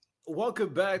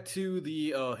Welcome back to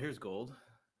the here's gold.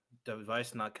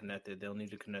 Device not connected. They'll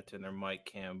need to connect in their mic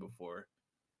cam before.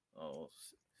 Oh.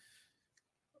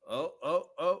 I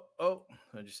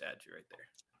just add you right there.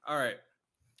 All right.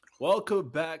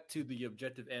 Welcome back to the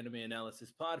Objective Anime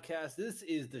Analysis Podcast. This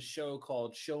is the show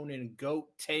called Shonen GOAT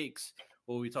Takes,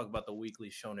 where we talk about the weekly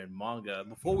shonen manga.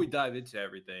 Before we dive into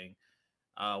everything,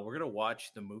 we're gonna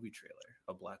watch the movie trailer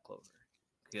of Black Clover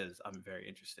because I'm very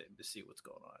interested to see what's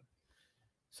going on.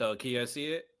 So, can you guys see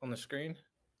it on the screen?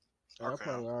 I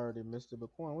probably already missed it,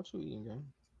 but Quan, what you eating, gang?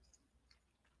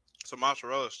 It's a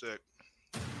mozzarella stick.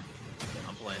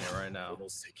 I'm playing it right now. I'm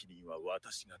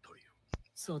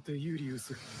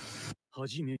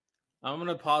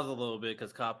gonna pause a little bit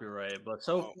because copyright, but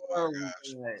so far,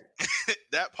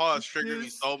 that pause triggered me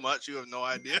so much. You have no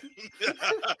idea.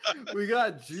 We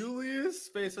got Julius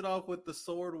facing off with the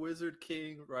Sword Wizard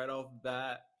King right off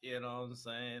bat. You know what I'm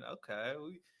saying? Okay.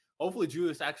 Hopefully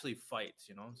Julius actually fights,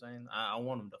 you know what I'm saying? I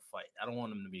want him to fight. I don't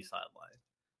want him to be sidelined.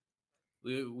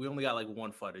 We only got like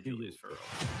one fight of Julius for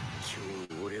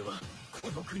real.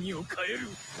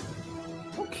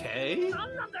 Okay.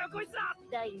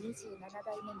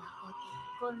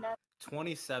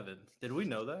 27th. Did we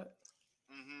know that?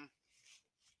 Mm-hmm.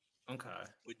 Okay.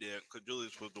 We did, because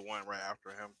Julius was the one right after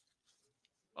him.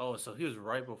 Oh, so he was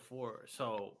right before.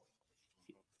 So...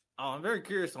 Oh, I'm very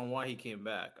curious on why he came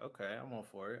back. Okay, I'm all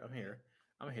for it. I'm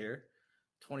here.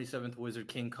 27th Wizard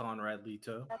King Conrad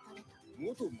Leto.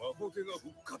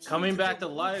 Coming back to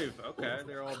life. Okay,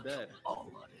 they're all dead.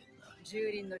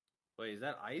 Wait, is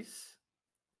that ice?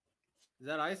 Is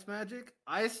that ice magic?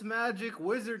 Ice magic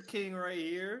Wizard King right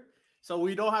here. So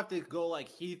we don't have to go like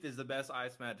Heath is the best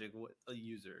ice magic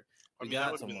user. I mean,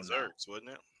 that would have been Zerx,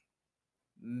 wouldn't it?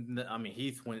 I mean,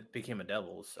 Heath became a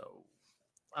devil, so...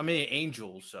 I mean,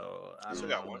 angel, so I don't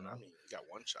know. I mean, he got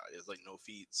one shot. It's like no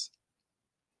feats.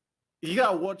 He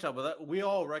got one shot, but we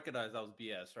all recognize that was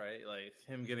BS, right? Like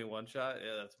him getting one shot,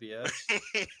 yeah, that's BS.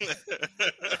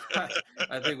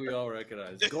 I think we all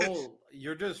recognize. Goal,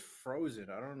 you're just frozen.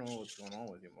 I don't know what's going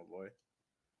on with you, my boy.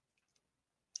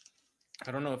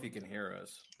 I don't know if you can hear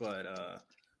us, but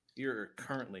you're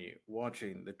currently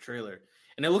watching the trailer.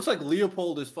 And it looks like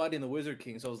Leopold is fighting the Wizard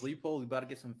King. So is Leopold about to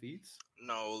get some feats?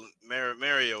 No,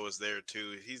 Mario was there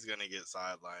too. He's going to get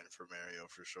sidelined for Mario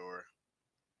for sure.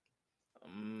 I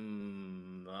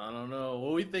don't know. What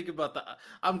do we think about that?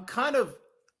 I'm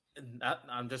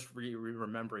just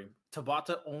remembering.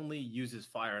 Tabata only uses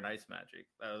fire and ice magic.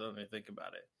 Let me think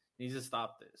about it. He needs to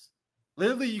stop this.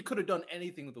 Literally, you could have done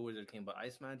anything with the Wizard King, but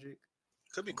ice magic?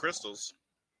 Could be crystals.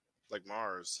 Like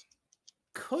Mars.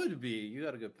 Could be. You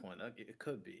got a good point. It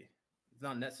could be. It's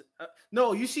not necessary.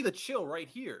 No, you see the chill right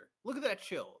here. Look at that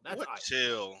chill. That's what ice.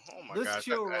 Chill. Oh my god. This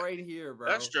chill right here, bro.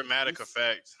 That's dramatic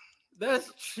effect.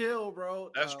 That's chill,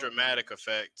 bro. That's dramatic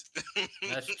effect.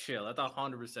 That's chill. That's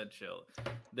 100% chill.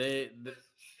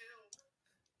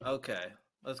 Okay.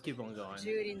 Let's keep on going.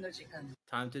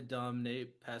 Time to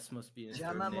dominate. Pest must be in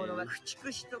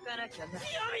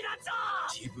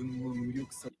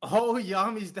Oh,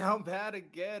 Yami's down bad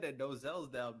again, and Nozelle's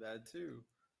down bad too.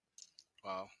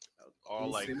 Wow.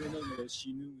 All like...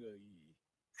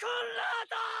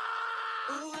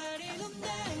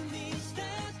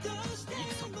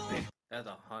 That's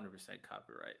 100%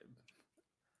 copyrighted.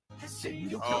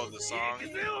 Oh, the song. You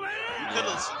could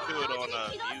listen to it on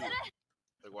mute.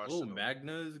 Like, oh,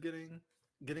 Magna is getting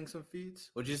some feats.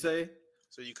 What'd you say?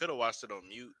 So you could have watched it on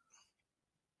mute.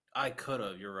 I could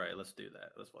have. You're right. Let's do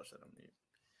that. Let's watch that on mute.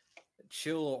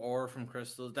 Chill or from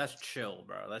crystals. That's chill,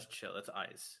 bro. That's chill. That's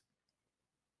ice.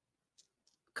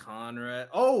 Conrad.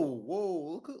 Oh,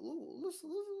 whoa! Let's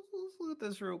look at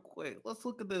this real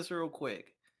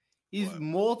quick. He's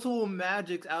multiple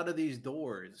magics out of these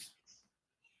doors.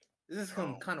 This is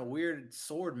some kind of weird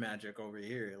sword magic over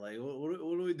here. Like, what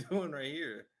are we doing right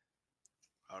here?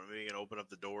 I don't know, maybe you can open up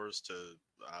the doors to,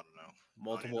 I don't know.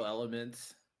 Multiple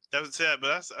elements. That's it, but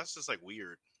that's just like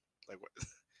weird. Like, what?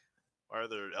 Why are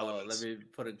there elements? Let me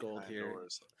put a gold here.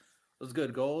 Doors? What's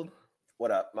good, gold?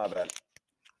 What up? My bad.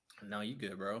 No, you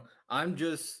good, bro.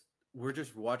 We're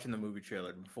just watching the movie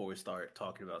trailer before we start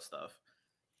talking about stuff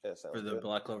for the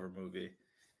Black Clover movie.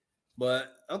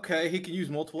 But, okay, he can use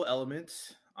multiple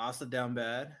elements. Asta down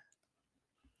bad.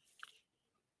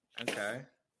 Okay.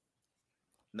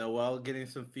 Noel getting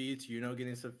some feats. Yuno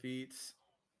getting some feats.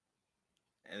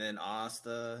 And then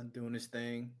Asta doing his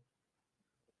thing.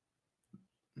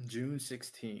 June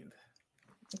 16th. Okay.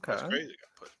 That's crazy.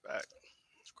 Got pushed back.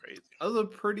 It's crazy. That was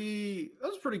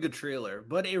a pretty good trailer.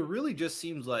 But it really just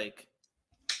seems like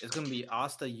it's going to be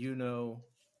Asta, Yuno.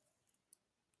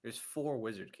 There's 4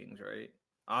 Wizard Kings, right?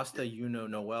 Asta, Yuno,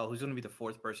 Noel. Who's going to be the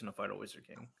fourth person to fight a Wizard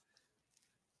King?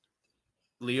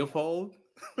 Leopold?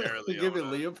 We give it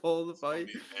Leopold the fight?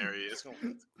 It's going to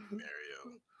be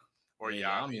Mario. Or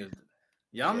yeah, Yami.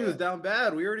 Yami was down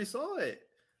bad. We already saw it.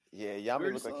 Yeah,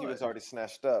 Yami looked like he was already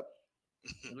snatched up.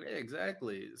 Yeah,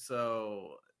 exactly.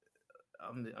 So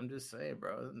I'm just saying,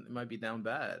 bro, it might be down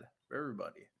bad for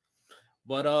everybody.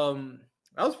 But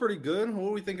that was pretty good. What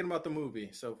were we thinking about the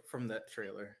movie? So from that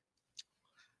trailer,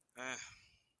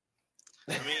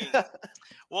 I mean,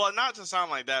 well, not to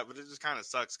sound like that, but it just kind of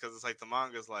sucks because it's like the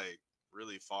manga's like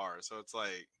really far, so it's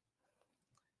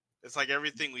like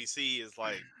everything we see is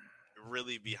like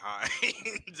really behind.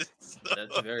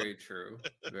 That's very true.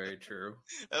 Very true.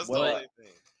 That's the only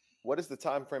thing. What is the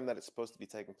time frame that it's supposed to be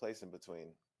taking place in between?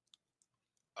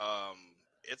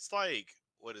 It's like,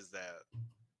 what is that?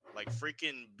 Like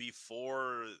freaking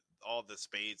before all the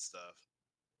Spade stuff.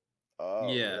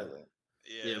 Oh, yeah, really?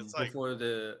 Yeah, it's before like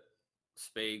the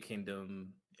Spade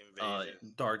Kingdom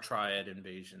invasion. Dark Triad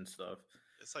invasion stuff.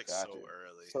 It's like so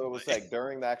early. So it was like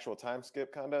during the actual time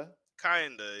skip, kinda,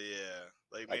 yeah.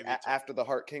 Like maybe after the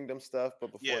Heart Kingdom stuff,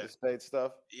 but before the Spade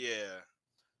stuff. Yeah.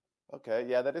 Okay,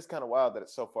 yeah, that is kind of wild that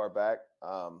it's so far back.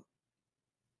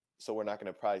 So we're not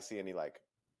going to probably see any like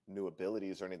new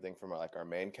abilities or anything from our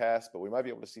main cast, but we might be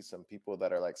able to see some people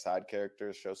that are like side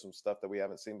characters show some stuff that we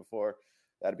haven't seen before.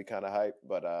 That'd be kind of hype,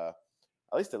 but at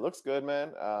least it looks good, man.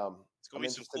 It's gonna be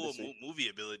some cool movie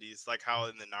abilities, like how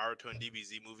in the Naruto and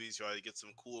DBZ movies you always get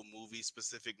some cool movie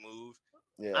specific move.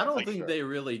 Yeah, I don't think they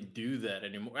really do that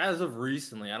anymore. As of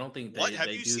recently, I don't think they. Have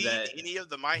you seen any of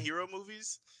the My Hero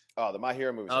movies? Oh, the My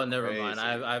Hero movies. Oh, never mind.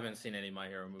 I haven't seen any My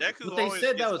Hero movies. But they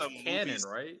said that was canon,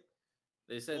 right?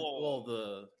 They said,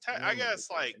 I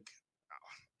guess like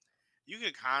you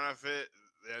could kind of fit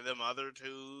them other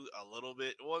two a little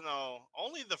bit. Well, no,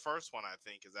 only the first one I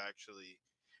think is actually.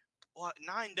 Well,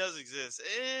 9 does exist.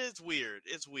 It's weird.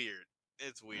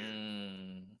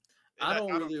 I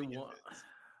don't really want.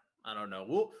 I don't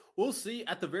know. We'll see.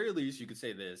 At the very least, you could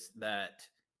say this: that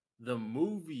the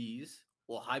movies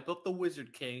will hype up the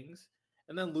Wizard Kings,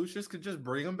 and then Lucius could just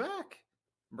bring them back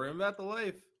to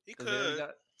life. He could.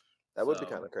 That would be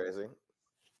kind of crazy.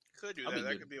 Could do that.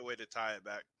 That could be a way to tie it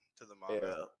back to the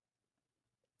manga.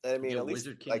 Yeah. I mean, at least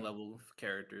Wizard King level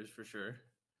characters for sure.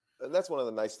 And that's one of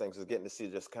the nice things is getting to see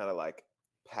just kind of like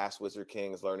past Wizard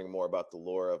Kings, learning more about the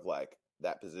lore of like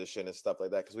that position and stuff like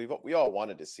that. Because we all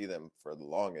wanted to see them for the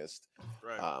longest,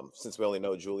 right? Since we only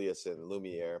know Julius and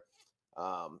Lumiere.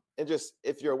 And just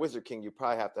if you're a Wizard King, you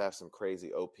probably have to have some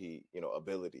crazy OP,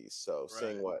 abilities. So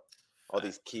seeing what all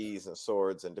these keys and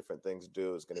swords and different things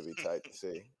do is going to be tight to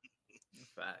see.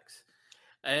 Facts.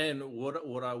 And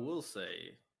what I will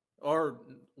say, or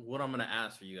what I'm going to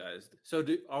ask for you guys. So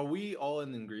are we all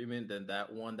in agreement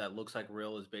that one that looks like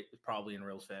Rill is probably in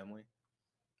Rill's family?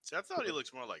 See, I thought he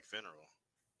looks more like Finral.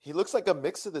 He looks like a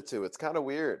mix of the two. It's kind of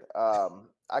weird.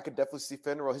 I could definitely see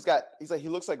Finral. He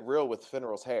looks like Rill with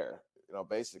Finral's hair,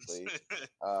 basically.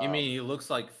 You mean he looks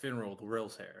like Finral with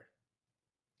Rill's hair?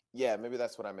 Yeah, maybe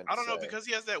that's what I meant. I don't know because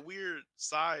he has that weird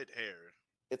side hair.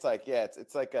 It's like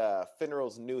it's like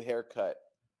Finral's new haircut,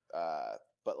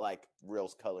 but like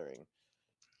Rill's coloring,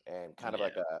 and kind of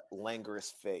like a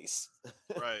languorous face.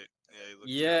 Right.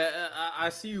 Yeah, I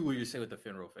see what you're saying with the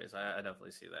Finral face. I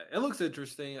definitely see that. It looks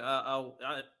interesting. I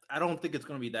don't think it's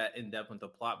going to be that in depth with the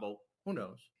plot, but who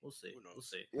knows? We'll see. We'll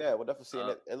see. Yeah, we'll definitely see.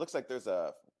 It looks like there's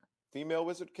a female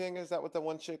Wizard King. Is that what the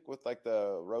one chick with like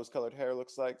the rose-colored hair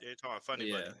looks like? Yeah, you're talking about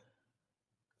Funny Bunny.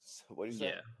 So, what do you say?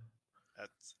 Yeah,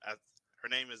 that's her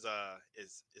name is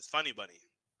Funny Bunny.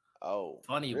 Oh,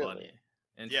 Funny really?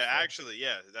 Bunny. Yeah, actually,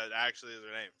 that actually is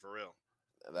her name for real.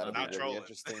 That'll be really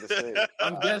interesting to see.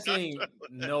 I'm guessing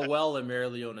Noelle and Mary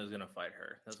Leona is gonna fight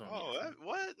her. That's what.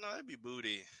 What? No, that'd be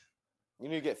booty. You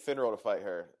need to get Finral to fight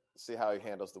her. See how he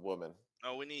handles the woman.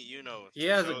 No, we need Yuno. He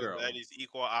has a girl. That he's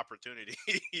equal opportunity.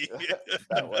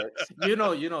 That works.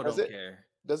 Yuno don't care.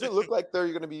 Does it look like they're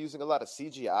going to be using a lot of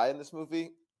CGI in this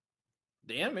movie?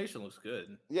 The animation looks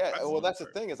good. Yeah, that's the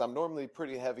thing is I'm normally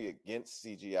pretty heavy against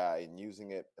CGI and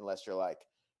using it unless you're like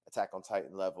Attack on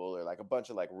Titan level or like a bunch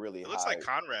of like really high. It looks like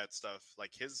Conrad stuff.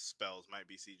 Like his spells might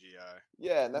be CGI.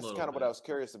 Yeah, and that's kind of what I was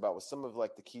curious about. Was some of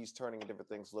like the keys turning and different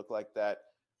things look like that?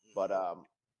 But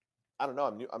I don't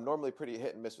know. I'm normally pretty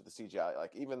hit and miss with the CGI.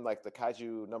 Like even like the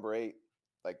Kaiju number 8,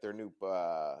 like their new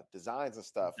designs and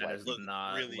stuff. That like does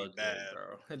not really look bad, good,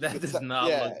 bro. That does not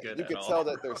look good. You can tell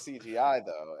that they're CGI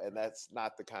though, and that's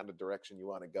not the kind of direction you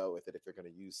want to go with it if you're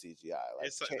going to use CGI.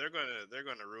 Like, they're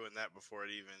gonna ruin that before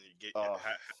it even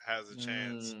has a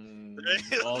chance.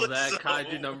 All that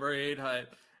Kaiju number 8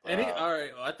 hype. All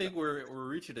right, I think we're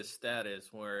reaching a status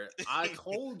where I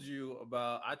told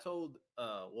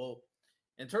well,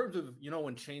 in terms of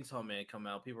when Chainsaw Man come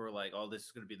out, people were like, "Oh, this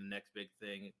is going to be the next big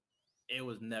thing." It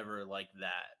was never like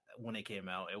that when it came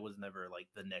out. It was never like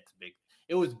the next big.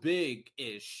 It was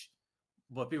big-ish,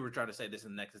 but people were trying to say this is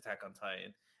the next Attack on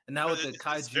Titan. And now with the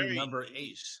Kaiju number 8,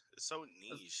 it's so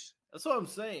niche. That's what I'm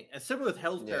saying. And similar with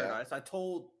Hell's Paradise, I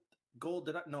told Gold.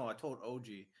 I told OG.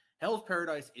 Hell's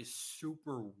Paradise is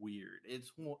super weird.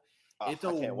 It's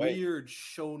a weird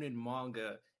shonen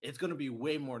manga. It's gonna be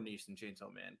way more niche than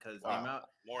Chainsaw Man because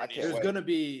there's gonna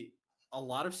be a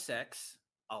lot of sex,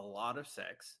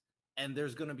 and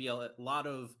there's gonna be a lot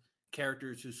of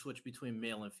characters who switch between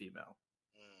male and female.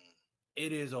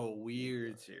 It is a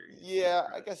weird series. Yeah,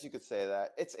 I guess you could say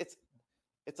that.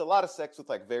 It's a lot of sex with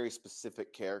like very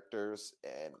specific characters,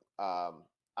 and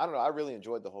I don't know. I really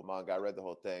enjoyed the whole manga. I read the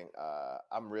whole thing.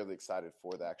 I'm really excited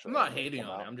for the actual. I'm not hating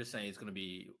on it. I'm just saying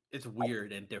it's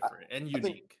weird and different and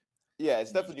unique.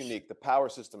 It's definitely unique. The power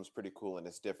system is pretty cool and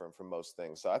it's different from most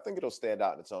things. So I think it'll stand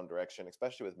out in its own direction,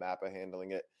 especially with Mappa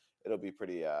handling it. It'll be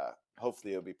pretty.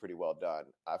 Hopefully, it'll be pretty well done.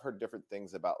 I've heard different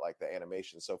things about like the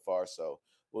animation so far, so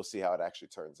we'll see how it actually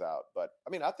turns out. But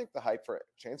I mean, I think the hype for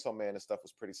Chainsaw Man and stuff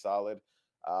was pretty solid.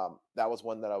 That was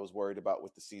one that I was worried about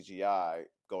with the CGI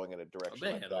going in a direction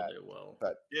they like handled that. it well.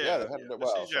 But they handled it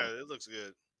well. CGI, it looks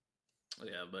good.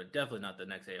 Yeah, but definitely not the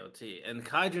next AOT. And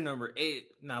Kaiju number 8,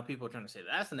 now people are trying to say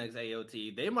that's the next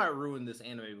AOT. They might ruin this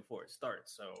anime before it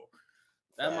starts. So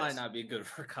that might not be good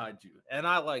for Kaiju. And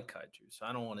I like Kaiju, so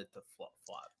I don't want it to flop.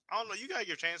 I don't know. You gotta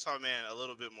give Chainsaw Man a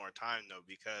little bit more time though,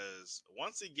 because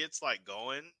once it gets like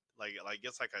going, like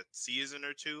gets like a season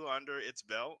or two under its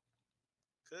belt,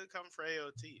 could come for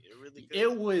AOT. It really could.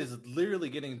 It was literally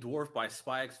getting dwarfed by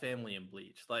Spy X Family and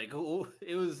Bleach. Like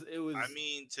it was. I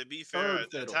mean, to be fair,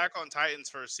 Attack on Titan's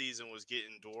first season was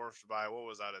getting dwarfed by what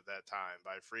was out at that time?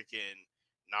 By freaking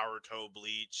Naruto,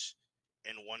 Bleach,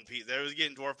 and One Piece. They was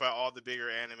getting dwarfed by all the bigger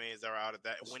animes that were out at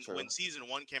that when season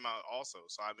 1 came out. Also,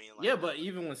 so I mean, like, but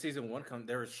even when season 1 came,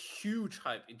 there was huge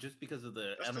hype just because of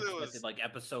the like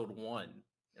episode 1.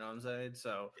 You know what I'm saying?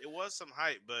 So it was some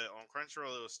hype, but on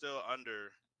Crunchyroll, it was still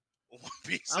under One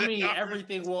Piece. I mean,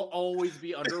 everything will always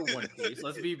be under One Piece.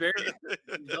 Let's be very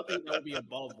nothing that will be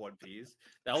above One Piece.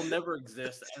 That will never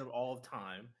exist at all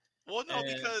time. Well, no,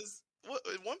 because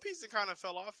One Piece kind of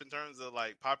fell off in terms of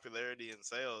like popularity and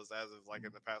sales as of like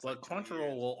in the past. But like,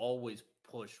 Crunchyroll will always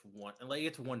push one. Like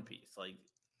it's One Piece. Like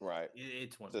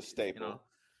it's One Piece. It's a staple.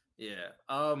 You know? Yeah.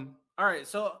 All right.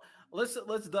 So let's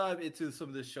dive into some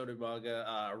of this shonen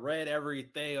manga. Read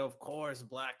everything, of course.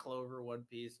 Black Clover, One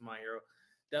Piece, My Hero.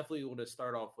 Definitely want to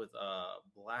start off with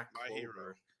Black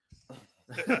Clover.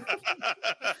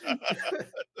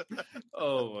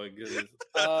 Oh my goodness.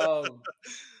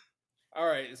 All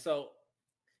right, so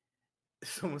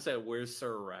someone said, "Where's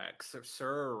Sir Rax?"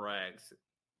 Sir Rax.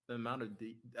 The amount of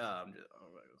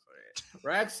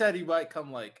Rax said he might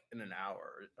come like in an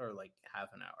hour or like half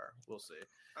an hour. We'll see.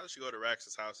 I should go to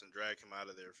Rax's house and drag him out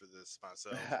of there for this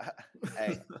myself.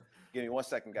 Hey, give me 1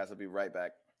 second, guys. I'll be right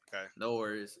back. Okay. No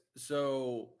worries.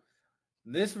 So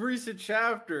this recent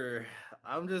chapter,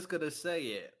 I'm just gonna say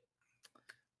it.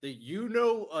 The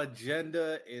Yuno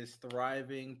agenda is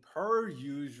thriving per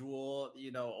usual.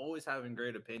 Always having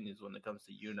great opinions when it comes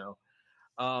to Yuno.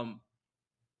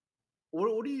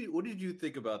 What did you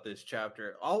think about this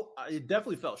chapter? It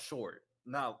definitely felt short.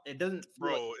 No, it doesn't.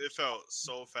 Bro, it felt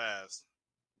so fast.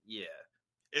 Yeah,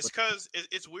 it's because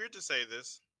it's weird to say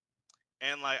this,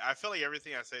 and like I feel like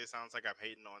everything I say sounds like I'm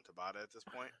hating on Tabata at this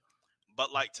point.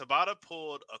 But like Tabata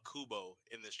pulled a Kubo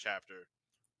in this chapter,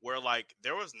 where like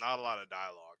there was not a lot of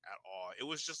dialogue at all. It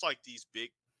was just like these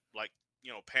big, like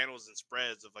panels and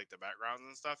spreads of like the backgrounds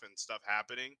and stuff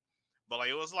happening, but like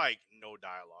it was like no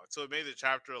dialogue. So it made the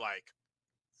chapter like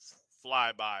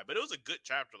fly by. But it was a good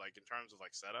chapter, like in terms of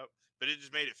like setup. But it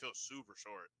just made it feel super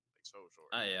short, like so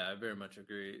short. Yeah, I very much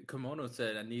agree. Kimono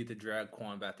said I need to drag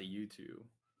Quan back to YouTube.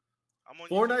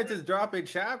 Fortnite is dropping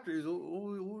chapters. What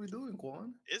are we doing,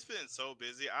 Quan? It's been so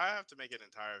busy. I have to make an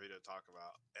entire video to talk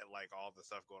about like all the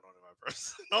stuff going on in my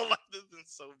personal life. It's been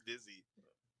so busy.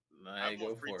 I have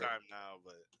more free time now,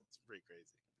 but it's pretty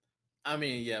crazy. I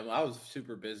mean, yeah, I was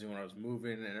super busy when I was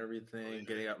moving and everything,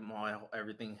 getting up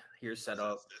everything here set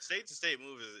up. State to state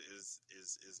move is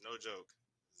no joke.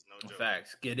 It's no joke.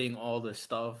 Facts. Getting all the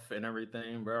stuff and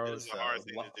everything, bro. It's a hard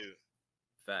thing to do.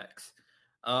 Facts.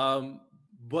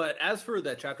 But as for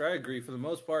that chapter, I agree. For the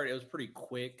most part, it was pretty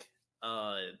quick.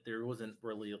 There wasn't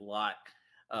really a lot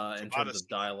in terms of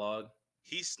dialogue.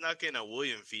 He snuck in a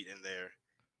William feat in there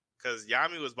because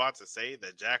Yami was about to say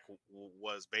that Jack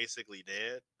was basically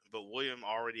dead, but William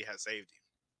already had saved him.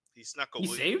 He snuck a. He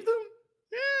saved him?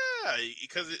 Yeah,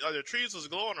 because the trees was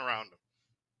glowing around him.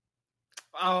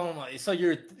 Oh my! So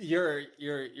you're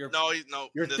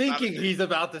thinking he's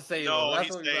about to save him. That's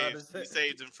what you're about to say. He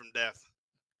saved him from death.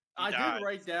 I did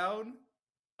write down.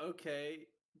 Okay,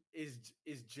 is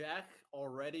Jack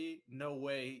already? No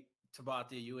way,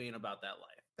 Tabata, you ain't about that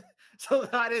life. So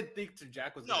I didn't think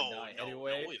Jack was gonna die anyway.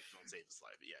 No, Williams don't save his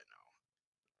life. Yeah,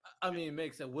 no. I mean, it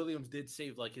makes sense. Williams did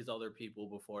save like his other people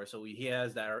before, so he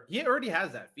has that. He already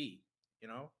has that feat, you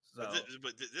know. So,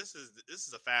 but this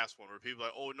is a fast one where people are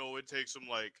like, oh no, it takes him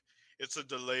like it's a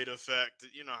delayed effect.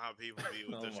 You know how people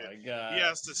be with this shit. Oh my god! He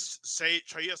has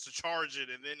to charge it,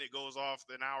 and then it goes off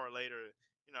an hour later.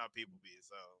 You know how people be.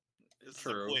 So this is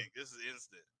quick. This is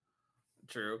instant.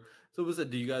 True. So, what's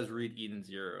it? Do you guys read Eden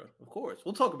Zero? Of course,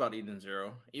 we'll talk about Eden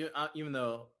Zero, even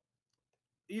though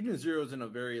Eden Zero is in a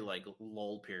very like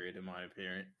lull period, in my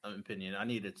opinion. I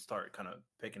need to start kind of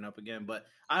picking up again, but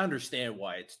I understand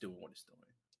why it's doing what it's doing,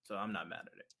 so I'm not mad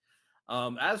at it.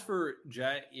 As for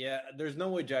Jack, yeah, there's no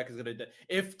way Jack is gonna die.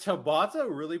 If Tabata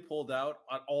really pulled out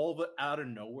on all of it out of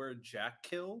nowhere Jack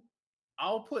kill,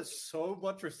 I'll put so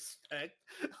much respect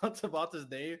on Tabata's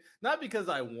name. Not because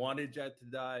I wanted Jack to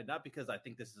die, not because I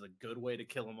think this is a good way to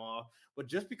kill him off, but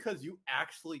just because you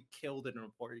actually killed an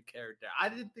important character. I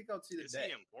didn't think I'd see the day. Is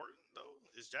he important though?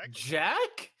 Is Jack?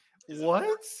 Jack? Is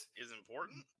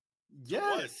important?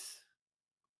 Yes.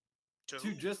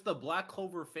 To just the Black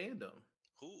Clover fandom.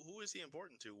 Who is he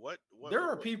important to? What there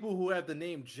are people who have the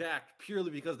name Jack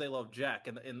purely because they love Jack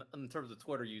in terms of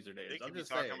Twitter usernames. I'm just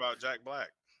talking about Jack Black.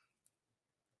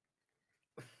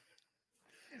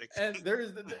 And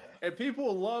and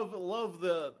people love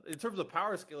the in terms of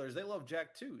power scalers, they love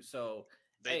Jack too. So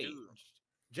they do.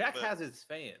 Jack has his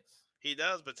fans. He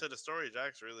does, but to the story,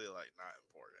 Jack's really like not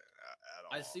important at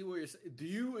all. I see what you're saying. Do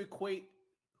you equate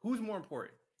who's more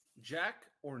important, Jack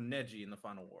or Neji in the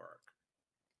final war arc?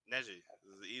 Neji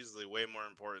is easily way more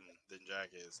important than Jack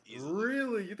is. Easily.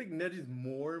 Really? You think Neji's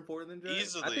more important than Jack?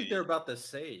 Easily. I think they're about the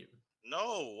same.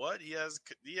 No, what? He has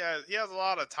a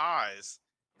lot of ties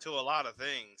to a lot of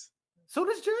things. So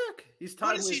does Jack. He's tied.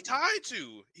 What is he tied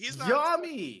to? He's not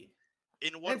Yami.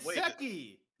 In what and way?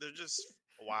 Seki. They're just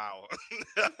wow.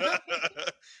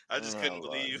 I just couldn't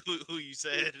believe who you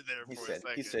said there for a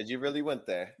second. He said you really went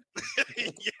there.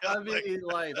 Yeah, I mean,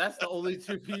 like that's the only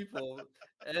two people.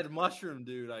 And Mushroom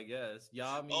Dude, I guess.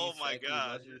 Yami. Oh my Seki,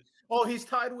 god. Mushroom. Oh, he's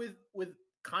tied with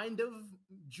kind of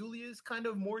Julius, kind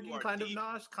of Morgan, kind of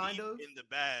Nosh, kind of in the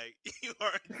bag. You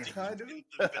are deep kind of in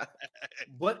the bag.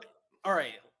 But all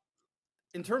right,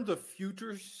 in terms of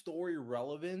future story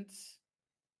relevance,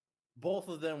 both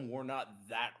of them were not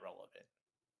that relevant.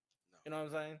 No. You know what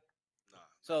I'm saying? No.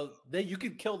 So you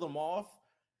could kill them off.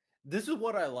 This is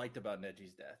what I liked about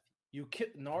Neji's death.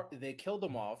 They killed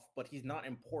him off, but he's not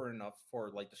important enough for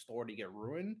like the story to get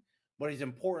ruined. But he's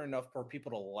important enough for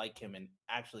people to like him and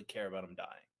actually care about him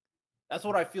dying. That's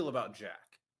what I feel about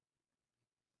Jack.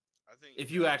 I think if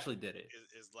you actually did it,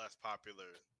 is less popular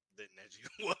than Neji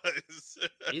was.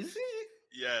 Is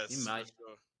he? Yes, he might.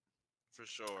 For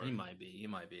sure. He might be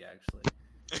actually.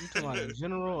 You talking about in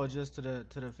general or just to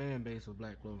the fan base of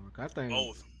Black Clover? I think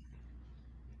both.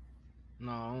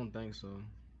 No, I don't think so.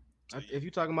 If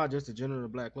you're talking about just the general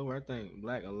Black Clover, I think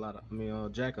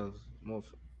Jack is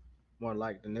more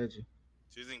liked than Neji.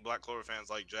 So you think Black Clover fans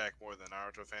like Jack more than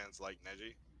Naruto fans like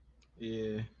Neji?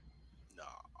 Yeah. No.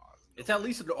 It's at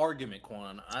least an argument,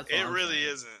 Quan. It really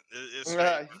isn't. It's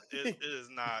right. It is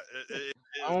not.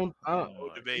 I don't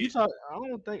debate. I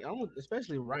don't think.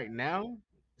 Especially right now.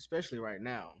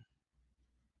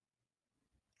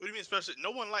 What do you mean, especially?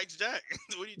 No one likes Jack.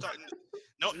 What are you talking?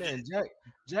 No, man.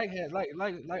 Jack had like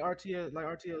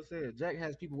RTL said. Jack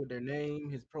has people with their name,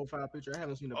 his profile picture. I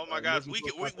haven't seen. Oh my gosh, we're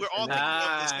all thinking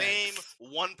of the same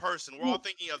one person. We're all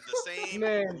thinking of the same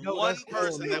one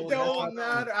person. It don't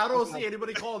matter. I don't see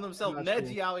anybody calling themselves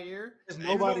Neji out here. There's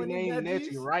nobody named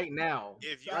Neji right now.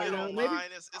 If you get online,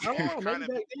 it's all kind of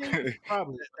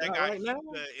probably that got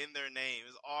Hyuga in their name.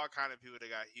 It's all kind of people that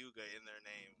got Hyuga in their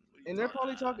name. And they're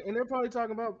probably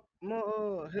talking about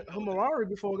Himarari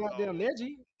before goddamn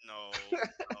Neji. No,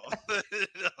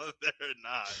 they're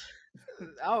not.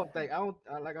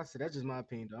 Like I said, that's just my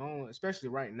opinion. Especially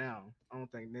right now, I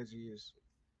don't think Neji is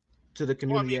to the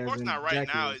community. Well, of course not right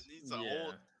now. It's an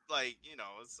old,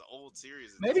 it's an old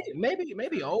series.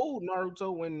 Maybe old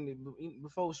Naruto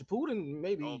before Shippuden,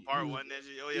 maybe. Oh, part one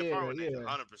Neji. Oh yeah, part one Neji, 100%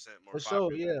 more for popular.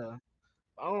 Sure. Yeah,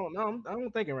 I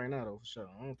don't think it right now though. For sure,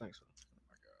 I don't think so.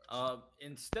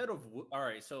 Instead of all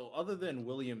right, so other than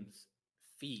William's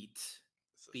feat,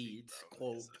 feat,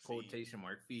 quotation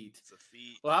mark feat. It's a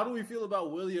feat. Well, how do we feel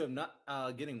about William not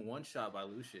getting one shot by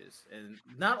Lucius? And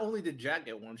not only did Jack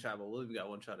get one shot, but William got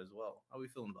one shot as well. How are we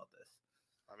feeling about this?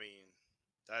 I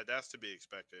mean, that's to be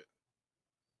expected.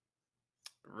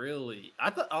 Really? I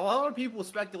thought a lot of people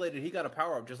speculated he got a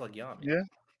power up just like Yami. Yeah.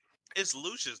 It's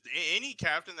Lucius. Any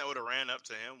captain that would have ran up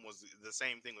to him was the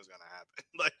same thing was going to happen.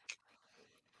 Like,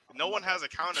 no one has a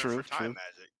counter for time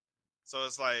magic. So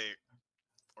it's like,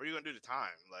 what are you going to do to time?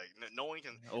 Like, no one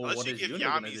can. Unless you give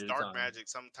Yami's dark magic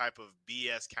some type of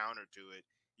BS counter to it,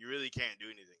 you really can't do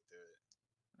anything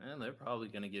to it. And they're probably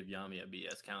going to give Yami a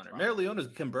BS counter. Mary Leona's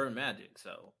can burn magic,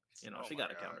 so, she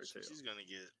got a counter too. She's going to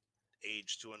get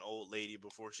aged to an old lady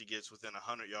before she gets within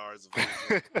 100 yards of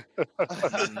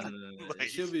It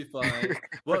should be fine.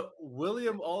 But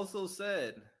William also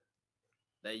said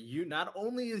that not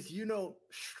only is Yuno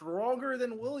stronger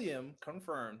than William,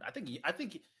 confirmed. I think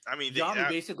Yami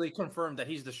basically confirmed that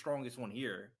he's the strongest one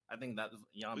here. I think that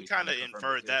Yami. We kind of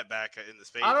inferred that back in the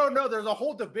space. I don't know. There's a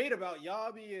whole debate about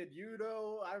Yami and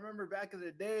Yuno. I remember back in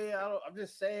the day. I'm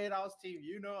just saying I was Team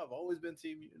Yuno. I've always been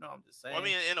Team Yuno. I'm just saying. Well, I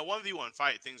mean, in a 1v1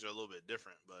 fight, things are a little bit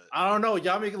different. But I don't know.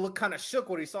 Yami looked kind of shook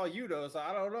when he saw Yuno, so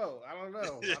I don't know. I don't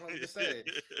know what to say.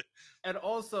 And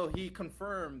also, he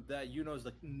confirmed that Yuno's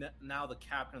now the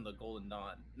captain of the Golden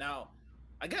Dawn. Now,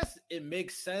 I guess it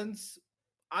makes sense.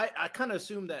 I kind of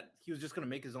assumed that he was just going to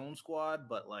make his own squad,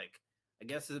 but I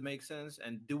guess it makes sense.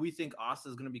 And do we think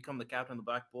Asta's going to become the captain of the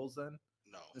Black Bulls then?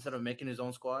 No. Instead of making his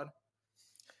own squad?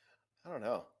 I don't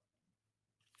know.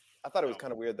 I thought it was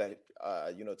kind of weird that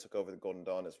took over the Golden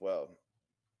Dawn as well.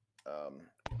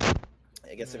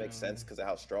 I guess it makes sense because of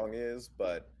how strong he is,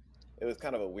 but it was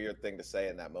kind of a weird thing to say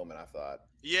in that moment, I thought.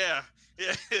 Yeah.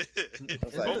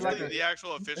 Hopefully like the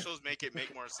actual officials make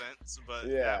more sense. But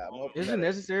is it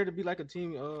necessary to be like a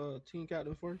team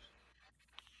captain first?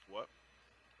 What?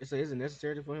 Is it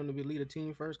necessary for him to lead a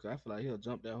team first? Because I feel like he'll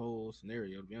jump that whole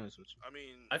scenario, to be honest with you. I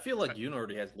mean, I feel like Yuno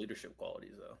already has leadership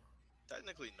qualities, though.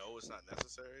 Technically, no, it's not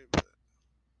necessary, but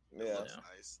it looks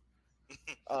nice.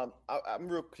 I'm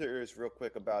real curious, real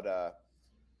quick, about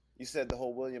you said the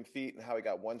whole William feat and how he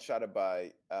got one-shotted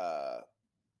by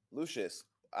Lucius.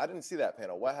 I didn't see that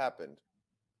panel. What happened?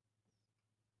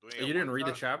 You didn't read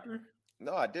the chapter?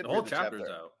 No, I did. The whole chapter's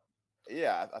out.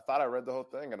 Yeah, I thought I read the whole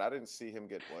thing, and I didn't see him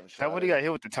get one shot. Is that when he got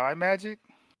hit with the time magic?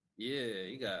 Yeah,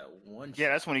 he got one. Yeah,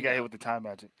 that's when he got hit with the time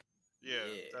magic. Yeah.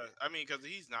 I mean, because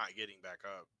he's not getting back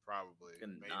up, probably.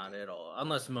 Not at all,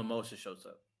 unless Mimosa shows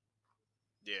up.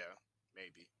 Yeah,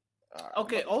 maybe.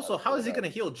 Okay. Also, how is he going to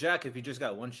heal Jack if he just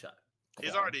got one shot?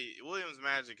 William's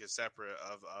magic is separate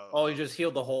he just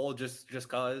healed the hole just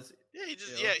cause.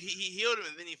 Yeah, he healed him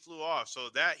and then he flew off. So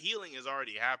that healing is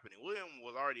already happening. William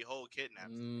was already whole kidnapped,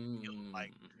 healed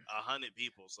like 100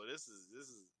 people. So this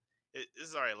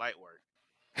is already light work.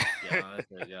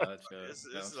 This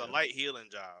is a light healing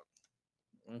job.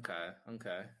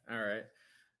 Okay, all right.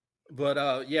 But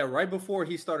right before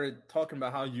he started talking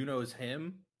about how Yuno is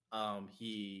him,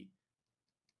 he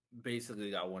basically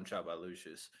got one shot by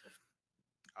Lucius.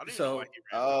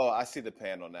 I see the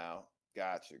panel now.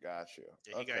 Got you. Yeah,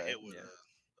 he got hit with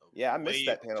I missed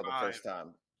that panel the first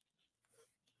time.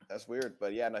 That's weird,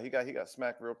 but yeah, no, he got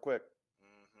smacked real quick.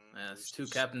 Mm-hmm. It's 2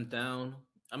 captains down.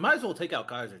 I might as well take out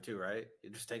Kaiser too, right? You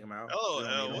just take him out.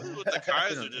 What with the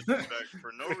Kaiser disrespect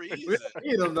for no reason?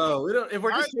 We don't know. If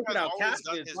we're just taking out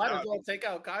captains, might as well take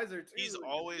out Kaiser too. He's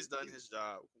always done his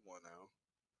job. Come on now.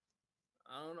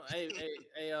 I don't know. Hey,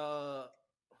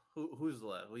 who's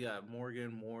left? We got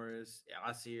Morgan, Morris,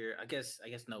 Asir. I guess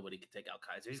nobody can take out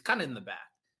Kaiser. He's kind of in the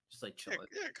back, just like chilling.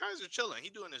 Yeah, Kaiser chilling.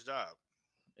 He's doing his job.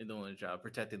 He's doing his job,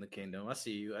 protecting the kingdom. I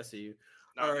see you.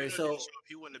 No, all right, so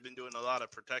he wouldn't have been doing a lot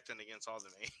of protecting against all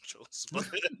them angels.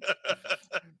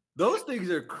 Those things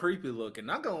are creepy looking.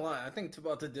 Not gonna lie, I think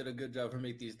Tabata did a good job to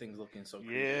make these things looking so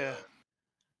creepy.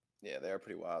 Yeah, they're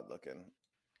pretty wild looking.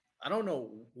 I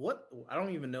don't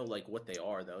even know what they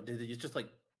are though. Did it just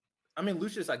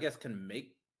Lucius, I guess, can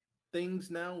make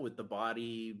things now with the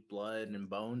body, blood, and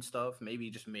bone stuff. Maybe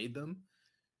he just made them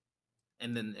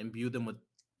and then imbued them with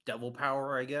devil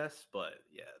power, I guess. But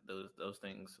yeah, those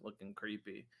things looking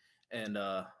creepy. And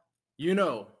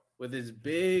with his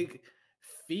big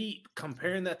feet,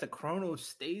 comparing that to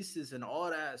chronostasis and all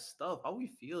that stuff, how we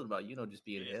feeling about just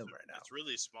being him right now? It's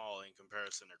really small in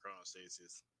comparison to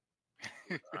chronostasis.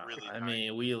 Really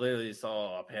mean, we literally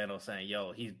saw a panel saying,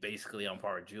 "Yo, he's basically on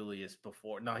par with Julius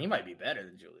before." No, he might be better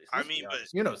than Julius. I mean, but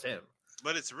Yuno's him.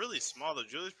 But it's really small. The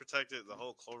Julius protected the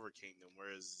whole Clover Kingdom,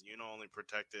 whereas only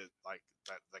protected like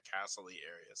the castle-y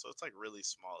area. So it's like really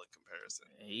small in comparison.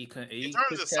 He in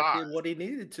terms of size, what he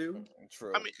needed to.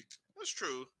 True. I mean, that's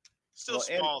true. Still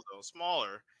small though,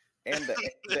 smaller. And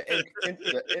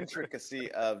the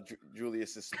intricacy of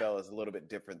Julius's spell is a little bit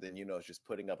different than Yuno's just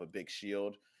putting up a big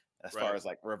shield. As far as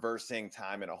like reversing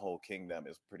time in a whole kingdom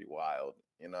is pretty wild,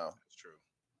 you know. That's true.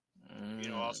 You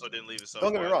know, also didn't leave it so.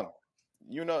 Don't get me wrong.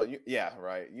 Yeah,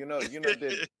 right. Yuno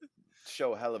did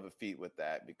show a hell of a feat with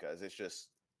that, because it's just,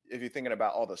 if you're thinking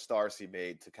about all the stars he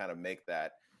made to kind of make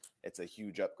that, it's a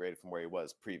huge upgrade from where he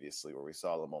was previously, where we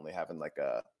saw him only having like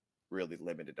a really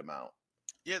limited amount.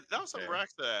 Yeah, that was something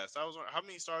Rex asked. I was wondering, how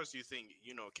many stars do you think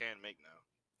Yuno can make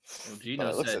now? Well,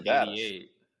 Gino said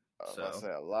 88. So I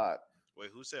say a lot.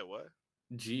 Wait, who said what?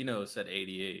 Gino said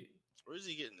 88. Where is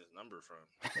he getting his number from?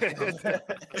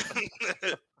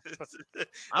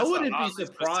 I wouldn't be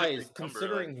surprised,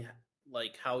 considering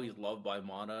like how he's loved by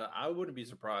Mana. I wouldn't be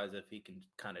surprised if he can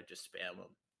kind of just spam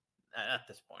him at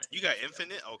this point. You got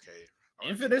infinite? Okay.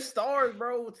 Infinite stars,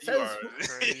 bro. It says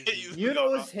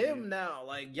Yuno is him now.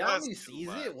 Like Yami sees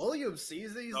it, William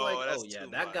sees it. He's like, oh yeah,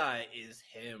 that guy is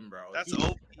him, bro. That's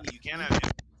OP. You can't have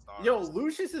infinite stars. Yo,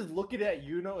 Lucius is looking at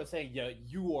Yuno and saying, "Yeah,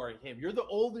 you are him. You're the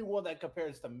only one that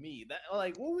compares to me." That,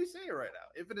 like, what are we saying right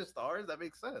now? Infinite stars. That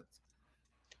makes sense.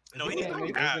 No, he can't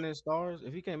make infinite stars.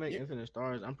 If he can't make infinite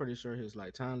stars, I'm pretty sure his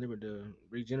like time limit to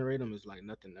regenerate them is like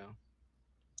nothing now.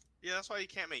 Yeah, that's why he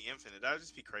can't make infinite. That would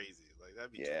just be crazy. Like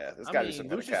that'd be there's got to be some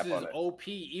kind of cap Lucius on is it. OP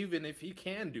even if he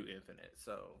can do infinite,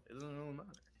 so it doesn't really matter.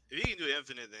 If he can do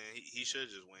infinite, then he should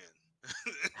just win.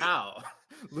 How?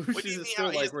 Lucius is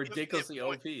still like ridiculously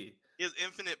OP. He has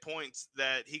infinite points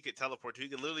that he could teleport to. He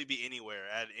could literally be anywhere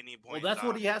at any point. Well, that's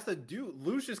what he has to do.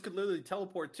 Lucius could literally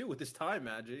teleport too with his time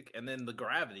magic, and then the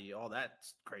gravity, all that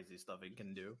crazy stuff he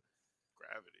can do.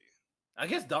 Gravity. I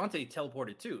guess Dante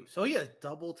teleported too, so he has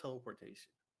double teleportation.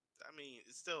 I mean,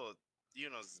 it's still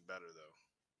Yuno's is better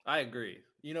though. I agree.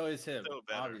 Yuno is him,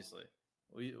 obviously.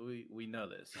 We know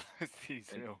this.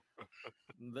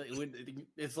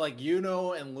 It's like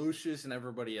Yuno and Lucius and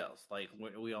everybody else. Like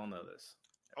we all know this.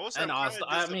 And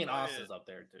Austin, Austin's up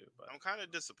there too. But I'm kind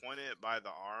of disappointed by the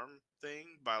arm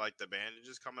thing, by like the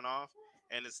bandages coming off,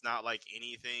 and it's not like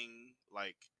anything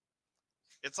like.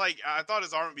 It's like I thought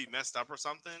his arm would be messed up or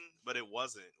something, but it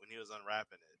wasn't when he was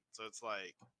unwrapping it. So it's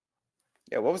like.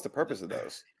 Yeah, what was the purpose of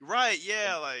those? Right,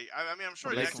 yeah, like I mean, I'm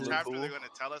sure next chapter they're going to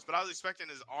tell us, but I was expecting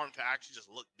his arm to actually just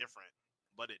look different,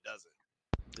 but it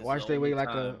doesn't. Watch they weigh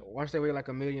like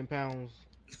a million pounds.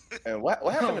 And what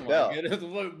happened to Belle?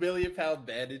 What million-pound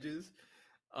bandages?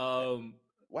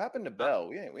 What happened to Belle?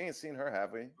 We ain't seen her,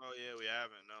 have we? Oh yeah, we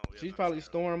haven't. No, she's probably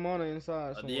storing mana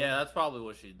inside. Yeah, that's probably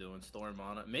what she's doing, storing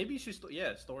mana. Maybe she's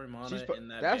storing mana in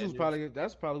that.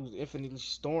 That's probably who's infinitely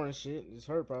storing shit. It's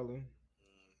her probably.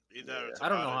 I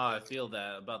don't know how I feel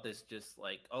about this. Just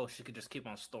like, oh, she could just keep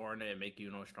on storing it and make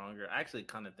Yuno stronger. I actually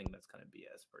kind of think that's kind of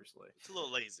BS, personally. It's a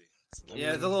little lazy.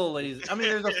 It's a little lazy. I mean,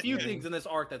 there's a few things in this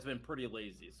arc that's been pretty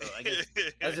lazy. So I guess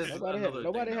that's just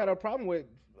nobody had a problem with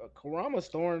Kurama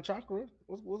storing chakra.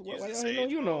 Why y'all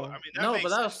you know? I mean, no, but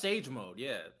that was Sage mode.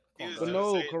 Yeah. But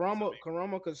no,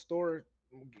 Kurama could store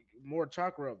more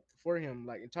chakra for him,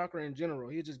 like chakra in general.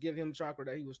 He'd just give him chakra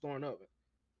that he was storing up.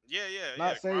 Yeah.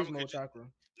 Not Sage mode chakra.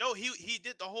 No, he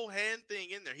did the whole hand thing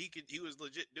in there. He was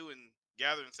legit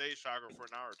gathering Sage chakra for an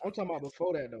hour. I'm talking about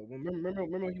before that though.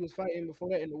 Remember he was fighting before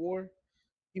that in the war.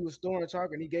 He was storing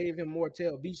chakra and he gave him more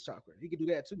tail beast chakra. He could do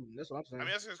that too. That's what I'm saying. I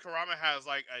mean, that's because Kurama has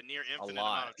like a near infinite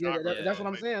amount of chakra. That's what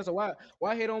I'm saying. So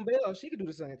why hate on Belle? She could do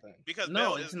the same thing. Because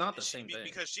it's not the same thing.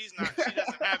 Because she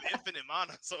doesn't have infinite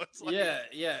mana. So it's like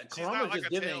Kurama's just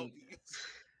giving.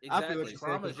 Exactly. I feel what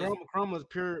you're saying. Kurama's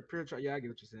pure. Yeah, I get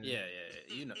what you're saying. Yeah.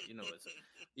 You know what's.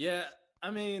 Yeah,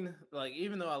 I mean, like,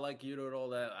 even though I like Yuno and all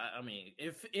that, I mean,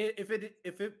 if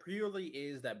it purely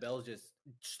is that Belle's just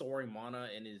storing mana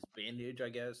in his bandage, I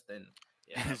guess, then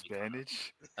yeah, his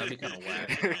bandage, that'd be kind of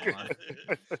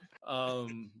whack.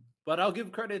 But I'll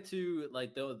give credit to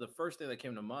like the first thing that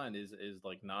came to mind is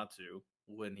like Natsu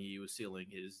when he was sealing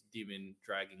his demon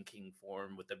dragon king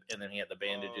form and then he had the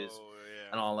bandages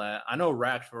and all that. I know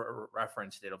Rax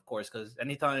referenced it, of course, because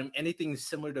anything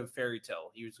similar to Fairy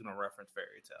Tail, he was going to reference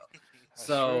Fairy Tail.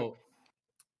 So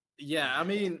yeah, I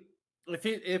mean, if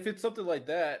it's something like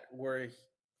that where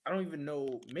I don't even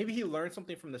know, maybe he learned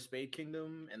something from the Spade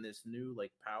Kingdom and this new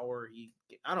like power.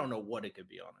 I don't know what it could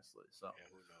be, honestly. So. Yeah,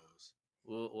 who knows?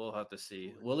 We'll have to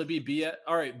see. Will it be BS?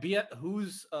 All right, BS. Who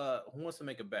wants to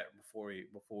make a bet before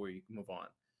we move on?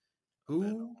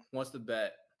 Who wants to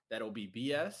bet that it'll be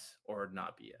BS or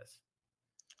not BS?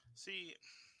 See,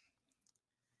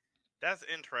 that's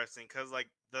interesting because like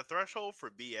the threshold for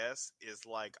BS is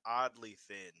like oddly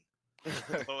thin.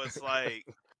 So it's like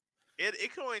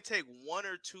it can only take one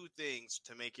or two things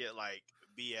to make it like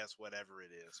BS whatever it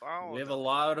is. So I don't We have know. a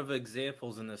lot of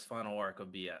examples in this final arc of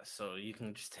BS, so you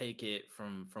can just take it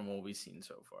from what we've seen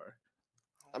so far.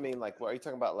 I mean, like, what are you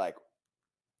talking about? Like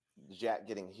Jack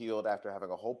getting healed after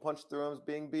having a hole punched through him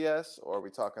being BS, or are we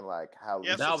talking like how?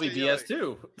 Yeah, That'll be so, BS like,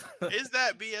 too. Is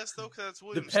that BS though? Because that's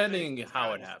William Depending Snake, how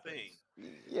not it his happens. thing.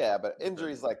 Yeah, but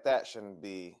injuries like that shouldn't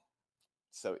be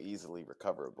so easily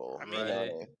recoverable. I you mean, know what I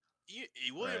Right. mean?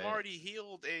 William Right. already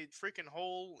healed a freaking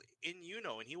hole in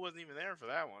Yuno, and he wasn't even there for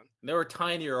that one. There were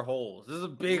tinier holes. This is a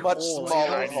big Much hole.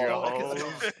 smaller Tinier hole.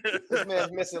 holes. This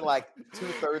man's missing like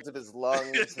 2/3 of his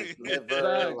lungs, his liver.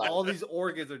 Zach, Like, all these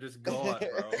organs are just gone,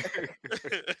 bro.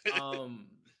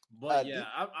 But yeah,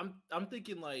 I'm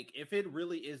thinking like if it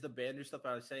really is the bandage stuff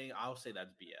I was saying, I'll say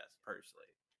that's BS personally.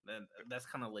 Then that's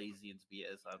kind of lazy. It's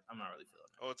BS. I'm not really feeling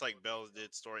it. Oh, it's like Bells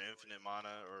did store infinite mana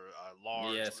or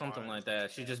large. Yeah, something mana. like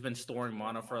that. She's just been storing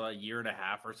mana for like a year and a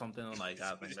half or something. Like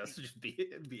I think that's just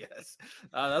BS.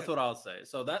 That's what I'll say.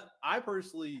 So that I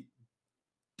personally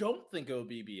don't think it would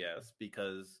be BS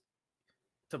because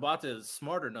Tabata is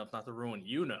smart enough not to ruin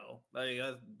Yuno. Like, you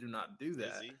guys do not do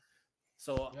that. Is he?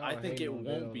 So Y'all I think hating it on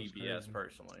won't Bell be is BS crazy.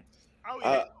 personally. How we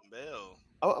hating on Bell?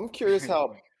 I'm curious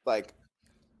how, like,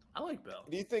 I like Bell.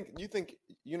 do you think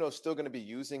Yuno's still going to be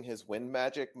using his wind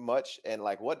magic much? And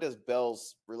like, what does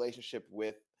Bell's relationship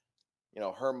with,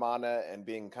 her mana and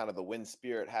being kind of the wind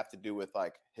spirit have to do with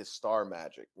like his star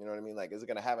magic? You know what I mean? Like, is it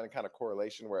going to have any kind of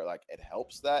correlation where like it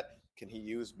helps that? Can he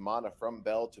use mana from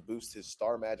Bell to boost his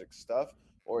star magic stuff?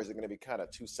 Or is it going to be kind of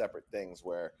two separate things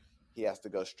where he has to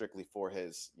go strictly for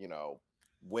his,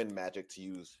 wind magic to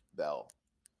use Bell?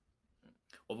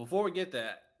 Well, before we get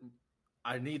that,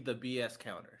 I need the BS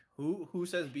counter. Who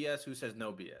says BS? Who says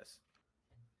no BS?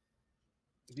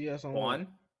 BS on Juan?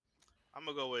 I'm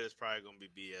gonna go with it's probably gonna be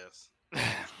BS.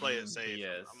 Just play it safe.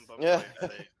 BS. I'm Yeah.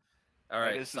 playing it safe. All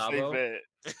right, It's a safe Sabo. bet.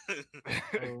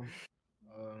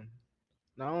 what?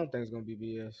 No, I don't think it's gonna be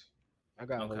BS. I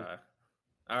got Okay. hope.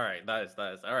 All right, nice. All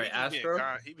right, He being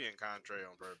Astro. he being contrary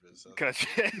on purpose. So.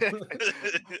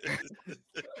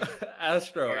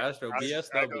 Astro, I- BS,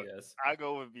 I no go- BS. I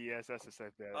go with BS. That's a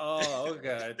safe bet. Oh,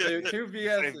 okay. Two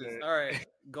BSs. All right,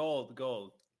 gold.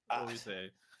 What do we say?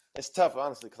 It's tough,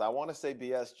 honestly, because I want to say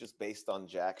BS just based on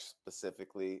Jack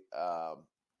specifically.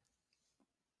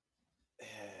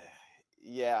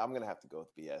 Yeah, I'm going to have to go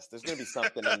with BS. There's going to be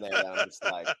something in there that I'm just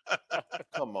like,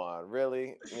 come on,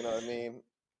 really? You know what I mean?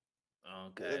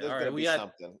 Okay. There's All going right, to we be got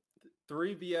something.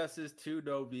 3 BSs, 2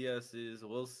 no BSs.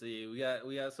 We'll see. We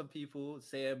got some people,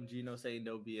 Sam, Gino saying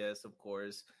no BS, of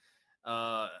course.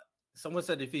 Someone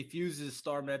said if he fuses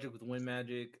star magic with wind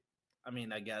magic, I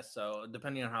mean, I guess so,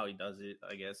 depending on how he does it,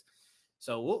 I guess.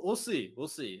 So we'll see. We'll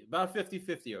see. About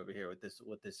 50-50 over here with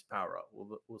this power up.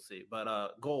 We'll see. But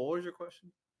Goal, what was your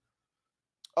question?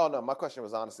 Oh, no, my question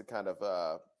was honestly kind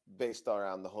of based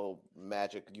around the whole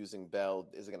magic using Bell.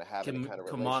 Is it going to have any kind of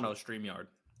relation? Kamano StreamYard.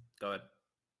 Go ahead.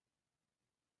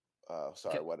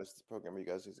 Sorry, what is the program are you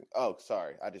guys using? Oh,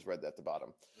 sorry, I just read that at the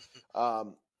bottom.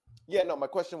 Yeah, no, my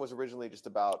question was originally just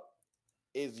about,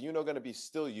 is Yuno going to be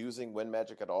still using wind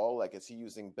magic at all? Like, is he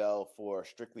using Bell for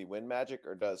strictly wind magic,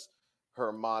 or does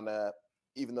her mana,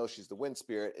 even though she's the wind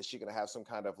spirit, is she going to have some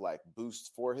kind of like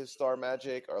boost for his star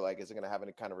magic, or like, is it going to have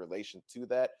any kind of relation to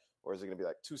that? Or is it going to be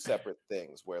like two separate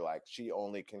things where like she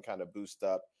only can kind of boost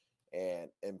up and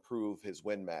improve his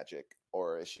wind magic?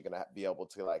 Or is she going to be able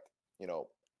to like,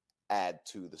 add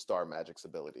to the star magic's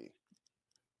ability?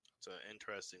 It's an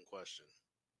interesting question.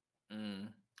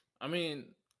 I mean,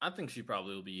 I think she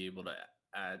probably will be able to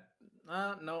add.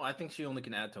 No, I think she only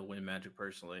can add to wind magic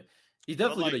personally. He's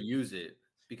definitely like- going to use it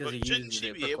because But he shouldn't uses she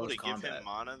it be for able close to give combat. him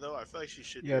mana though? I feel like she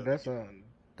should. Yeah, be able to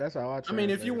that's how I. I mean,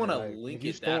 if you translated wanna like, link if you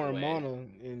it that storing way. mana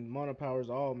and mana powers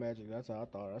all magic, that's how I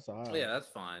thought. That's how I. Yeah, that's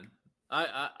fine.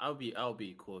 I'll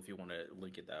be cool if you want to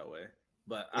link it that way.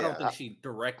 But I don't Yeah, think she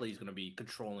directly is going to be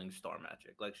controlling star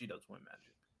magic like she does wind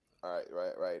magic. All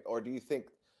right. Or do you think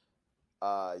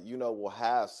will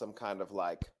have some kind of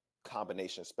like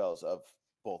combination spells of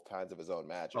both kinds of his own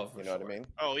magic? Oh, for You know what I sure. mean?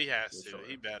 Oh, he has For to. sure.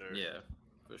 He better. Yeah,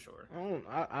 for sure.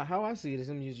 How I see it is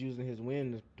him just using his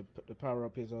wind to power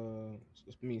up his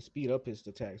speed up his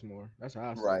attacks more. That's how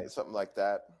I see Right, it. something like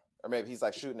that. Or maybe he's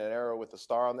like shooting an arrow with a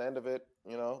star on the end of it,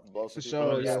 blow some For people sure, Well,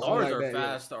 up. the yeah, That something stars like are that, yeah.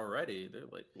 fast already. They're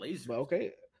like lasers. But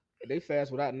okay, they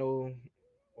fast without no,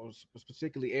 or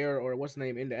particularly air or what's the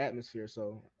name in the atmosphere.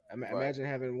 So Right. imagine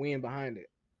having wind behind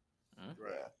it.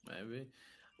 Right. Yeah. Maybe.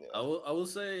 Yeah. I will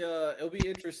say it'll be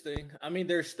interesting. I mean,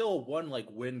 there's still one like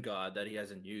wind god that he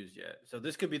hasn't used yet. So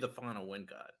this could be the final wind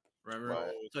god. Remember?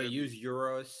 Right. So he used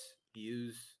Euros, he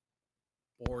used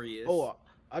Boreas. Oh,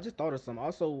 I just thought of something.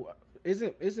 Also,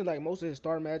 isn't like most of his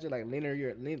star magic like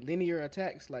linear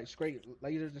attacks, like straight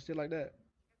lasers and shit like that?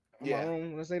 Am I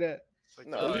wrong when I say that? It's like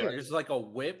No, the There's like a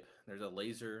whip. There's a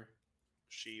laser.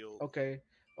 shield. Okay,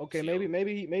 Shield.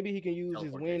 maybe he can use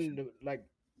his wind to like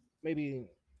maybe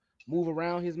move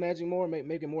around his magic more,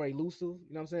 make it more elusive. You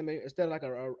know what I'm saying? Maybe instead of like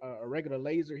a regular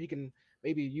laser, he can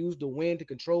maybe use the wind to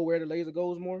control where the laser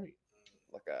goes more.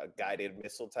 Like a guided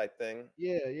missile type thing.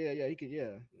 Yeah. He could.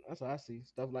 Yeah, that's what I see.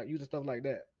 Stuff like using stuff like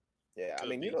that. Yeah, I Could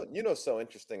mean, be. you know, so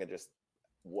interesting and just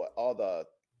what all the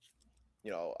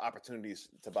opportunities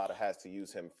Tabata has to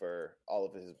use him for all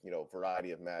of his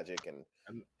variety of magic and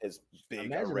Um, his big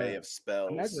imagine array a- of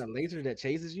spells. Imagine a laser that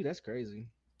chases you. That's crazy.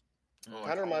 Oh,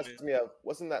 Kind of reminds me of,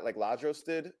 wasn't that like Ladros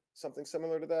did something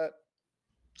similar to that?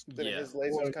 Didn't Yeah. his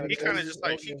lasers Well, kind He of kind of Crazy. just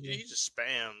like he just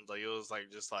spammed like it was like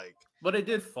just like But it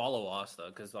did follow Asta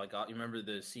because, like, you remember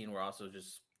the scene where Asta was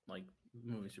just like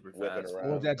moving super Whipping fast. around.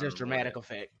 Or was that Trying just to avoid dramatic it.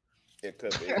 effect? It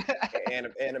could be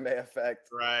anime effect.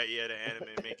 right. Yeah, the anime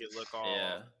make it look all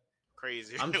Yeah.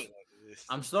 crazy.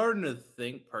 I'm starting to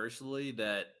think personally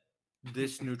that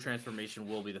this new transformation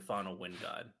will be the final wind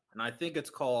god, and I think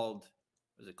it's called.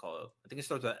 What is it called? I think it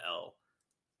starts with L.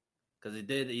 Because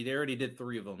he already did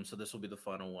 3 of them, so this will be the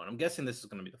final one. I'm guessing this is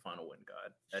going to be the final wind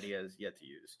god that he has yet to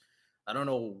use. I don't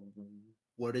know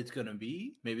what it's going to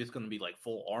be. Maybe it's going to be like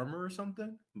full armor or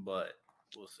something, but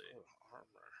we'll see. Armor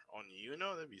on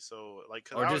Yuno, that'd be so like.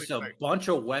 Or just a bunch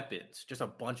of weapons, just a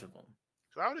bunch of them.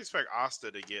 I would expect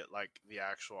Asta to get like the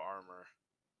actual armor.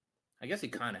 I guess he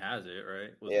kind of has it,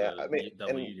 right? With Yeah, the I mean,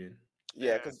 double and- union.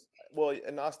 Yeah, Yeah. because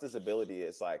Anasta's ability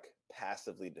is like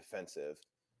passively defensive.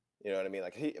 You know what I mean?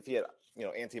 Like if he had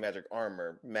anti-magic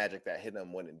armor, magic that hit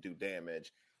him wouldn't do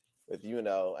damage. With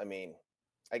I mean,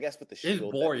 I guess with the His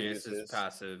shield, Boreas that he is uses,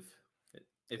 passive.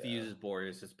 If he Yeah. uses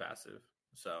Boreas, it's passive.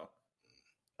 So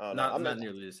I don't know. not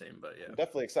nearly the same, but yeah. I'm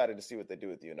definitely excited to see what they do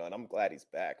with and I'm glad he's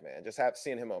back, man. Just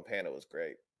seeing him on panel was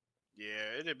great.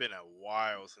 Yeah, it had been a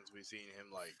while since we've seen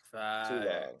him like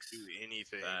Facts. do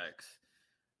anything. Facts.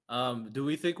 Do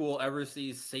we think we'll ever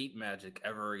see Saint magic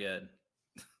ever again?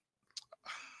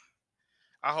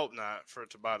 I hope not for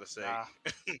Tabata's sake.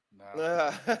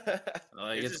 Nah.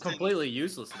 Like, It it's just completely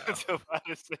useless now.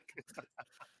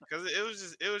 Because it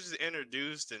was just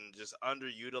introduced and just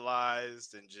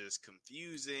underutilized and just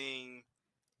confusing.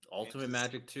 Ultimate just-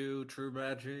 Magic 2, True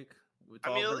Magic. We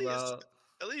I mean, talking about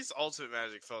at least Ultimate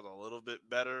Magic felt a little bit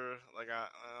better. Like I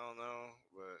don't know,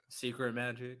 but Secret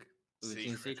Magic. We've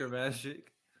seen Secret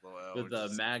Magic well, with the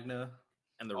Magna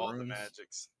and the all runes. the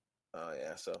magics. Oh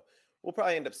yeah, so we'll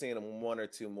probably end up seeing 1 or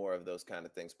 2 more of those kind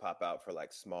of things pop out for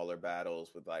like smaller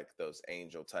battles with like those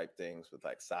angel type things with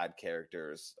like side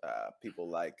characters, people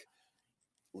like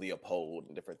Leopold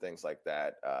and different things like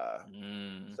that.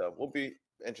 So will be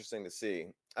interesting to see.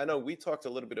 I know we talked a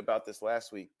little bit about this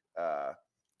last week,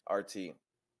 RT,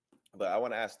 but I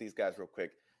want to ask these guys real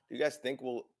quick. Do you guys think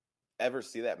we'll ever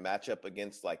see that matchup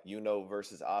against like Yuno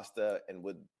versus Asta, and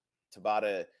would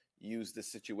Tabata use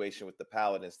this situation with the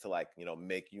Paladins to like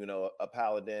make Yuno a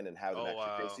Paladin and have them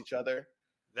actually face each other?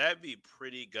 That'd be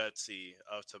pretty gutsy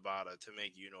of Tabata to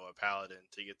make Yuno a Paladin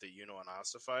to get the Yuno and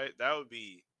Asta fight. That'd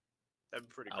be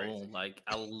pretty crazy.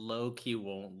 I low key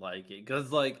won't like it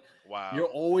because like Wow. you're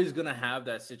always gonna have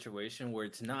that situation where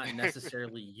it's not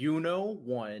necessarily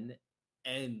one,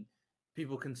 and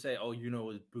people can say, "Oh, Yuno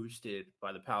was boosted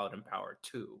by the Paladin power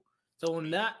 2." So it will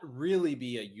not really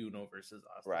be a Yuno versus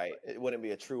Asta Right. fight. It wouldn't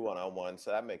be a true one-on-one,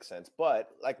 so that makes sense. But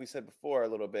like we said before a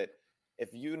little bit,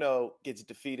 if Yuno gets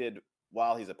defeated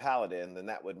while he's a Paladin, then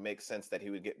that would make sense that he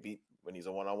would get beat when he's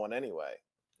a one-on-one anyway.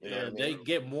 You know what I mean? They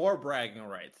get more bragging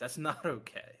rights. That's not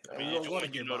okay. I mean, You you don't want to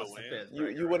want give Yuno to Asta win. fans You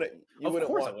bragging wouldn't rights. you Of wouldn't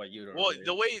course want I want Yuno. Well,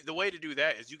 to win. the way to do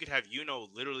that is you could have Yuno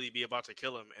literally be about to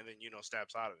kill him, and then Yuno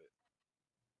snaps out of it.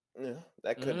 Yeah,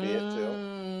 that could be it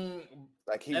too.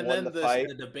 Like he and won then the fight.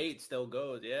 the debate still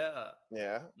goes. Yeah.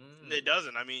 It Mm.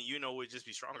 doesn't. I mean, Yuno would just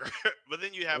be stronger. But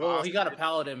then you have Well, Asta. he got a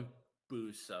Paladin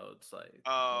boost, so it's like.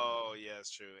 Oh, yeah,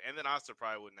 it's true. And then Asta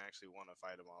probably wouldn't actually want to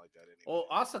fight him all like that anyway. Well,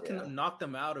 Asta can Yeah. knock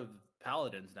them out of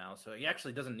Paladins now, so he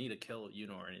actually doesn't need to kill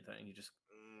Yuno or anything. He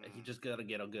just gotta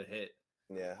get a good hit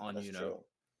Yeah, on that's Yuno true.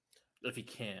 if he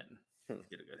can. Hmm.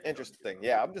 Get a good hit on Interesting. Yuno.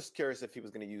 Yeah, I'm just curious if he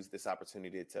was going to use this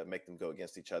opportunity to make them go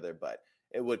against each other, but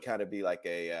it would kind of be like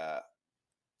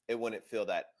it wouldn't feel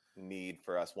that need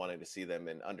for us wanting to see them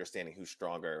and understanding who's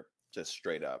stronger just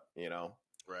straight up,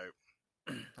 Right.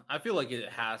 I feel like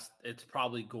it's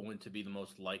probably going to be the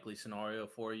most likely scenario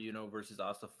for Yuno versus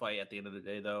Asta fight at the end of the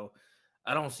day, though.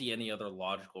 I don't see any other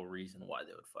logical reason why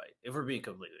they would fight, if we're being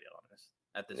completely honest,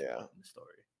 at this point in the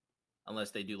story.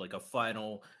 Unless they do like a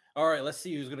final, all right, let's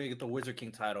see who's going to get the Wizard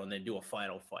King title and then do a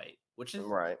final fight which is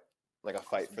right, like a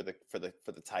fight for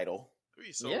the title.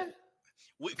 So, yeah,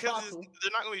 because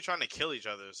they're not going to be trying to kill each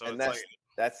other. So and it's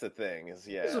that's the thing is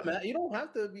you don't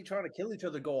have to be trying to kill each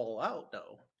other, go all out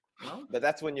though. No? But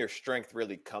that's when your strength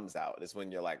really comes out. Is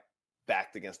when you're like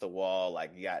backed against the wall,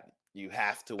 like you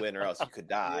have to win or else you could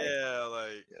die. Yeah,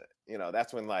 like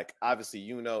that's when like obviously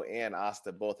Yuno and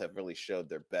Asta both have really showed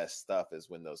their best stuff.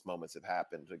 Is when those moments have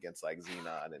happened against like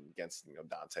Xenon and against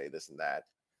Dante, this and that.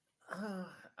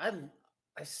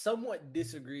 I somewhat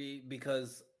disagree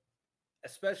because,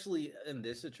 especially in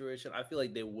this situation, I feel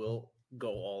like they will go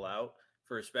all out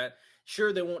for a spat.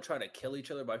 Sure, they won't try to kill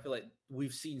each other, but I feel like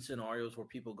we've seen scenarios where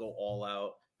people go all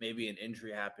out. Maybe an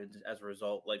injury happens as a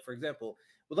result. Like, for example,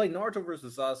 with like Naruto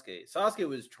versus Sasuke, Sasuke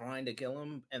was trying to kill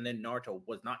him, and then Naruto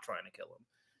was not trying to kill him,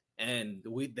 and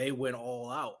they went all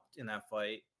out in that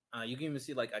fight. You can even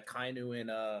see like Akainu and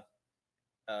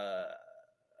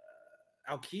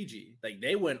Aokiji, like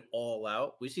they went all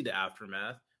out. We see the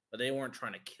aftermath, but they weren't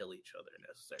trying to kill each other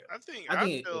necessarily. I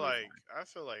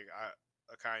feel like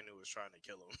Akainu was trying to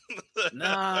kill him.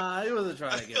 Nah, he wasn't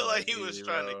trying to kill him. I feel like he was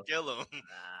trying to kill him.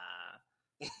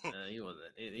 Nah, he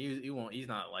wasn't. He won't. He's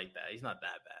not like that. He's not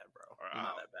that bad, bro. He's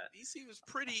not that bad. He seems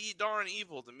pretty darn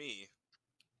evil to me.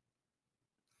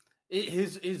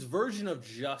 His version of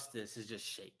justice is just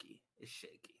shaky. It's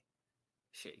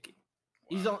shaky.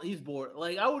 Wow. He's bored.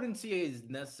 Like I wouldn't see it as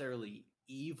necessarily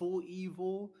evil.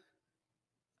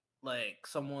 Like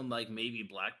someone like maybe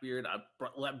Blackbeard.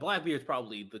 Blackbeard's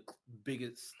probably the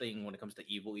biggest thing when it comes to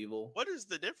evil. What is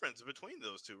the difference between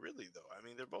those two, really? Though I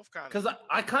mean, they're both kind of. Because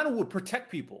I kind of would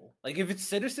protect people. Like if it's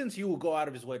citizens, he will go out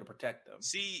of his way to protect them.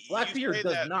 See, Blackbeard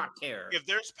does not care. If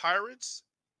there's pirates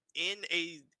in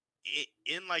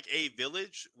like a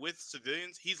village with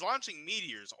civilians, he's launching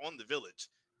meteors on the village.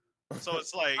 So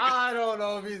it's like I don't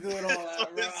know if he's doing all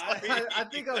that, bro. I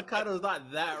think I'm kind of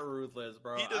not that ruthless,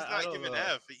 bro. He does not give an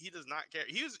F. He does not care.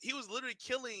 He was literally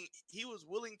killing. He was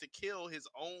willing to kill his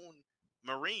own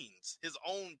Marines, his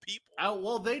own people.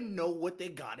 Well, they know what they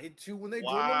got into when they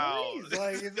joined the Marines.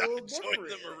 Like it's a little different.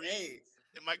 The Marines. Hey,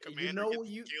 and my commander kill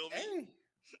me.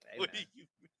 Hey, what do you?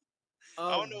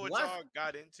 I don't know what y'all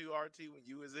got into, RT, when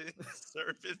you was in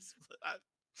service, but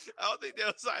I don't think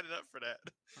they'll sign it up for that.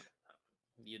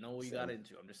 You know what you got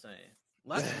into. I'm just saying.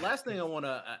 Last thing I want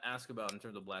to ask about in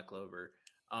terms of Black Clover,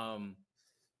 are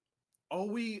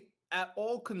we at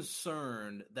all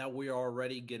concerned that we are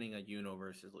already getting a Yuno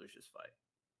versus Lucius fight?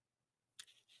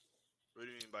 What do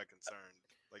you mean by concerned?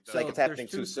 Like it's happening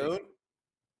too soon?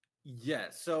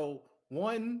 Yes. So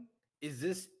one, is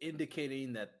this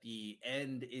indicating that the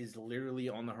end is literally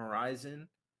on the horizon?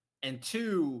 And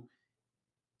two,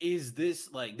 is this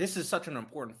is such an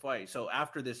important fight? So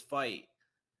after this fight,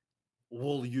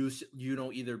 will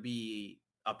Yuno either be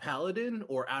a paladin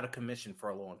or out of commission for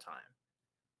a long time?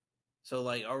 So,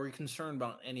 like, are we concerned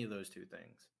about any of those two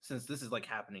things? Since this is, like,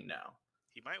 happening now.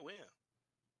 He might win.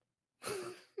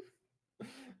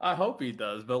 I hope he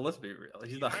does, but let's be real.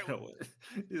 He's not going to win.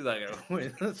 He's not going to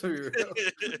win. Let's be real.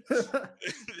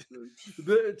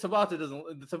 Tabata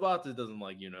doesn't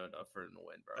like Yuno enough for him to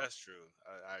win, bro. That's true.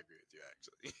 I agree with you,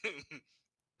 actually.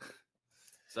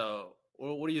 So,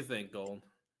 what do you think, Gold?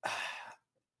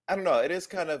 I don't know. It is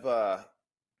kind of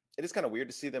weird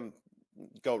to see them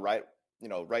go right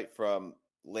from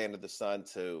Land of the Sun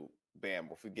to bam,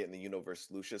 if we get in the Yuno versus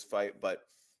Lucius fight. But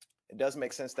it does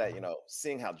make sense that,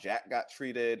 seeing how Jack got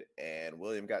treated and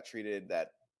William got treated,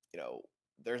 that,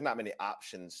 there's not many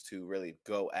options to really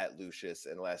go at Lucius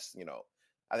unless,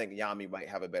 I think Yami might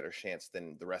have a better chance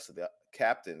than the rest of the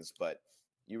captains, but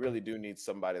you really do need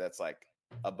somebody that's like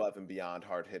above and beyond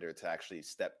hard hitter to actually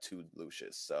step to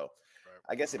Lucius. So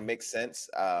I guess it makes sense.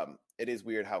 It is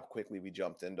weird how quickly we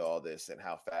jumped into all this and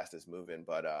how fast it's moving,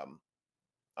 but I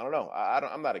don't know.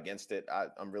 I'm not against it.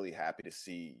 I'm really happy to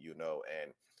see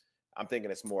and I'm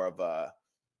thinking it's more of a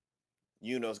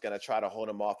Yuno's going to try to hold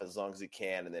him off as long as he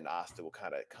can, and then Asta will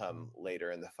kind of come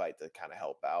later in the fight to kind of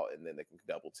help out, and then they can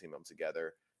double team them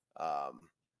together.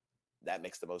 That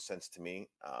makes the most sense to me.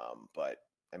 But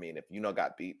I mean, if Yuno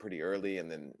got beat pretty early, and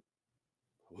then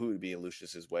who would be in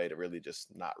Lucius's way to really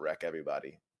just not wreck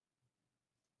everybody?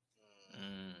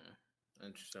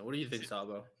 Interesting. What do you think,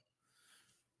 Sabo?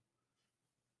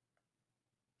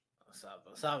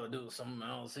 Saba do something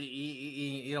else.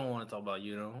 He don't want to talk about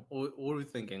Yuno. What are we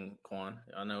thinking, Quan?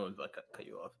 I know I cut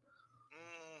you off.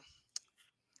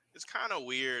 It's kind of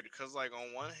weird because, like,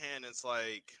 on one hand, it's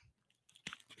like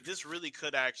this really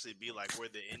could actually be like where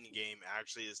the end game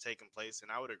actually is taking place,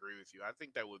 and I would agree with you. I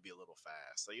think that would be a little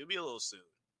fast. Like, it would be a little soon.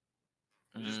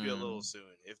 It would just be a little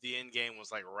soon if the end game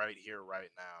was like right here, right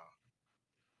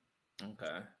now.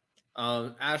 Okay.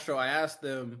 Astro, I asked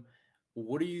them,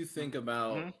 what do you think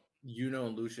about Yuno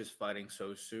and Lucius fighting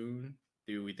so soon?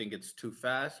 Do we think it's too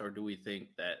fast, or do we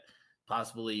think that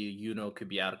possibly Yuno could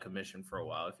be out of commission for a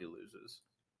while if he loses?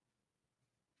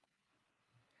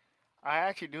 I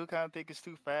actually do kind of think it's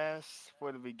too fast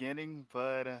for the beginning,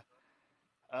 but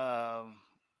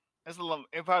it's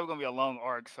probably gonna be a long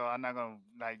arc, so I'm not gonna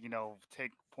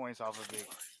take points off of it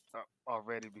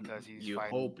already because he's you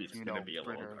fighting. Hope it's gonna be a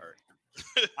long arc.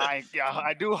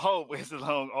 I do hope it's a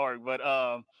long arc, but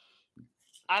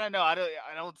I don't know. I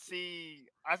don't see.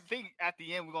 I think at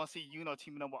the end we're gonna see Yuno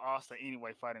teaming up with Asta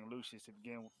anyway, fighting Lucius to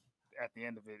begin at the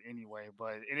end of it anyway.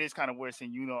 But it is kind of weird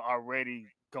seeing Yuno already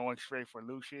going straight for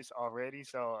Lucius already,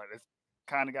 so it's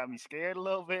kind of got me scared a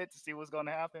little bit to see what's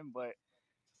gonna happen. But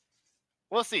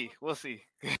we'll see. We'll see.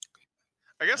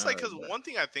 I guess because one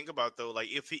thing I think about though, like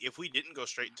if we didn't go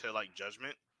straight to like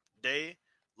Judgment Day,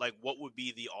 like what would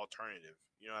be the alternative?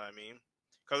 You know what I mean?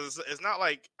 Because it's not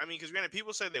like, I mean, because granted,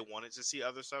 people say they wanted to see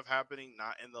other stuff happening,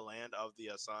 not in the land of the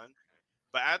sun,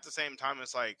 but at the same time,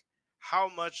 it's like, how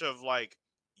much of like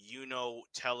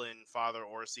telling Father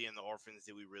Orsi and the orphans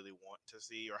did we really want to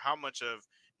see, or how much of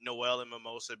Noelle and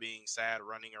Mimosa being sad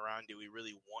running around do we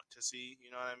really want to see?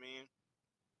 You know what I mean?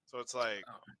 So it's like,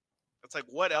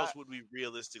 what else would we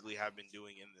realistically have been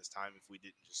doing in this time if we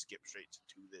didn't just skip straight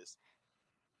to this?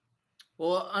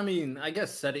 Well, I mean, I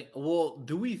guess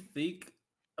do we think?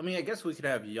 I mean, I guess we could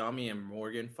have Yami and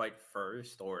Morgan fight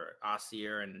first, or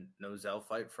Asier and Nozel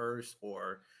fight first,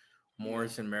 or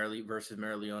Morris and versus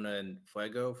Marileona and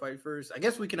Fuego fight first. I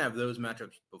guess we can have those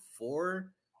matchups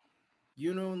before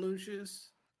Yuno and Lucius.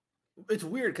 It's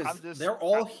weird because they're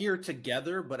all here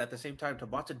together, but at the same time,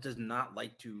 Tabata does not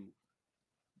like to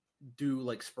do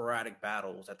like sporadic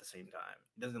battles at the same time.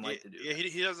 He doesn't like to do. Yeah,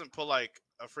 he doesn't pull like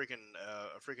a freaking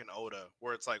Oda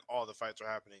where it's like all the fights are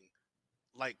happening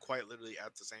like quite literally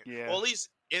at the same. Yeah. Well, at least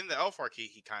in the Elfarkey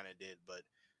he kind of did, but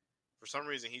for some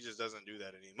reason he just doesn't do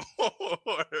that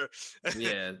anymore.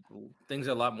 Yeah, things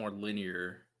are a lot more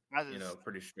linear.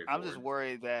 Pretty straightforward. I'm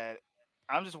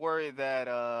just worried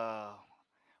that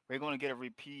we're going to get a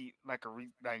repeat,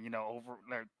 over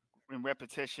in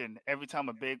repetition. Every time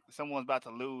someone's about to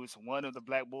lose, one of the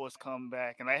Black Bulls come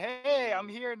back and like, hey, I'm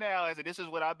here now. I said, this is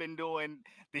what I've been doing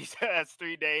these past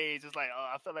 3 days. It's like,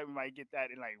 I feel like we might get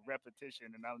that in like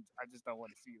repetition, and I just don't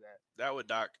want to see that. That would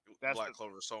dock Black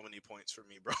Clover so many points for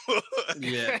me, bro.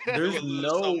 Yeah, there's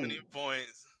so many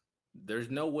points. There's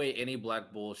no way any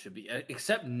Black Bull should be,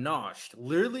 except Nosh.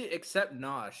 Literally, except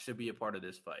Nosh should be a part of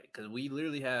this fight because we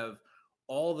literally have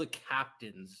all the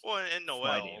captains. Well, and Noelle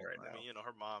right now. I mean,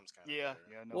 her mom's kind of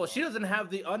Noelle. Well, she doesn't have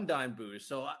the Undyne boost,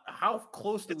 so how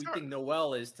close do we think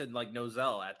Noelle is to like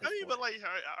Nozel at this point? But like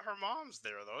her mom's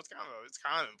there though. It's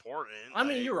kind of important. I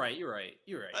mean, you're right.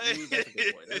 That's a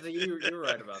good point. You're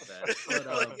right about that. But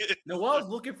Noelle's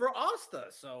looking for Asta,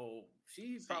 so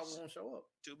she probably won't show up.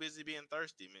 Too busy being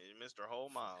thirsty, man. You missed her whole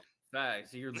mom.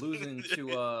 Facts. You're losing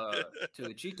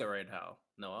to Chica right now,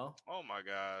 Noelle. Oh my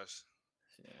gosh.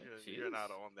 Yeah, you're not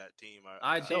on that team.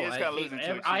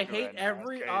 I hate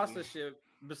every Asta ship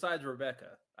besides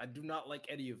Rebecca. I do not like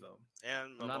any of them.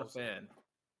 And I'm not a fan.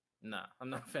 Nah,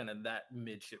 I'm not a fan of that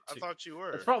midship. I thought you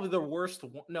were. It's probably the worst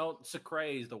one. No, Sacre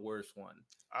is the worst one.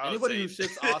 Anybody who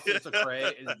ships Asta and Sacre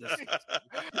is disgusting.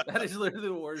 That is literally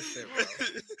the worst ship, bro.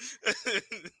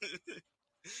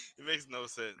 It makes no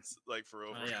sense. Like, for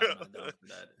real. Yeah, I'm not down for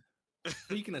that.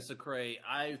 Speaking of Sacre,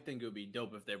 I think it would be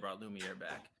dope if they brought Lumiere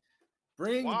back.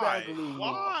 Bring back Lumiere.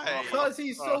 Why? Because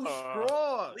he's so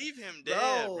strong. Leave him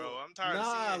dead, bro. I'm tired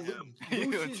of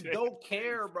seeing him. Lucius don't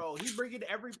care, bro. He's bringing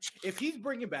if he's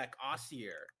bringing back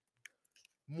Asier,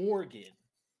 Morgan,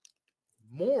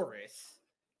 Morris,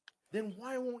 then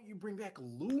why won't you bring back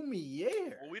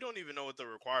Lumiere? Well, we don't even know what the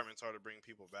requirements are to bring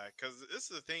people back. Because this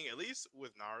is the thing, at least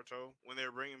with Naruto, when they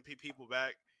were bringing people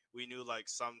back, we knew like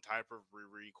some type of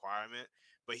requirement.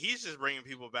 But he's just bringing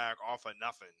people back off of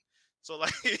nothing. So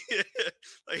like,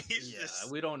 he's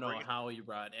just. We don't know how he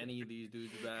brought any of these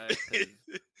dudes back.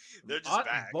 They're just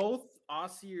back. Both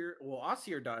Asier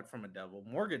died from a devil.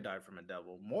 Morgan died from a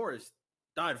devil. Morris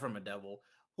died from a devil.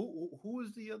 Who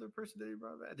was the other person that he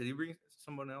brought back? Did he bring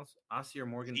someone else? Asier,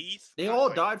 Morgan. Heath. They all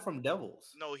died from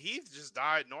devils. No, Heath just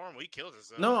died normal. He killed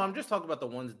himself. No, I'm just talking about the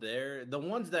ones there. The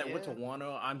ones that went to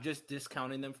Wano. I'm just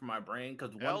discounting them from my brain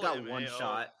because one got one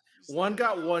shot. One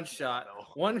got one shot.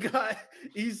 One got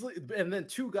easily, and then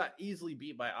two got easily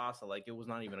beat by Asa. Like it was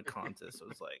not even a contest. So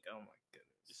it's like, oh my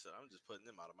goodness. So I'm just putting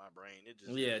them out of my brain.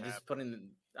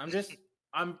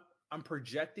 I'm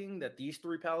projecting that these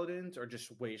three paladins are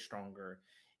just way stronger,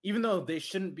 even though they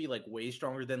shouldn't be like way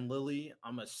stronger than Lily.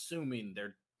 I'm assuming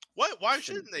they're What? Why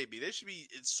shouldn't they be? They should be.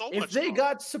 It's so much. If they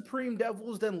got Supreme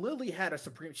Devils, then Lily had a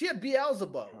Supreme. She had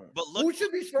Beelzebub. But look, who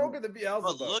should be stronger than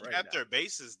Beelzebub? But look right at now? their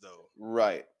bases, though.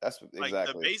 Right. That's like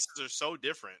exactly. the bases are so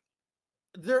different.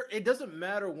 It doesn't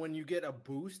matter when you get a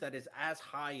boost that is as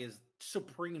high as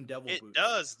Supreme Devil boost. It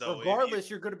does, though. Regardless,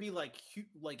 you're going to be like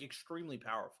extremely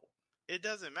powerful. It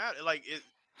doesn't matter. Like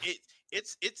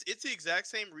it's the exact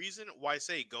same reason why,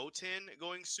 say, Goten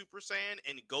going Super Saiyan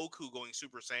and Goku going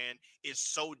Super Saiyan is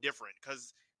so different,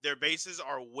 because their bases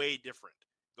are way different.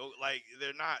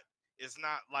 They're not. It's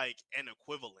not like an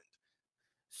equivalent.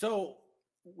 So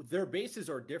their bases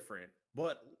are different,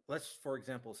 but let's, for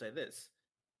example, say this: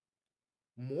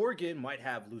 Morgan might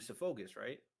have Lucifogus,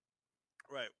 right?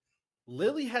 Right.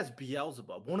 Lily has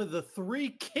Beelzebub, one of the three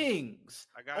kings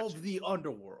of the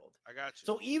underworld. I got you.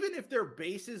 So even if their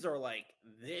bases are like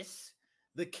this,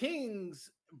 the kings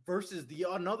versus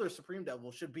another Supreme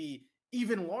Devil should be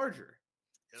even larger.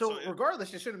 So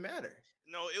regardless, it shouldn't matter.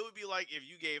 No, it would be like if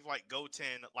you gave like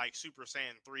Goten like Super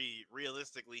Saiyan 3.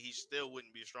 Realistically, he still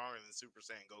wouldn't be stronger than Super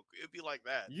Saiyan Goku. It'd be like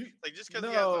that. Like just because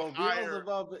he has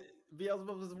a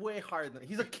Beelzebub is way higher than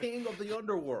he's a king of the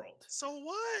underworld. So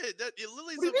what?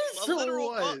 Lily's a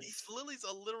literal bum. Lily's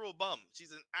a literal bum.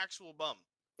 She's an actual bum.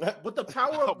 But the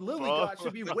power of Lily got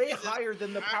should be way higher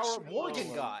than the power of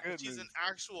Morgan got. She's an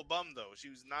actual bum, though. She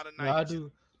was not a knight.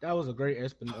 That was a great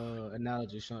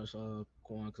analogy, Shanks,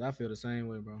 Quan, because I feel the same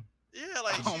way, bro. Yeah,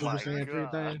 like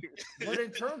But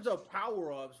in terms of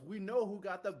power-ups, we know who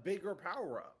got the bigger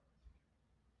power-up.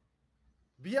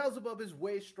 Beelzebub is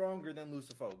way stronger than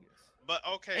Lucifogus. But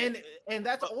okay. And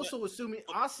that's also assuming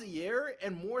Asier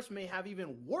and Morse may have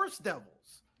even worse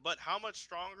devils. But how much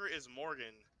stronger is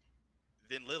Morgan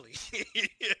than Lily?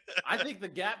 I think the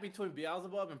gap between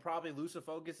Beelzebub and probably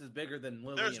Lucifogus is bigger than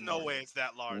Lily. There's no way it's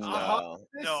that large. No.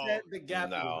 The gap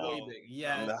is way big.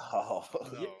 Yeah. No.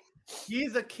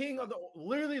 He's a king of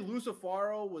literally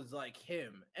Lucifaro was like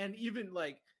him. And even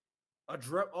like I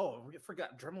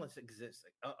forgot Dremless exists.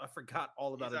 I forgot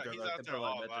all about it. He's out there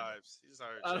all vibes.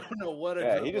 I don't know what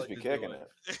he just be kicking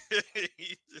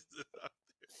it.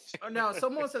 Now,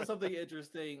 someone said something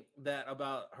interesting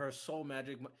about her soul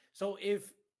magic. So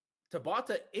if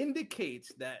Tabata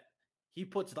indicates that he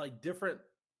puts like different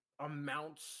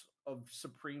amounts of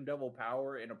Supreme Devil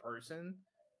power in a person,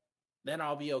 then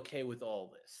I'll be okay with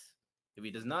all this. If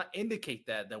he does not indicate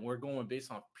that, then we're going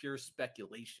based on pure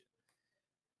speculation.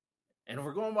 And if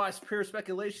we're going by pure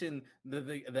speculation,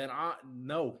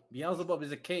 no, Beelzebub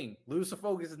is a king.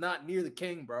 Lucifogus is not near the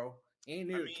king, bro. He ain't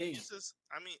near the king. She's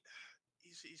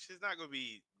not going to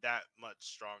be that much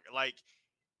stronger. Like,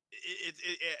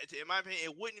 in my opinion,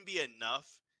 it wouldn't be enough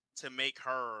to make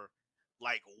her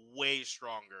like way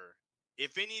stronger.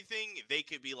 If anything, they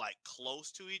could be like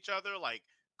close to each other, like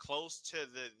close to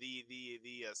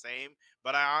the same.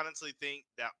 But I honestly think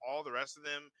that all the rest of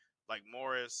them, like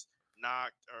Morris,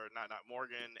 not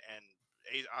Morgan,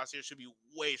 and Asier, should be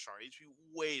way stronger. They should be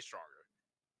way stronger.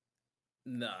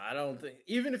 No, I don't think.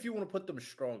 Even if you want to put them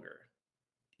stronger,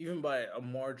 even by a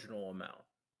marginal amount,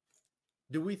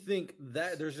 do we think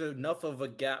that there's enough of a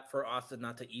gap for Asta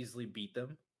not to easily beat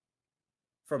them?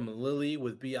 From Lily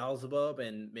with Beelzebub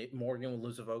and Morgan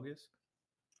with Lucifogus?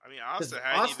 I mean,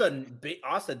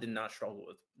 Asta did not struggle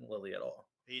with Lily at all.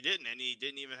 He didn't, and he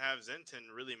didn't even have Zenton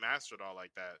really mastered all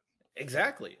like that.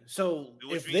 Exactly. So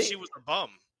which means she was a bum.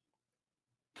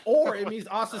 Or it means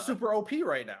Asta's super OP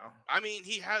right now. I mean,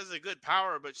 he has a good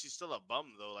power, but she's still a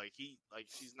bum though.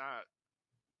 She's not.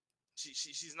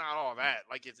 She's not all that.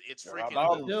 Like it's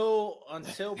freaking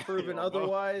until proven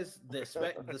otherwise. The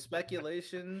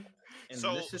speculation in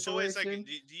this situation. So wait a second.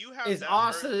 Do you have is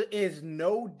Asta is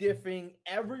no diffing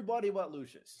everybody but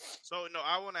Lucius? So no,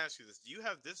 I want to ask you this: do you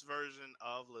have this version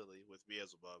of Lily with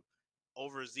Beelzebub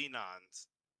over Xenon's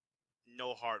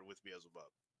no heart with Beelzebub?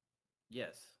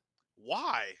 Yes.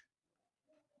 Why?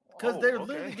 Because they're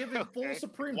literally giving full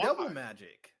Supreme Devil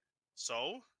magic.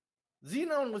 So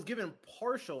Xenon was given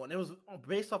partial, and it was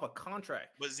based off a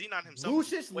contract. But Xenon himself,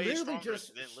 Lucius literally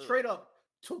just straight up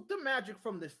took the magic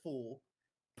from this fool,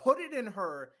 put it in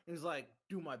her, and was like,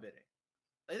 "Do my bidding."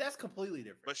 Like, that's completely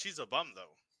different. But she's a bum,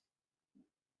 though.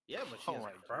 Yeah, but she has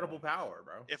incredible power,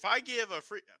 bro. If I give a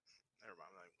free, never mind.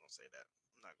 I'm not gonna say that.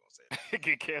 I'm not gonna say that.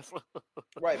 Get canceled.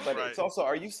 Right, but it's also.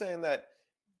 Are you saying that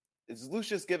is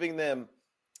Lucius giving them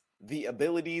the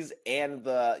abilities and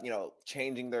the,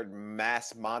 changing their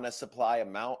mass mana supply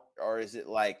amount, or is it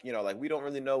like we don't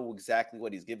really know exactly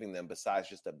what he's giving them besides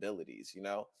just abilities,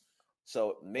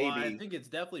 So maybe I think it's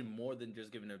definitely more than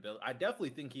just giving ability. I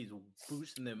definitely think he's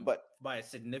boosting them by a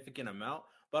significant amount,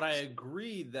 but I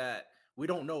agree that we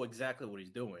don't know exactly what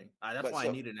he's doing. That's why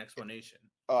I need an explanation.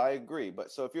 Oh, I agree.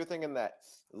 But so if you're thinking that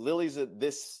Lily's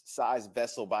this size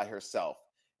vessel by herself,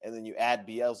 and then you add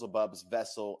Beelzebub's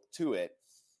vessel to it,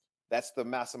 that's the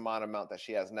massive amount that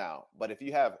she has now. But if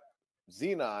you have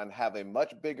Xenon have a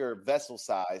much bigger vessel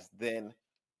size than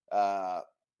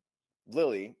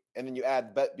Lily, and then you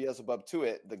add Beelzebub to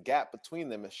it, the gap between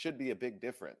them should be a big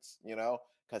difference,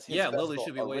 because Lily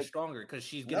should be way stronger because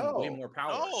she's getting way more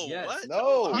power. No, yes. what?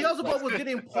 No, Beelzebub was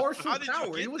getting partial How did you power.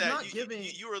 get He was that? not giving.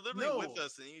 You were literally with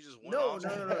us, and you just went no, off.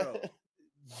 no.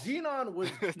 Xenon was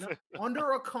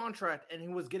under a contract, and he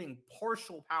was getting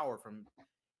partial power from.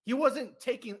 He wasn't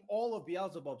taking all of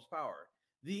Beelzebub's power.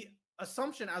 The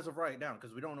assumption, as of right now,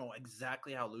 because we don't know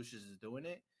exactly how Lucius is doing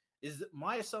it, is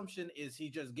my assumption is he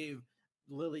just gave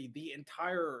Lily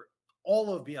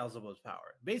all of Beelzebub's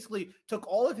power. Basically, took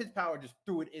all of his power, just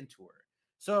threw it into her.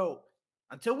 So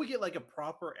until we get like a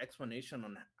proper explanation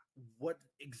on what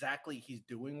exactly he's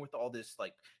doing with all this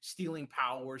like stealing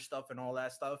power stuff and all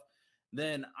that stuff,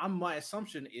 then my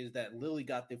assumption is that Lily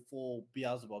got the full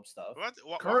Beelzebub stuff.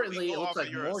 Currently, it looks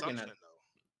like Morgan.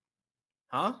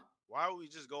 Huh? Why would we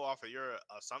just go off of your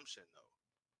assumption though?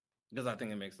 Because I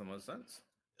think it makes the most sense.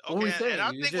 Okay, and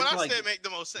I think what I said make the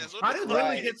most sense. How did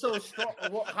Lily get so strong?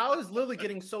 Well, how is Lily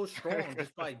getting so strong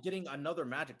just by getting another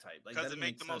magic type? Like, because it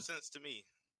makes the most sense to me.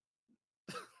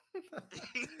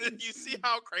 You see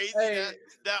how crazy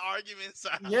that argument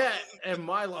sounds? Yeah, and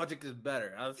my logic is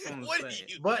better. That's what I'm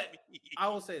saying. But I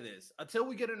will say this: until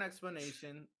we get an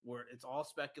explanation, where it's all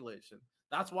speculation,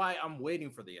 that's why I'm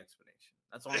waiting for the explanation.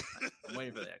 That's all I'm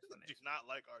waiting for the explanation. Do not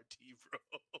like RT,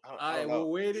 bro. We're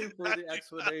waiting for the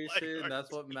explanation.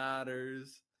 That's what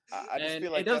matters. I just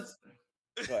feel like that's...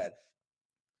 Go ahead.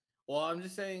 Well, I'm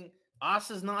just saying,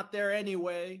 Asa's not there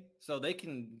anyway, so they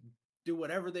can do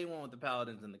whatever they want with the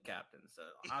paladins and the captains. So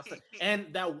Asa, and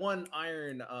that one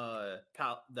iron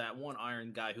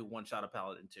guy who one shot a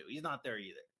paladin too. He's not there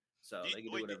either. So they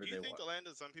can do whatever they want. Do you think the land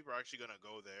of some people are actually gonna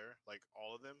go there? Like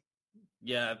all of them?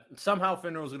 Yeah, somehow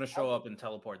Finral's gonna show up and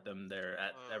teleport them there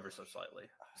at ever so slightly.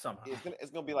 Somehow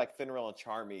it's gonna be like Finral and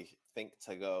Charmy think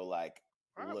to go like.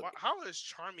 How is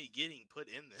Charmy getting put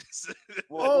in this?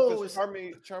 Well,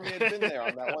 Charmy had been there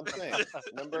on that one thing.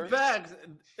 Remember? In fact,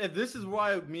 this is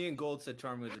why me and Gold said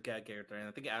Charmy was a cat character, and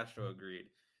I think Astro agreed.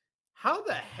 How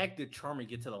the heck did Charmy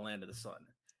get to the land of the sun?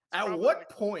 At what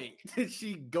point did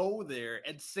she go there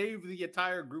and save the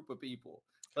entire group of people?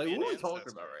 Like, what are we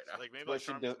talking about right now? Like maybe like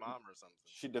Charmy's mom or something.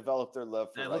 She developed her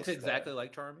love for. That looks exactly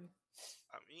like Charmy.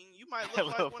 I mean, you might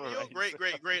look like one of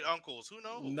your great uncles. Who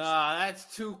knows? Nah,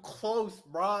 that's too close,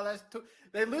 bro. That's too.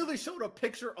 They literally showed a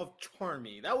picture of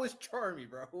Charmy. That was Charmy,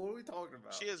 bro. What are we talking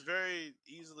about? She has very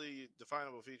easily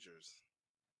definable features.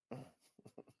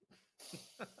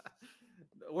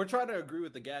 We're trying to agree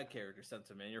with the gag character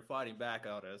sentiment. You're fighting back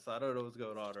on us. I don't know what's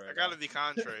going on right now. I gotta be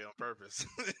contrary on purpose.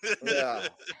 Yeah.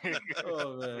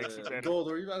 Oh man. Gold,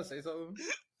 were you about to say something?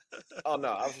 Oh no,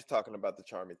 I was just talking about the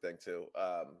Charmy thing too.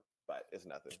 But it's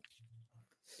nothing.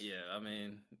 Yeah, I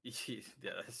mean, yeah,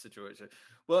 that situation.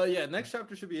 Well, yeah, next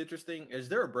chapter should be interesting. Is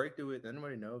there a break to it? Does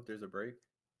anybody know if there's a break?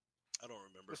 I don't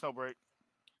remember. There's no break.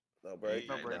 No break.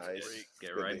 No break. Nice.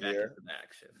 Get right back into the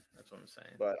action. That's what I'm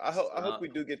saying. But I hope we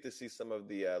do get to see some of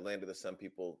the Land of the Sun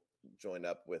people join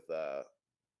up with the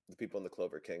people in the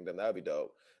Clover Kingdom. That would be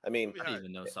dope. I mean, I didn't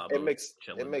even know Sabo it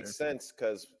makes sense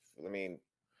because I mean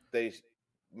they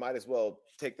might as well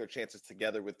take their chances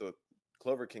together with the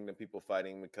Clover Kingdom people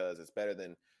fighting, because it's better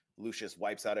than Lucius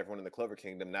wipes out everyone in the Clover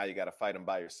Kingdom. Now you got to fight them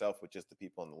by yourself with just the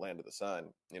people in the Land of the Sun.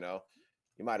 You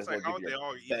might as well give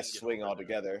your best swing all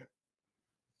together.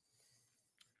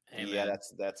 Hey, yeah,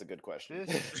 that's a good question.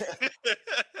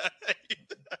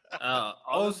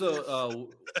 Also,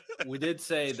 we did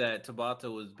say that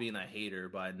Tabata was being a hater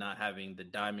by not having the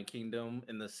Diamond Kingdom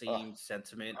in the same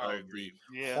sentiment of the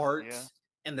hearts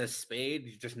and the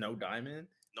spade. Just no diamond.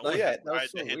 No one tried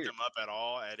to hit them up at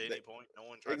all at any point. No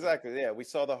one tried. Exactly. Yeah, we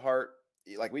saw the heart.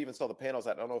 Like we even saw the panels.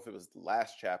 I don't know if it was the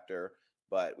last chapter,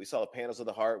 but we saw the panels of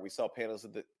the heart. We saw panels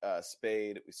of the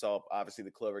spade. We saw obviously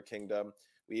the Clover Kingdom.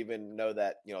 We even know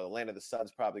that the Land of the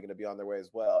Sun's probably going to be on their way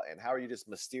as well. And how are you just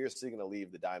mysteriously going to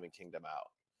leave the Diamond Kingdom out?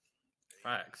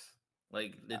 Facts.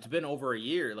 Like it's been over a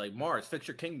year. Like Mars, fix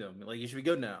your kingdom. Like you should be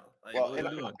good now. Like, well,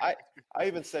 and I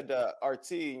even said to RT,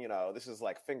 this is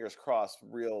like fingers crossed,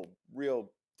 real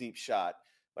deep shot.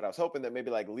 But I was hoping that maybe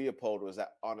like Leopold was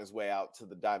on his way out to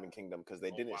the Diamond Kingdom, because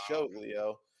they didn't show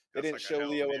Leo. They didn't show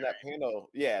Leo in that panel.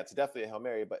 Yeah, it's definitely a Hail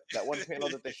Mary. But that one panel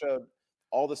that they showed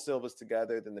all the Silvas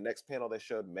together. Then the next panel they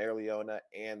showed Merleona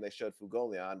and they showed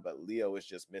Fugolion, but Leo is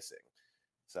just missing.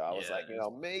 So I was like,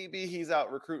 maybe he's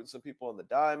out recruiting some people in the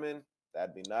Diamond.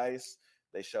 That'd be nice.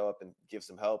 they show up and give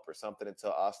some help or something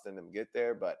until Austin and them get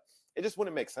there. But it just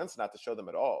wouldn't make sense not to show them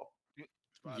at all.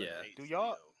 Yeah. Do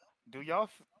y'all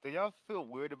feel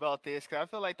weird about this? Cause I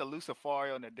feel like the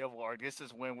Lucifari and the Devil arc. This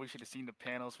is when we should have seen the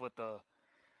panels with the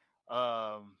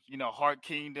Heart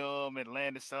Kingdom and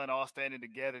Land of Sun all standing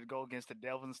together to go against the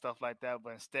devil and stuff like that.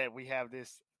 But instead, we have the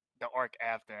arc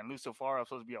after, and Lucifari is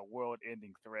supposed to be a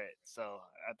world-ending threat. So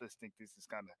I just think this is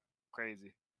kind of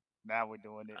crazy. Now we're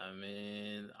doing it. I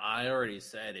mean, I already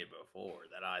said it before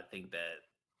that I think that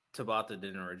Tabata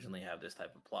didn't originally have this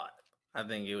type of plot. I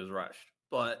think it was rushed.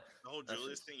 But the whole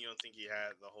Julius thing, you don't think he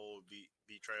had the whole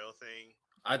betrayal thing?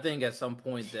 I think at some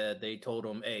point that they told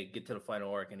him, "Hey, get to the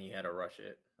final arc," and he had to rush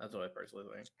it. That's what I personally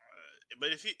think.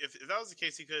 But if that was the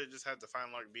case, he could have just had the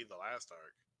final arc be the last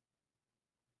arc.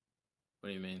 What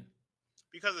do you mean?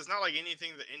 Because it's not like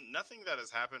nothing that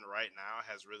has happened right now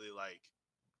has really like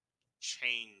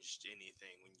changed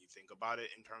anything when you think about it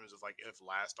in terms of like if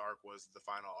last arc was the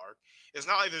final arc. It's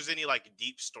not like there's any like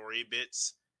deep story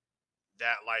bits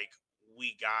that like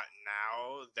we got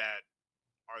now that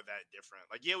are that different.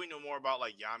 Like, yeah, we know more about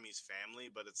like Yami's family,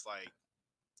 but it's like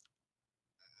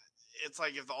if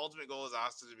the ultimate goal is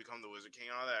Asta to become the Wizard King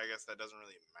and all that, I guess that doesn't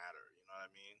really matter. You know what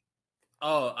I mean?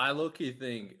 Oh, I low-key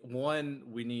think, one,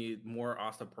 we need more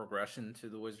Asta progression to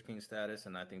the Wizard King status,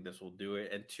 and I think this will do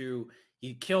it. And two,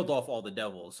 he killed off all the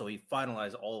devils, so he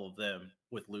finalized all of them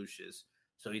with Lucius.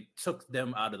 So he took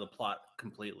them out of the plot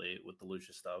completely with the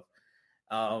Lucius stuff.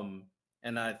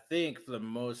 And I think for the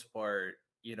most part,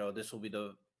 this will be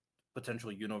the potential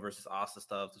Yuno versus Asta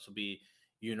stuff. This will be,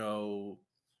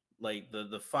 like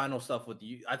the final stuff with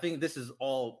you. I think this is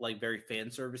all like very fan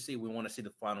servicey. We want to see the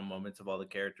final moments of all the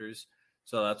characters.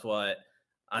 So that's why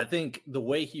I think the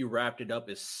way he wrapped it up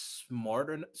is smart.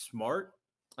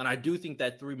 And I do think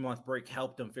that 3-month break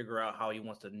helped him figure out how he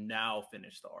wants to now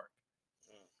finish the arc.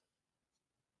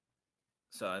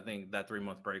 So I think that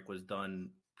 3-month break was done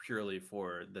purely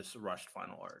for this rushed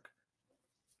final arc.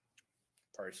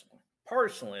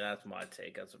 Personally, that's my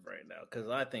take as of right now, because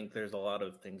I think there's a lot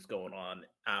of things going on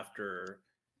after.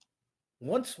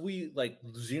 Once we like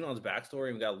Xenon's backstory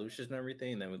and we got Lucius and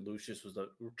everything, and then when Lucius was the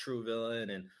true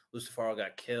villain and Lucifaro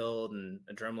got killed and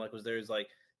Adremalek was there, it's like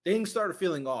things started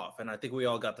feeling off, and I think we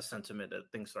all got the sentiment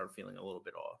that things started feeling a little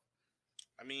bit off.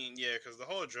 I mean, yeah, because the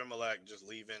whole Adremalek just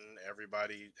leaving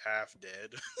everybody half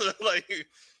dead, like,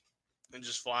 and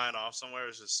just flying off somewhere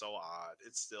is just so odd.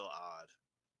 It's still odd.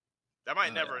 That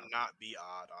might never not be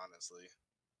odd, honestly.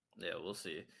 Yeah, we'll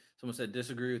see. Someone said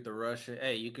disagree with the Russian.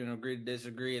 Hey, you can agree to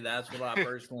disagree. That's what I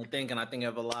personally think, and I think I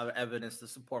have a lot of evidence to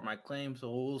support my claim.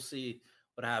 So we'll see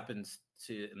what happens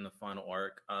in the final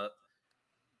arc.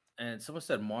 And someone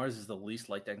said Mars is the least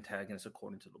liked antagonist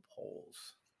according to the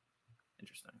polls.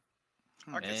 Interesting.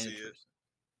 I can see it.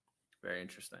 Very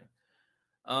interesting.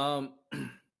 Am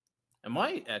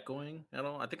I echoing at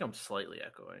all? I think I'm slightly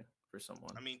echoing for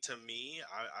someone. I mean, to me,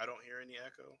 I don't hear any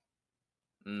echo.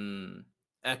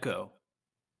 Echo.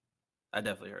 I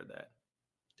definitely heard that.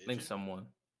 Did I think you? someone.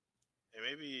 Hey,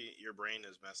 maybe your brain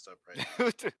is messed up right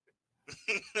now.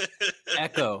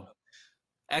 Echo.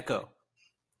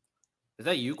 Is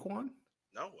that you, Quan?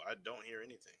 No, I don't hear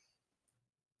anything.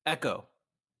 Echo.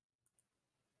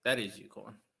 That is you,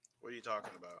 Quan. What are you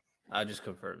talking about? I just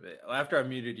confirmed it. After I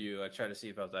muted you, I tried to see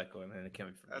if I was echoing, and it came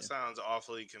from That you. sounds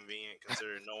awfully convenient,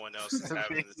 considering no one else is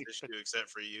having this issue except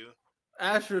for you.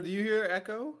 Astro, do you hear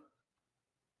echo?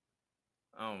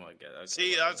 Oh my god! Okay,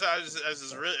 see, it's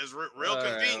real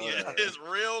convenient. Whatever. It's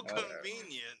real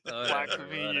convenient. Black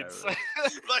convenience.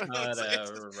 Extremely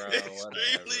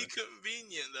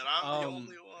convenient that I'm the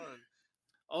only one.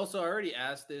 Also, I already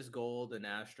asked this Gold and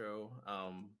Astro.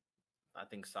 I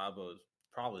think Sabo's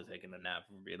probably taking a nap,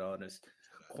 for being honest.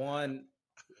 Quan,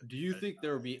 do you think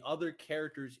there will be other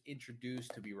characters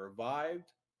introduced to be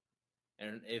revived?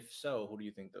 And if so, who do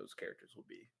you think those characters will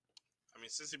be? I mean,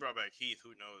 since he brought back Heath, who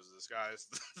knows? The sky's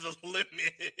the limit.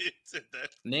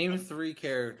 Name 3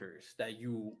 characters that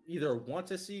you either want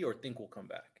to see or think will come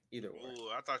back. Either way. Ooh,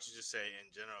 I thought you just say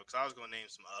in general, because I was going to name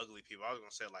some ugly people. I was going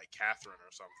to say like Catherine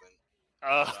or something.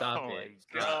 Stop.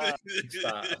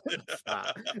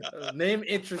 Name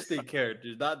interesting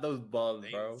characters, not those bums,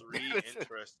 Name bro. 3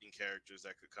 interesting characters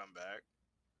that could come back.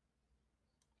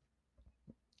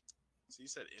 So you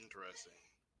said interesting.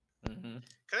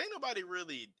 Because ain't nobody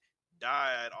really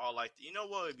die at all. Like, you know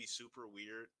what would be super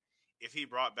weird? If he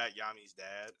brought back Yami's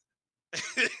dad.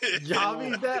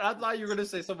 Yami's dad? I thought you were gonna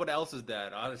say someone else's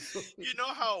dad. Honestly, You know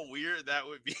how weird that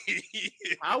would be.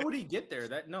 how would he get there?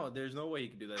 There's no way he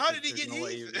could do that. How did he There's get no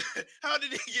way Heath? How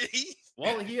did he get Heath?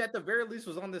 Well, he at the very least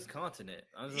was on this continent.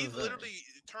 He literally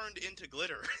turned into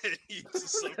glitter. That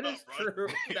is true.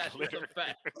 That's a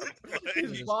fact.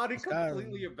 His body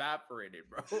completely evaporated,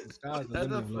 bro.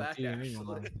 That's a fact, actually.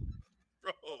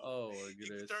 Bro, oh my he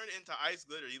goodness. turned into ice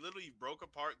glitter. He literally broke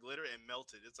apart glitter and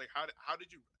melted. It's like how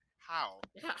did you? How?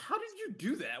 Yeah, how did you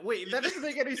do that? Wait, that doesn't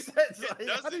make any sense. It How did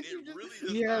doesn't. you It just...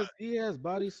 really does He has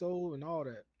body, soul, and all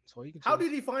that. So he can. How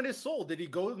did he find his soul? Did he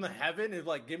go into heaven and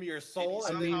like give me your soul?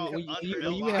 I mean, somehow when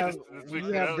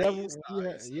you have devils,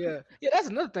 yeah. That's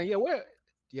another thing.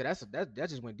 Yeah, that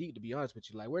just went deep. To be honest with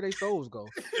you, like where they souls go?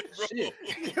 Shit,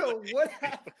 Yo, what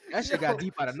happened? that shit got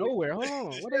deep out of nowhere. Hold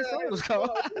on, where they souls go?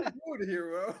 What are you doing here,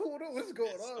 bro? What's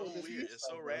going It's on? so with this weird. East It's so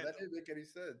stuff, bro? random. That didn't make any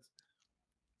sense.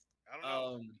 I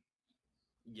don't know.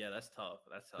 Yeah, that's tough.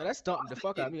 That's tough. That's stumped the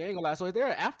fuck out of me. I ain't gonna lie. So is there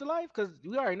an afterlife? Because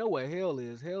we already know what hell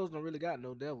is. Hell's don't really got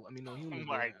no devil. I mean, no humans.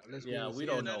 We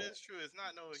don't know. That is true. It's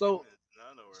not no. So- humans.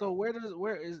 Not nowhere. So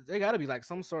where is there? Got to be like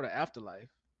some sort of afterlife.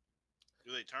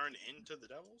 Do they turn into the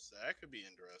devils? That could be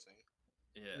interesting.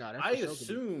 Yeah, No, that I for sure could be.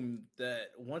 assume that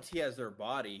once he has their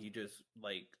body, he just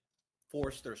like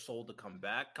forced their soul to come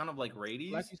back, kind of like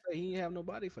Radies. Like you say, he ain't have no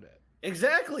body for that.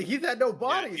 Exactly, he's had no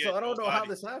body, he so had I don't no know how body.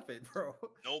 this happened, bro.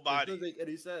 No It body. doesn't make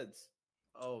any sense.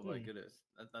 Oh my Hmm. goodness,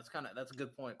 that's a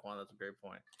good point, Quan. That's a great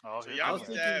point. Oh, So here I was Yami's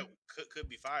comes- dad thinking- could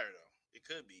be fire though. It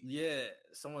could be. Yeah,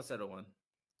 someone said a one.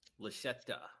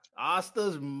 Lashetta,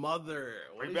 Asta's mother.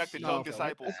 What Bring is back the she? young okay,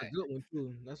 disciple. That's a good one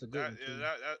too. That's a good That, one yeah,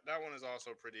 too. that one is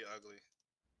also pretty ugly.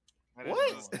 That is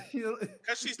What? good. You know-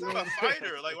 Because she's not a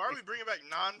fighter. Like, why are we bringing back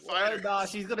Well, non-fighters? nah,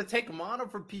 she's gonna take mana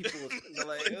from people.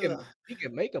 Like, ugh. He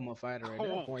can make him a fighter at that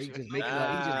Oh, point. He shit. just making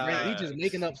up, he just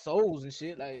making up souls and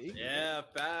shit. Like Yeah,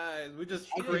 fast. We just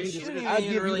I She agree. crazy. didn't I'll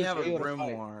even give really you have a the skill to fight.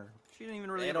 grimoire. She didn't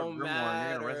even really It have a don't grimoire. You're gonna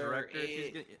matter. resurrect her.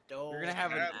 You're gonna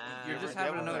have you're just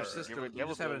having another matter. sister. Give her You're just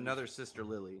devil having blood. another sister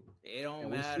Lily. It don't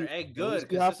And we matter. see- Hey, and we good see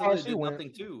because how Sister far Lily she did went.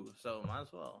 nothing too, so might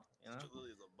as well. You know.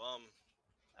 Lily's a bum.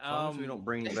 As long as we don't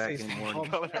bring they back say any more.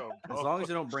 some- As long as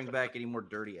you don't bring back any more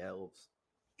dirty elves.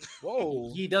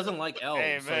 Whoa. He doesn't like elves,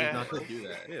 Hey, so man. he's not gonna do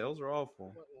that. Yeah, those are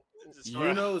awful. Just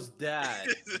Yuno's dad.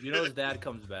 Yuno's dad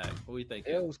comes back. What do you think?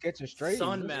 Elves catching straight.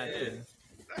 Sun That's magic. good.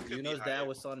 That could Yuno's be dad hype.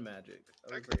 was sun magic.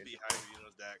 That could be hype if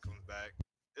Yuno's dad comes back.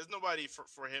 There's nobody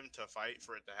for him to fight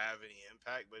for it to have any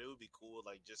impact, but it would be cool,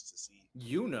 like, just to see.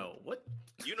 Yuno. What?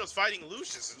 Yuno's fighting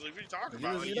Lucius. What are you talking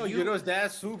about? You know, Yuno's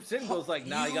dad swoops in, goes like,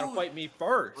 "Nah, you gotta fight me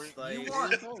first." Like, You what are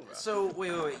want you talking about? so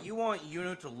wait. You want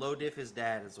Yuno to low diff his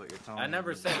dad? Is what you're telling me? I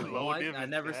never said Low one. div I is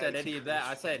never bad. said any of that.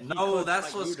 I said he No, could that's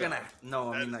fight what's Yuno. gonna.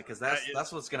 No, I mean because that is-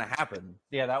 that's what's gonna happen.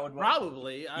 Yeah, that would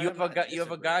Probably. You I'm have a not guy. You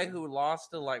have a guy disagreeing. who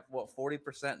lost to like what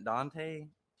 40% Dante.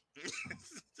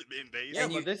 In base. Yeah,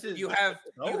 And but this is you have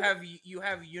no. you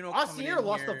have Yuno coming Asier in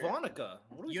lost to here. Vonica.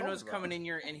 What are we Yuno's talking about? coming in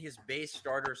here, and his base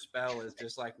starter spell is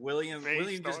just like William. Base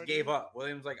William just starter? gave up.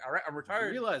 William's like, all right, I'm You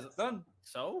retired. realize It's done.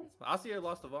 so? Asier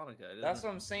lost to Vonica. It That's doesn't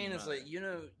what I'm saying. Is matter.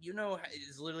 like Yuno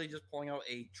is literally just pulling out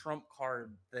a trump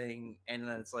card thing, and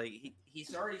then it's like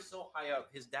he's already so high up.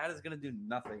 His dad is gonna do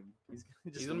nothing. He's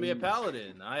gonna just He's gonna be a lose.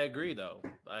 paladin. I agree, though.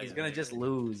 He's gonna just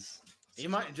lose. He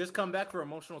might just come back for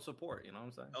emotional support. You know what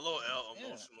I'm saying? LOL, Yeah.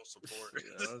 emotional support.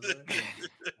 You know what I'm saying?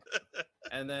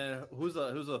 And then who's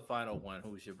the final one? Who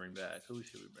we should bring back? Who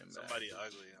should we bring back? Somebody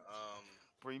ugly.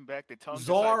 Bring back the tongue.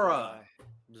 Zara.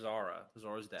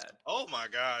 Zora's dad. Oh my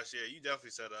gosh, yeah, you definitely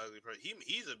said an ugly person.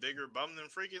 He's a bigger bum than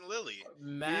freaking Lily.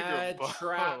 Mad bum.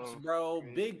 traps, bro.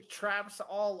 Big traps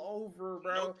all over,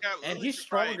 bro. No cap, And Lily he's should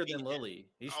probably stronger beat than him. Lily.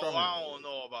 He's Oh, stronger. I than don't Lily.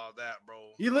 know about that,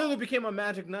 bro. He literally became a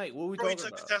Magic Knight. What are we Bro, he talking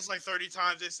took the about? test like 30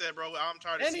 times. They said, bro, I'm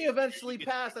tired of And he seeing eventually you.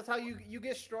 passed. That's how you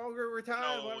get stronger over time.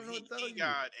 I No, don't know what to tell he you.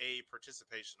 got a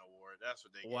participation award. That's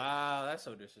what they gave him. Wow, that's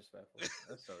so disrespectful.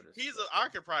 That's so disrespectful. I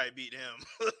could probably beat him.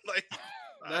 Like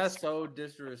That's so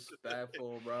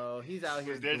disrespectful, bro. He's out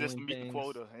here They're doing just to meet things. the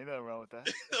quota. Ain't nothing wrong with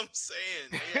that. I'm saying.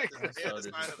 They had That's to, they had so to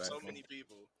sign up so disrespectful. many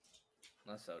people.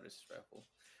 That's so disrespectful.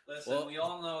 Listen, Well- we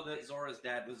all know that Zora's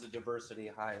dad was a diversity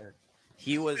hire.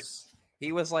 He was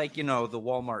like the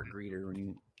Walmart greeter when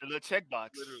you. The little checkbox.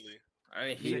 Literally. I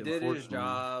mean, he Yeah, did his unfortunately.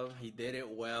 job. He did it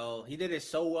well. He did it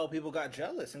so well, people got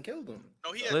jealous and killed him.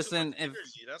 No, he had Listen, too much if-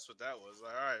 energy. That's what that was.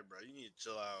 Like, all right, bro, you need to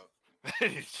chill out.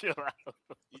 Chill out.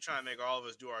 You trying to make all of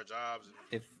us do our jobs and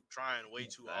If trying way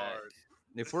too hard.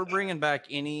 if we're bringing back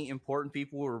any important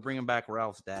people, we're bringing back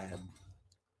Ralph's dad.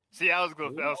 See, I was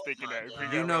thinking Oh that. my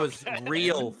Bring God. that Yuno's around.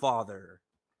 real father.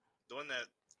 The one that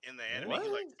In the anime, What? he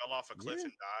like fell off a cliff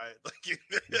and died.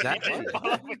 Exactly.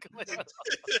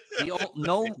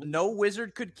 No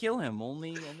wizard could kill him.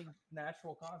 Only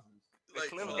natural causes. The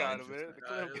cliff got him, man. The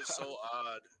cliff It was got so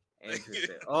odd.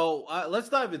 Interesting. Let's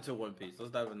dive into One Piece.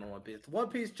 One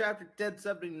Piece chapter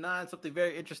 1079. Something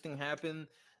very interesting happened.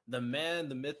 The man,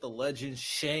 the myth, the legend,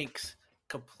 Shanks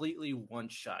completely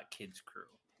one-shot Kid's crew.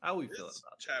 How are we feeling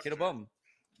about that? Kid a bum.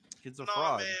 Kid's a No,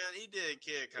 fraud. man, he did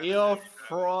Kid. He a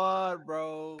fraud,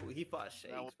 bro. He fought That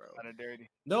Shanks, was bro. kind of dirty.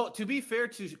 No, to be fair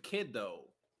to Kid though,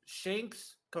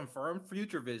 Shanks confirmed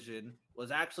future vision was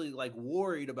actually like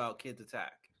worried about Kid's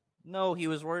attack. No, he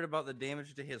was worried about the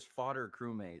damage to his fodder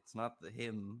crewmates, not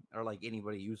him or like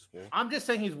anybody useful. I'm just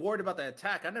saying he's worried about the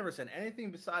attack. I never said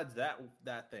anything besides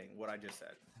that thing. What I just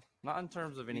said. Not in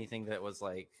terms of anything that was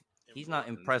like he's not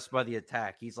impressed by the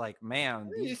attack. He's like, man,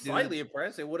 He's slightly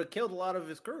impressed. It would have killed a lot of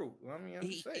his crew. I mean, I'm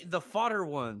just saying. the fodder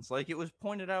ones, like it was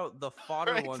pointed out, the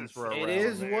fodder ones were around. It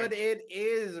is there. what it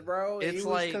is, bro. It's he was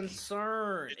like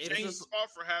concerned. It changed his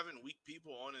fault for having weak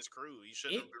people on his crew. He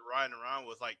shouldn't have been riding around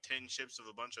with like 10 ships of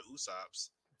a bunch of Usops.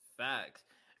 Facts.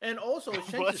 And also,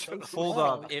 Shanks is so hold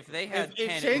strong. up. If they had if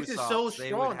 10 Shanks is so Usops, they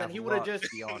strong, then he would have just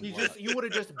you would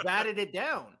have just batted it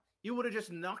down. You would have just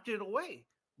knocked it away.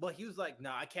 But he was like,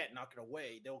 "No, I can't knock it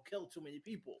away. They'll kill too many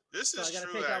people." This So is I gotta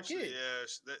true, take out actually. Kid.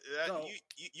 Yeah, So-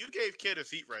 you gave Kid a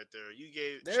feat right there. You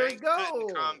gave There Shanks you go.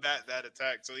 couldn't combat that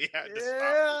attack, so he had to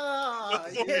stop.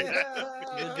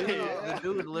 The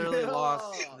dude literally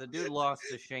lost. The dude lost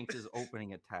to Shanks'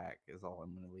 opening attack. Is all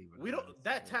I'm gonna leave it. We at. don't.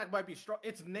 That attack might be strong.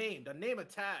 It's named a name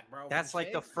attack, bro. That's from like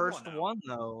the Shanks. Come first on now. one,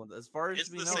 though. As far as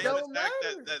It's we the know, same Don't attack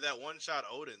matter. that one shot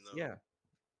Odin though. yeah.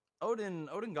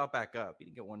 Odin got back up. He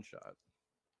didn't get one shot.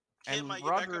 Kid And might get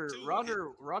back up too.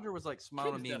 Roger was like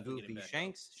smiling, is being definitely getting goofy. back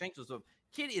up. Shanks was up.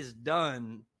 Kid is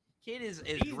done. Kid is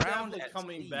He's drowned definitely at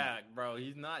coming sea. back, bro.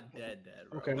 He's not dead,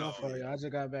 bro. Okay, No, no, for you. I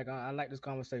just got back. I like this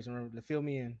conversation. Remember, fill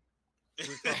me in.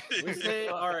 We say,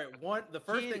 all right. The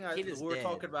first Kid- thing Kid is we were dead.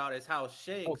 talking about is how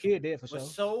Shanks Oh, Kid dead for sure.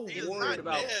 was so He's worried not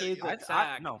about dead. Kid's I-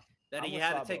 attack No, that I'm he with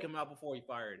had to Sabo. take him out before he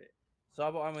fired it. So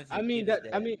I'm with you. I mean Kid is that.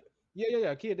 dead. I mean,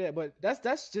 yeah, Kid dead. But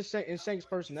that's just in Shank's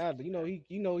personality.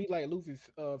 He like Luffy,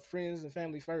 friends and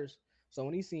family first. So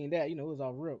when he seen that, it was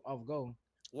off go.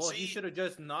 Well, he See- should have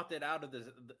just knocked it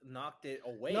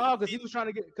away. No, because he was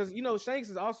trying to Shanks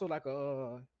is also like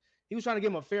he was trying to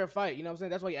give him a fair fight. You know what I'm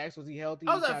saying? That's why he asked, was he healthy?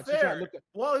 How's He that tried to fair? look at-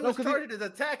 Well, he No, was 'cause he- charging his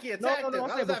attack. He attacked him. I'm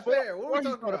How's saying that before, fair? What are we before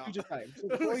he talking saw the about? future fight. So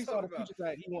What are before we he saw the talking about? future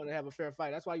fight, he wanted to have a fair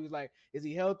fight. That's why he was like, "Is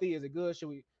he healthy? Is it good? Should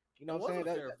we?" You know It what I'm was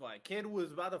saying? a fair fight. Kid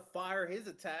was about to fire his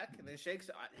attack, and then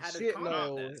Shanks had to Shit, combat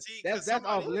no, that. See, that's 'cause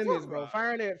off somebody- limits, bro. about?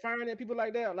 Firing at people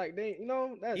like that, like they, He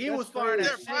that's was firing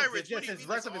crazy. at They're Shanks. pirates. It's What just do you his mean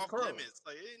rest it's of his off crew. limits?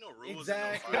 Like, ain't no rules.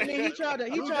 Exactly. I mean, he tried to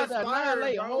Who just fired,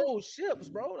 annihilate bro? whole ships,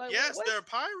 bro. Like, Yes, what? they're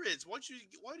pirates. What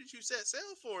did you set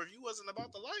sail for if you wasn't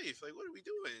about the life? Like, what are we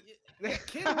doing?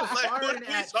 Kid was Like, what firing are we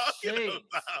at talking Shanks.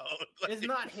 about? Like, It's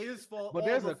not his fault. But All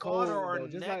there's the a code, fodder are though,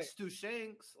 just next to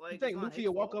Shanks. Like, You think it's not Luffy his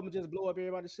will walk fault. up and just blow up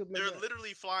everybody's ship? Like they're that?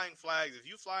 literally flying flags. If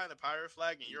you fly in a pirate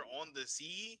flag and you're on the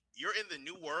sea, you're in the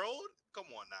new world. Come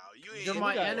on now, you ain't You're in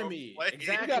my the world. enemy. Like,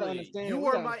 Exactly. gotta understand- You we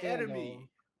are gotta my understand, enemy.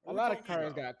 A What lot we of talking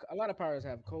about? a lot of pirates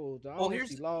have codes. I Well, don't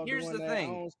see law here's doing the that. I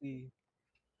thing. don't see.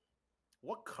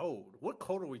 What code? What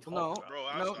code are we talking No, about? Bro,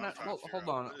 I'm no, trying to hold figure out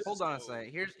on, what this hold is on a called.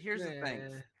 second. Here's the thing.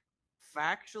 Man.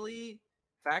 Fact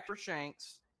for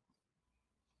Shanks,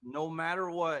 no matter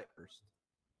what,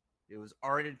 it was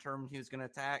already determined he was going to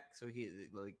attack. So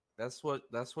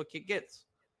that's what Kid gets.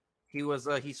 He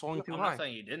swung too I'm high. not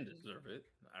saying he didn't deserve it.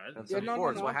 That's Yeah, of no,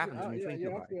 course no, what I happens feel- when you yeah, swing yeah,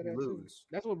 too I high. feel You that too. lose.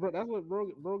 That's what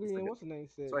Brogy and what's the name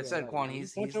said. So I said, like, Quan, you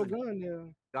he's point your the gun there.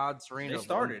 God Serena. They of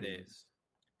started One it. Piece.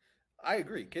 I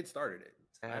agree. Kid started it.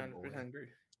 I Sad boy. 100% agree.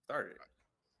 Started it.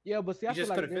 Yeah, but see, He I feel just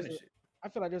like couldn't there's finish it. I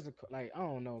feel like there's I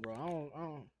don't know, bro. I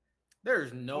don't.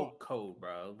 There's no code,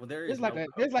 bro. Well, there is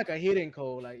There's like a hidden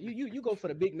code. Like you go for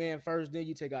the big man first, then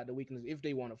you take out the weakness if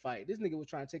they want to fight. This nigga was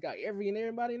trying to take out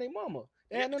everybody and their mama.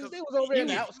 They had nothing. They was over there in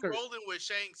the outskirts. You're rolling with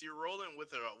Shanks. You're rolling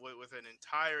with an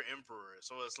entire emperor.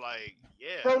 So it's like,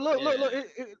 yeah. Bro, look.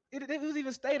 It was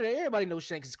even stated that everybody knows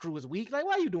Shanks' crew is weak. Like,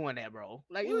 why are you doing that, bro?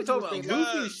 Like, What are we it talking was about?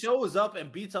 stated- Luffy shows up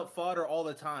and beats up fodder all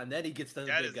the time. Then he gets to the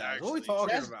That big is guys. What are we actually- talking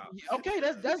That's, about? okay,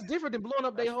 that's different than blowing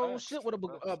up their That's whole facts. shit with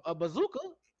a bazooka.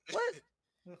 What?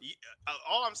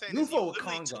 All I'm saying Luffy is, you with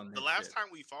literally Kongs on the this last shit. time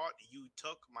we fought, you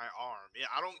took my arm. Yeah,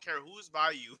 I don't care who's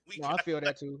by you. No, I feel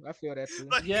that too. I feel that too.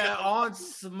 Like, Yeah, on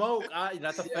smoke.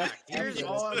 That's a Yeah, fact. I Here's feel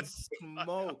on that.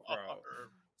 smoke, bro.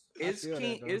 Is feel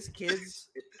that, though.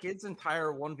 Kid's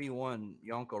entire 1v1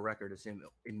 Yonko record is him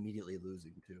immediately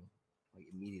losing too, like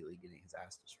immediately getting his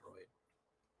ass destroyed.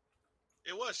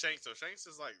 It was Shanks though. Shanks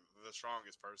is like the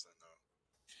strongest person though.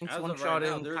 Shanks As one of shot right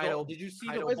now, him. there's Kaido, did you see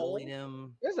Kaido the poll? bullied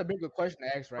him. There's a bigger question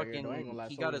to ask right here, though. I ain't Fucking, gonna lie.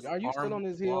 he So, got his are you still arm on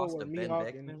this hill lost where to Ben Mihawk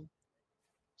and Beckman.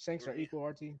 Shanks are equal,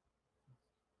 RT?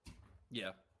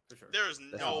 Yeah, for sure. There's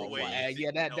That's no ridiculous. way.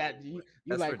 Yeah, No that you way.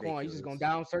 That's like Quan. You just going ridiculous.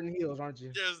 down certain hills, aren't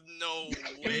you? There's no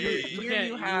You, way. you Here can't.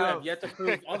 you You have- have yet to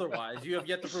prove otherwise. You have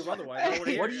yet to prove otherwise. I wanna What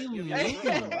hear do it. you You have yet to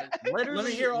prove mean? otherwise. Literally, Let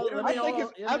me hear all. Let I me think all-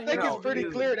 it's let me hear it's all pretty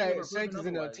you clear prove that or Shanks is proven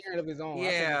in a otherwise. tier of his own. I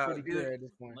Yeah, think it's pretty dude. clear at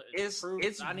this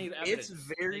point. I need it's evidence.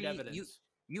 very I need evidence.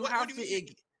 you What have do to you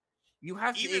mean? you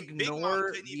have to Even Big Mom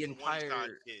ignore couldn't the even one-shot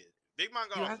entire. kid. Big Mom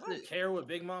You got have I don't to. care what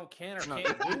Big Mom can or No.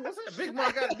 can't do. What's that Big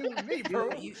Mom got to do with me,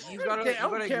 bro? You I gotta don't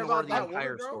ignore care about the that entire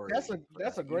woman, bro. story. That's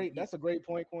a You- great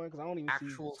point, Quan, because I don't even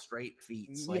actual straight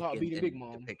feats Mihawk like in beating Big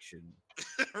Mom. depiction.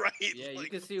 right. Yeah, you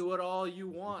like, can see what all you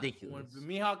want. Ridiculous. When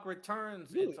Mihawk returns,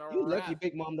 see. it's all You lucky right.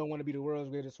 Big Mom don't want to be the world's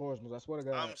greatest swordsman. I swear to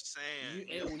God. I'm saying.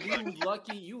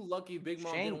 You lucky Big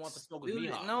Mom didn't want to smoke with dude,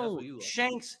 Mihawk. That's no, what you lucky.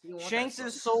 Shanks. You don't want Shanks that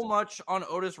is smoke. so much on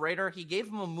Oda's radar. He gave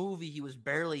him a movie he was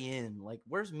barely in. Like,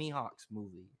 where's Mihawk's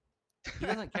movie? He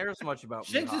doesn't care so much about.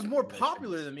 Shanks is Mihawk more relations.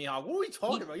 popular than Mihawk. What are we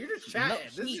talking about? You're just chatting.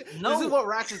 This no, is what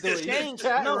Rax is doing. He's just Shanks,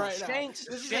 chatting no, right now. Shanks,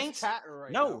 This is just Shanks, chatting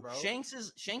right no, now, bro. Shanks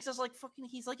is like fucking.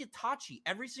 He's like Itachi.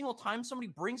 Every single time somebody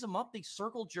brings him up, they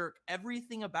circle jerk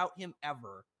everything about him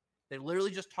ever. They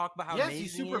literally just talk about how Yes, amazing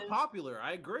he's he super is. popular.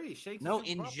 I agree. Shanks. No, is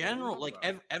super in popular. general, What are you like talking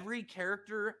about? every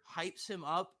character hypes him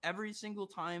up every single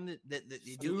time that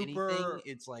they do Super anything.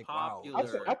 It's like popular. wow.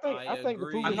 I think the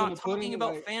agree. proof I'm is in not the talking pudding,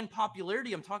 about like- fan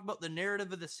popularity. I'm talking about the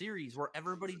narrative of the series where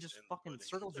everybody just in the fucking pudding.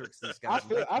 circle jerks these I guys. and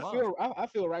feel hype them up. I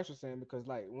feel Rax was saying because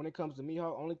like when it comes to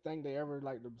Mihawk, only thing they ever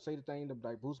like to say the thing to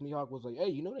like boost Mihawk was like, hey,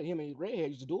 you know that him and Redhead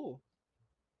used to duel.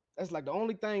 That's like the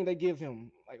only thing they give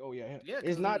him. Like, oh yeah, Yeah,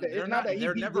 it's not that they're it's not that he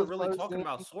they're beat never this really talking person.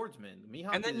 about swordsmen.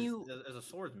 Mihawk And then is you- as a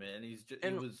swordsman, and he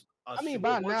and- was. A I mean, super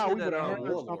by was now it we would that, have heard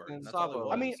warlord. something. That's all it Sabo.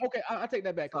 was. I mean, okay, I take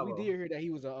that back because we Sabo. did hear that he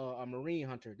was a marine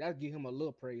hunter. That give him a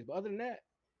little praise, but other than that,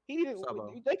 he didn't.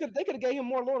 Sabo. They could have gave him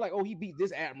more lore. Like, oh, he beat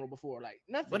this admiral before. Like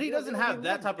nothing. But he They doesn't don't have give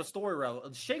that him type of story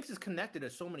relevance. Shanks is connected to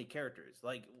so many characters.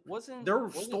 Like Wasn't their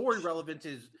wasn't- story relevance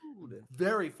is dude,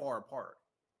 very far apart.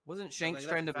 Wasn't Shanks that's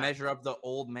trying to fact. measure up the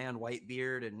old man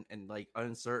Whitebeard and like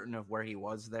uncertain of where he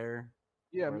was there?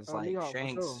 Yeah, Whereas, like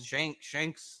Mihawk, for sure.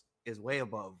 Shanks is way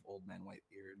above old man Whitebeard.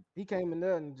 He came in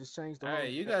there and just changed the All whole.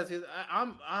 right, you guys.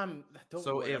 I'm. Don't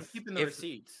So worry, I'm if- keeping the if-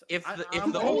 receipts. if I- the- if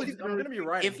I'm the always, old- I'm gonna be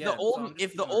right. If again, the so old I'm just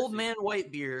if the keeping old receipts. man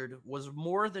Whitebeard was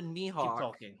more than Keep Mihawk,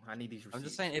 talking. I need these receipts. I'm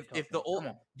just saying Keep if the talking. old Come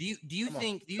on. do you Come on.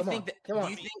 think Come on. that Come do on.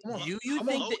 you think Come on. do you Come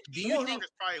think on. that do Come you on. think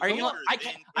Probably are you gonna, weaker I than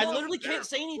can't I Mihawk literally there. can't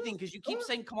say anything because you keep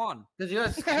saying come on. Because you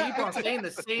guys keep on saying the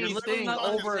You're same literally thing not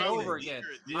over and understanding. over again.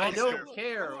 Weaker I than don't Mihawk.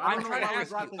 care. I I'm don't trying know to why we ask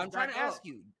brought you. this I'm trying to back ask up.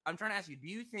 you. I'm trying to ask you. Do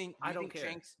you think I don't care.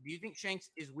 Shanks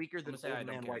is weaker than gonna say I old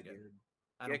don't man care again. Whitebeard?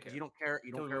 I Yeah, don't 'cause care. you don't care.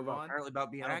 You Can don't we care move about on? apparently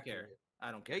about being I don't accurate. care.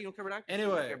 I don't Yeah, care. you don't care about accuracy. You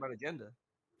don't Anyway. care about agenda.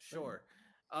 Sure.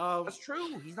 That's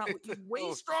true. He's not. He's way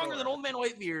Oh, stronger than sure. old man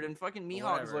Whitebeard, and fucking Mihawk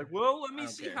is Whatever. like, well, let I me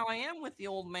don't see care. how I am with the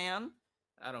old man.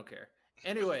 I don't care.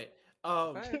 Anyway,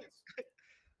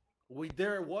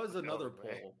 there was another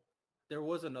poll. There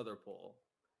was another poll.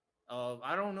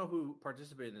 I don't know who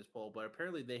participated in this poll, but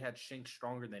apparently they had Shanks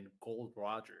stronger than Gold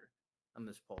Roger on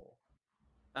this poll.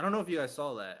 I don't know if you guys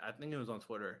saw that. I think it was on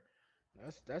Twitter.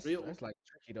 That's Real- like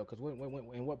tricky though, because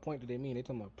in what point do they mean? They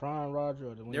talking about Prime Roger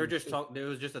or the They were just talking. There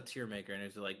was just a tier maker, and it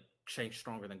was like Shanks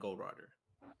stronger than Gold Roger.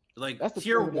 Like That's the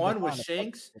tier thing with the 1 was design.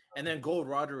 Shanks, and then Gold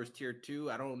Roger was tier 2.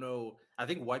 I don't know. I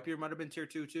think Whitebeard might have been tier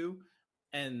 2 too,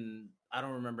 and I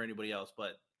don't remember anybody else.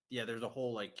 But yeah, there's a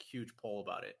whole like huge poll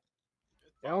about it.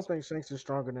 I don't think Shanks is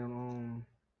stronger than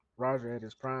Roger at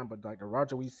his prime, but like the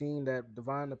Roger we seen that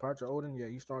divine departure Odin, yeah,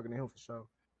 he's stronger than him for sure.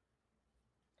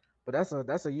 But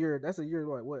that's a year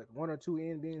what 1 or 2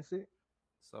 in being sick.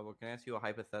 So, can I ask you a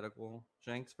hypothetical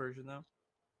Shanks version though?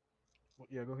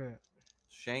 Yeah, go ahead.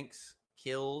 Shanks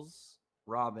kills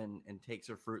Robin and takes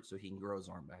her fruit so he can grow his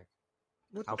arm back.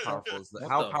 What How the powerful is that? What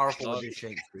How the powerful fuck? would your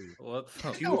Shanks be? What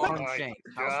the Two armed my Shanks.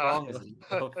 How God. strong is he?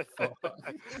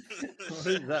 What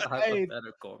is that Hey.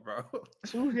 hypothetical, bro?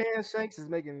 2-hand Shanks is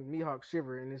making Mihawk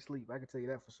shiver in his sleep. I can tell you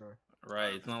that for sure.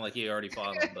 Right. It's not like he already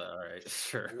fought him, but all right,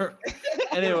 sure.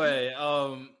 Anyway,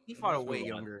 He fought a let's way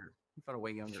move on. younger. He fought a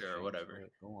way younger. Sure, Shanks, whatever.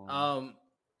 right? Go on.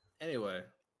 Anyway,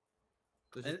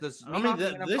 Does I mean, Mihawk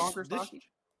even have conquer Saki?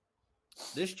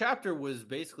 this chapter was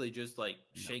basically just like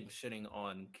Shanks shitting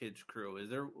on Kid's crew.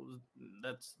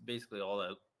 That's basically all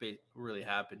that really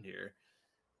happened here.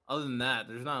 Other than that,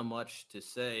 there's not much to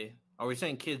say. Are we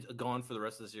saying Kid's gone for the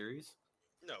rest of the series?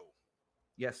 No,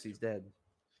 Yes, he's dead.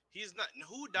 he's not.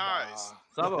 Who dies?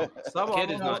 Sabo, Kid I'm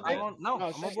is on not board. dead. I'm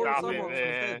on board with Stop Sabo. it,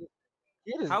 man.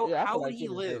 How would he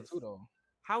live?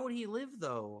 How would he live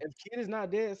though? If Kid is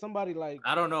not dead, somebody like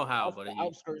I don't know how, but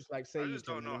outskirts like I saved just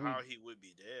don't know how he would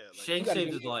be dead. Like, Shanks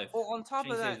saved his life. Well, on top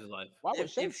of that, why would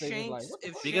Shanks save his life?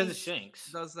 Because of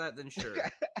Shanks does that, then sure.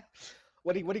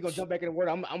 What he gonna jump back in the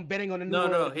world? I'm betting on the new No,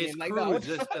 world. his again. crew is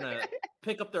just gonna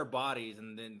pick up their bodies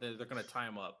and then they're gonna tie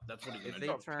him up. That's what he's gonna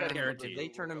do. If they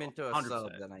turn him into a 100%.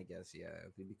 sub, then I guess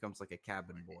if he becomes like a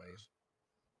cabin boy.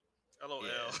 LOL.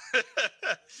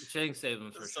 Shanks saved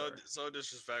him for sure. So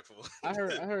disrespectful. I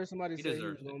heard somebody say he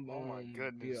was Oh my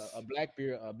goodness. Be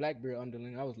a Blackbeard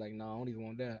underling. I was like, no, I don't even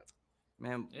want that.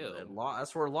 Man,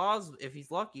 that's where Laws, if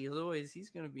he's lucky, he's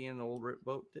gonna be in the old rip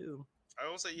boat too. I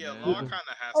will say, Law kind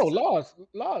of has.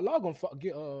 Law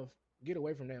gonna get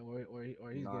away from that, or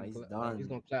he's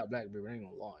gonna clap Blackbeard. I ain't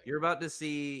gonna lie. You're about to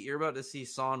see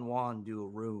San Juan do a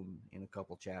room in a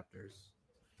couple chapters.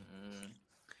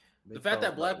 The fact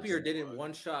that Blackbeard didn't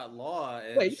one-shot Law.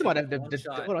 Wait, you talking about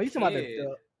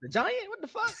the giant? What the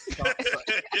fuck?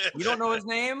 You don't know his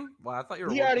name? Well, I thought you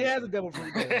were. He already has a devil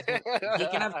fruit. He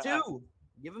can have two.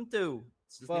 Give him two.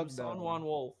 His name's San Juan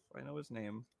Wolf. I know his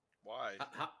name. Why?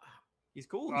 He's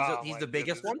cool. He's the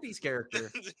biggest One Piece character.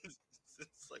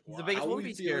 He's the biggest One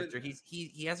Piece character.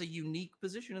 He has a unique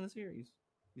position in the series.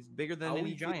 He's bigger than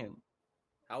any giant.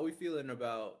 How are we feeling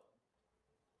about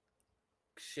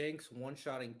Shanks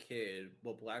one-shotting Kid,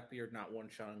 but Blackbeard not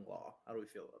one-shotting Law? How do we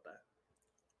feel about that?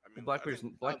 I mean,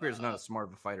 Blackbeard's not as smart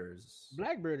of a fighter as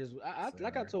Blackbeard is.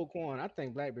 Like I told Quan, I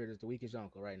think Blackbeard is the weakest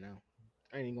uncle right now.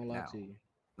 I ain't even gonna lie to you.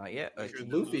 Not yet.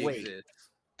 Luffy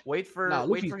Wait for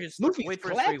his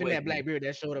clapping that Blackbeard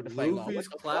that showed up to fight Law. Luffy's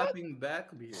clapping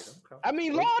Blackbeard. Okay. I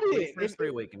mean, Law did. First three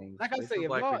awakenings. Like I say, if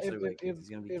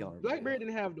Blackbeard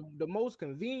didn't have the most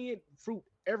convenient fruit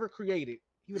ever created,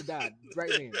 he would have died right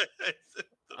then.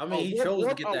 I mean, he chose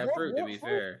to get that fruit. To be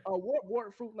fair, a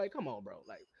warp fruit. Like, come on, bro.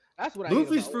 Like, that's what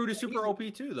Luffy's fruit is super OP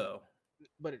too, though.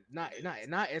 But not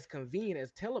as convenient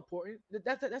as teleporting.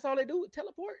 That's all they do.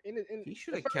 Teleport. And he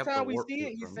should have kept the time we see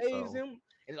it, he saves him.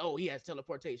 And he has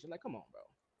teleportation. Like, come on, bro.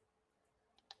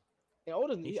 And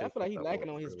I feel like he's lacking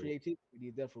on his creativity.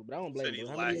 Death fruit, but I don't blame him. He's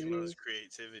lacking on his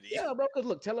creativity. Yeah, bro. Because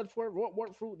look, teleport,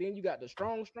 warp fruit. Then you got the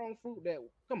strong fruit. That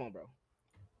come on, bro.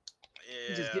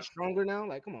 Yeah. You just get stronger now.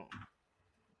 Like, come on.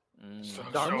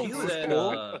 Doc Q is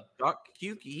cool. Doc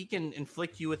Q, he can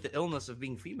inflict you with the illness of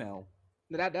being female.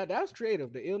 That's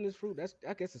creative. The illness fruit.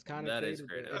 I guess it's kind of that creative. Is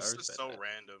creative. It's just so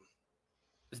random.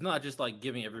 It's not just like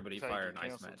giving everybody fire and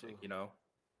ice magic. You don't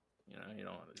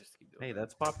want to just keep doing. Hey,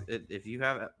 that's if you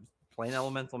have plain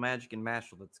elemental magic in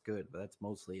Mashal, that's good, but that's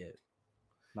mostly it.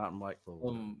 Not in White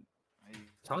Clover.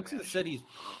 Tonks said he's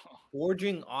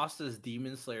forging Asta's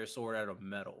Demon Slayer sword out of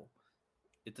metal.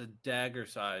 It's a dagger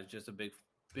size, just a bit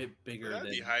bigger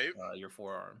than your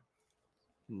forearm.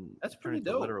 That's pretty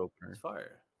dope. It's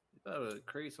fire. You gotta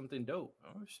create something dope.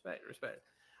 Oh, respect.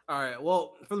 All right.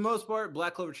 Well, for the most part,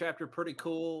 Black Clover chapter pretty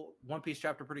cool. One Piece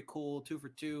chapter pretty cool. 2 for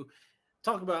 2.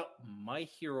 Talk about My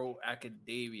Hero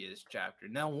Academia's chapter.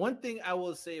 Now, one thing I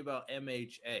will say about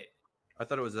MHA, I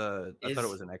thought it was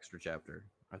an extra chapter.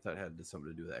 I thought it had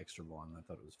something to do with the extra one. I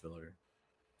thought it was filler.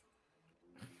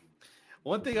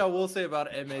 One thing I will say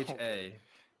about MHA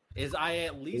is I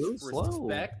at least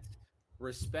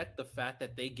respect the fact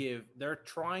that they're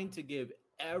trying to give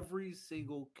every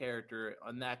single character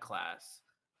on that class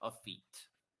a feat.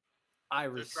 I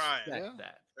respect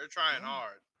that. They're trying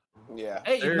hard. Yeah.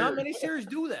 Hey, not many series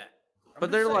do that.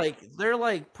 But they're like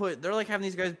having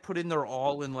these guys put in their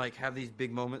all and like have these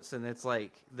big moments, and it's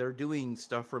like they're doing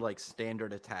stuff for like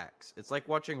standard attacks. It's like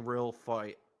watching Real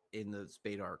fight in the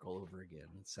Spade arc all over again.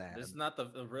 It's sad. It's not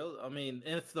the real. I mean,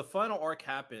 if the final arc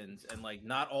happens and like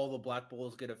not all the Black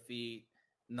Bulls get a feat,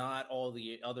 not all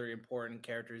the other important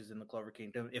characters in the Clover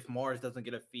Kingdom, if Mars doesn't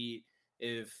get a feat,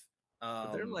 if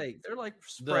they're like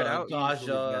spread out.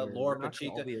 Daja, Lord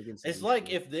Pachita. It's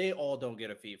like if they all don't get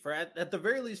a feat. For at the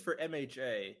very least for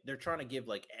MHA, they're trying to give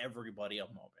like everybody a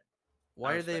moment.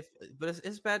 Why are they? But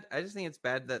it's bad. I just think it's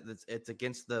bad that it's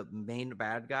against the main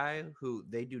bad guy who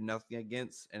they do nothing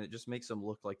against, and it just makes them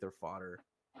look like they're fodder.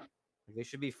 Like they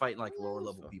should be fighting like lower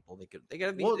level people. They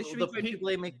gotta be. They should be fighting people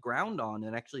they make ground on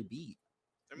and actually beat.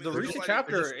 I mean, the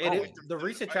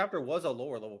recent chapter was a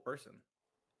lower level person.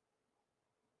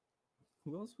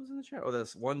 Who else was in the chat? Oh,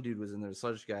 this one dude was in there,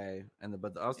 Sludge guy,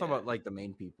 but I was talking about like the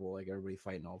main people, like everybody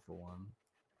fighting all for one.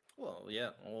 Well, yeah.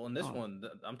 Well, in this one,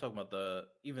 I'm talking about this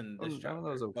chapter. That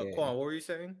was okay. But Quan, what were you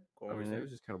saying? It was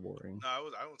just kind of boring. No, I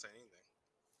won't say anything.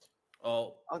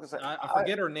 Oh, I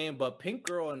forget her name, but Pink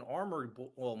Girl and Armored.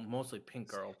 Well, mostly Pink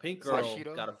Girl. Pink Girl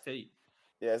got a feat.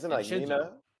 Yeah, isn't it like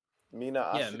Mina?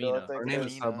 Mina. Yeah, Mina. Her name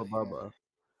is Bubba.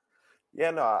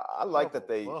 Yeah, no, I like that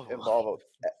they Whoa. involve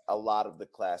a lot of the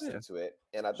class Yeah. into it,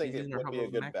 and I think She's it in her would be a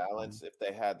whole good max balance form. if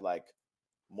they had like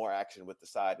more action with the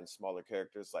side and smaller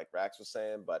characters, like Rax was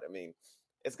saying. But I mean,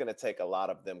 it's going to take a lot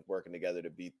of them working together to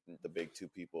beat the big two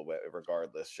people,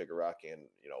 regardless, Shigaraki and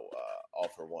All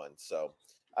For One. So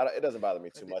it doesn't bother me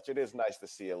too much. It is nice to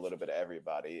see a little bit of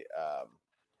everybody.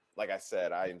 Like I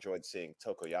said, I enjoyed seeing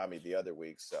Tokoyami the other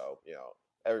week, so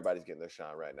everybody's getting their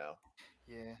shine right now.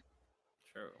 Yeah.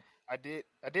 True. I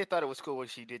did thought it was cool what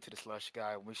she did to the slush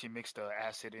guy when she mixed the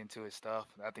acid into his stuff.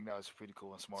 I think that was pretty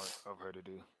cool and smart of her to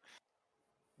do.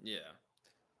 Yeah.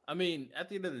 I mean, at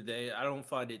the end of the day, I don't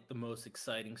find it the most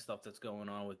exciting stuff that's going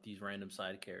on with these random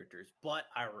side characters, but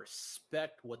I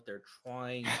respect what they're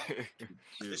trying to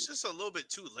do. It's just a little bit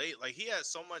too late. Like, he had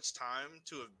so much time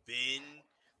to have been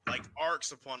like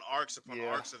arcs upon arcs upon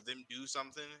arcs of them do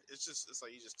something. It's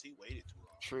like he waited too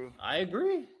long. True. I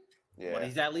agree. Yeah, But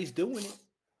he's at least doing it.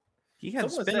 He had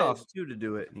Someone spin-offs said- too to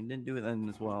do it, and he didn't do it then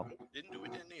as well. Didn't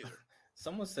either.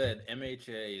 Someone said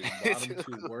MHA is bottom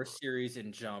two worst series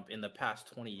in Jump in the past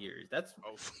 20 years. That's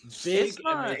big It's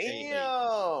not. MHA hate.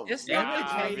 damn. It's Nah, not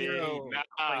MHA that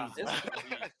hate.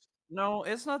 Crazy. No,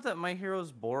 it's not that My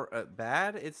Hero's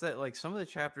bad. It's that like some of the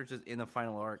chapters just in the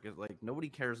final arc is like nobody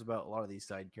cares about a lot of these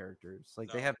side characters.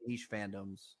 Like they have niche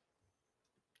fandoms.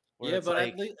 where Yeah, it's but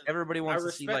like, at least everybody wants I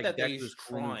to see respect like that he's Deku's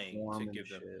cool new trying form to and give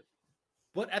them. shit.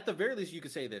 But at the very least, you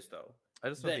could say this though: I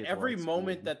just don't that think it's a lot every of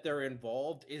moment school. that they're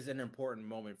involved is an important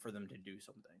moment for them to do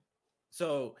something.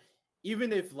 So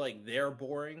even if like they're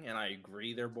boring, and I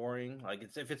agree they're boring, like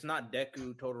if it's not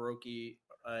Deku, Todoroki,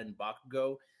 and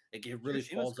Bakugo, like it really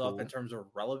Kirishina's falls off in cool. terms of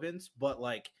relevance. But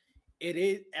like it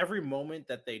is every moment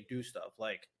that they do stuff.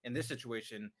 Like in this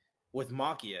situation with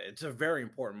Makia, it's a very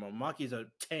important moment. Makia's a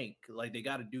tank. Like they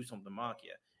got to do something.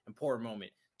 Makia, important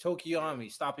moment.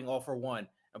 Tokiyami stopping All For One,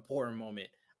 important moment.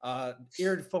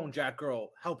 Earphone Jack Girl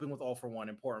helping with All For One,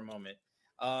 important moment.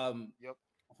 Yep.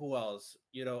 Who else?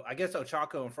 I guess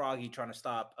Ochako and Froggy trying to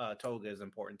stop Toga is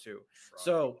important too. Froggy.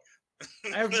 So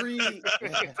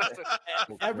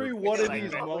every one of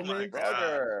these Oh my moments,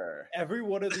 God. every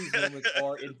one of these moments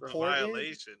are It's a important.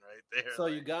 violation right there. So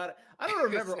like, you got. I don't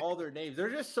remember all their names.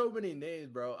 There's just so many names,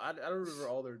 bro. I don't remember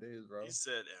all their names, bro. He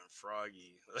said, and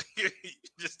Froggy. Like, you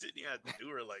just didn't have to do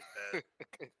her like that.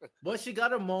 But she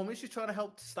got a moment. She's trying to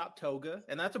help stop Toga,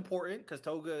 and that's important because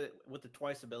Toga with the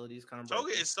twice ability is kind of Toga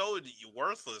broken. is so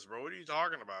worthless, bro. What are you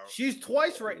talking about? She's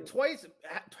twice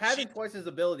having twice his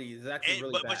abilities is actually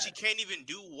really bad. But she can't even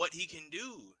do what he can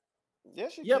do. Yeah,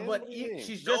 she Yeah, can. but What do you mean?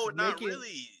 she's No, just not making.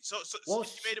 really. So Well,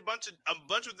 she made a bunch of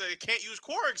the can't use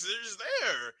quirks. They're just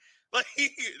there. Like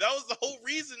that was the whole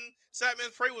reason Satman's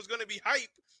Prey was going to be hype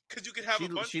because you could have a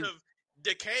bunch of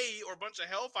decay or a bunch of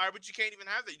hellfire, but you can't even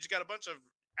have that. You just got a bunch of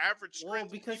average. Well,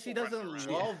 because she people running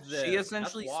doesn't around. love them. She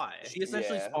essentially That's why.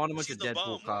 Yeah. spawned a bunch She's of the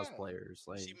Deadpool bum. cosplayers.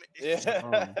 Like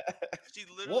Yeah. She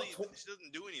literally Well, she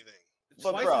doesn't do anything.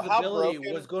 But Twice's bro, how ability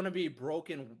broken- was going to be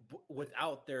broken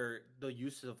without the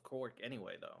use of Cork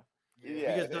anyway, though.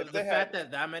 Yeah, Because if the they fact had-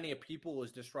 that many people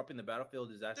was disrupting the battlefield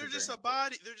is actually They're just very a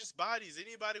body. They're just bodies.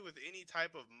 Anybody with any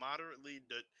type of moderately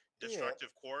destructive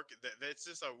quirk, that's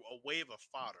just a wave of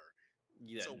fodder.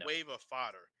 Yeah, It's a no. wave of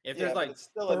fodder. If Yeah, there's but like it's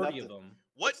still 30 enough of to- them,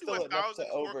 What It's do still a enough to thousand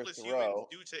quirkless humans overthrow.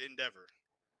 do to Endeavor?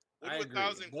 What I do a agree.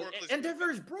 thousand But quirkless Endeavor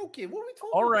is broken. What are we talking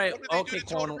All about? right, What do they okay, do to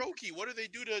Quan. Todoroki? What do they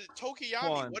do to Tokiyami?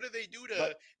 Quan. What do they do to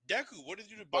But- Deku? What do they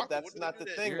do to Baku? But that's what do not they the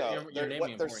do thing, to, though. You're They're, naming what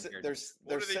they're important they're characters. what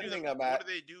they're do they do sending to, them what at. do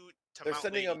they do to They're Mount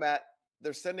sending Lady? them at.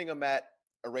 They're sending them at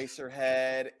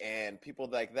Eraserhead and people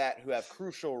like that who have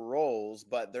crucial roles,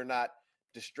 but they're not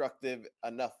destructive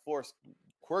enough force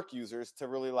quirk users to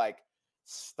really like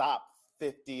stop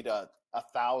 50 to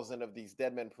 1,000 of these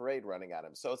Dead Men Parade running at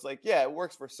him. So it's like, yeah, it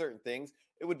works for certain things.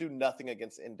 It would do nothing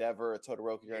against Endeavor or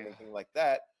Todoroki or anything like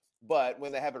that. But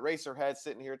when they have Eraserhead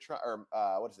sitting here,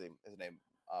 what is his name?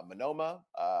 Monoma,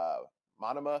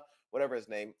 whatever his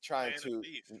name, trying Man of to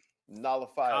Thief.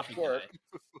 nullify Copy a quirk.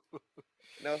 guy.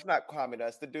 No, it's not Kamina.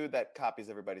 It's the dude that copies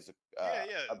everybody's Yeah.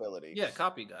 ability. Yeah,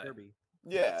 copy guy. Kirby.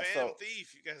 Yeah. Phantom So,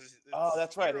 Thief. You guys. oh,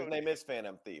 that's right. His Hero name Thief. is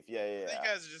Phantom Thief. Yeah. You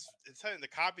guys are just telling the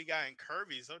copy guy and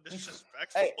Kirby so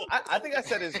disrespectful. Hey, I think I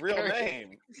said his real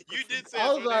name. You did say. I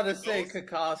was his real about name to say Ghost.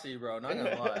 Kakashi, bro. Not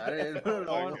gonna lie. I didn't know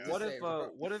Quan, God. what to if say, bro.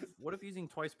 what if using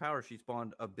twice power she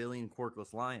spawned a billion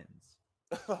quirkless lions?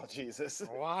 Oh Jesus.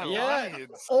 Why Yeah.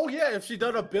 lions? Oh yeah, if she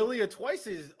done a billion twice,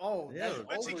 Yeah. that's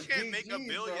But she over can't make a GGs,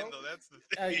 billion bro. though. That's the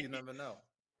Hey, thing. you never know.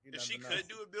 You If she never know. could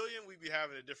do a billion, we'd be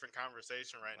having a different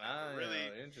conversation right now. But really,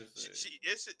 interesting.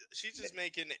 she's just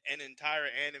making an entire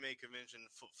anime convention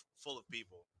full of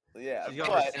people. Yeah, She's got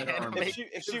but her arm.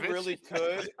 if she really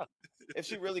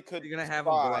could, You're gonna have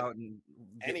him go spot out and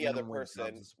get any other minimum wage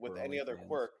person jobs with for any other OnlyFans.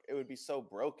 quirk, it would be so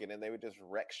broken, and they would just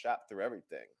wreck shop through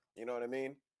everything. You know what I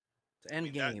mean? It's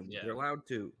end game. yeah. You're allowed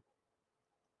to.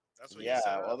 That's what Yeah. you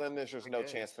said. Well, then there's just no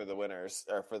guess. chance for the winners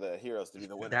or for the heroes to be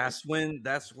the winners. That's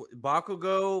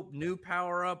Bakugo, new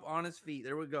power up on his feet.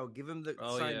 There we go. Give him the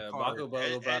Oh signed yeah, card.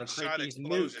 Bakugo about to Headshot create these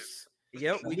explosion. nukes.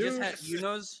 Yep, we just had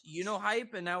Nukes. Yuno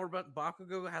hype, and now we're about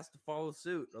Bakugo has to follow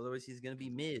suit. Otherwise, he's gonna be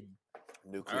mid.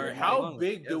 Nuclear. All right, Yeah, how long-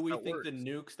 big do yes, we that think the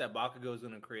works. nukes that Bakugo is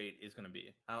going to create is going to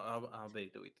be? How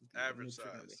big do we think? the Average nukes are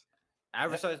gonna be? size.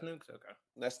 Average size nukes. Okay,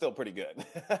 That's still pretty good.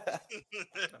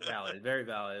 valid, very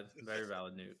valid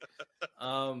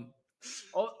nuke.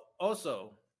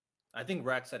 Also, I think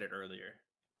Rack said it earlier.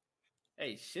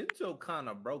 Hey, Shinzo kind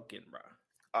of broken, bro.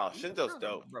 Oh, Shinzo's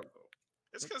dope.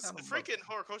 It's It's because kinda freaking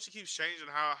Horikoshi keeps changing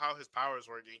how his powers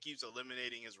work, and he keeps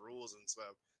eliminating his rules and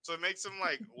stuff. So it makes him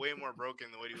like way more broken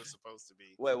than what he was supposed to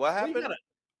be. Wait, what happened?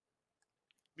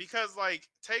 Because like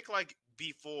take like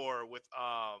before with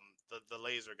the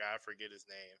laser guy, I forget his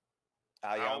name.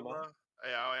 Aoyama?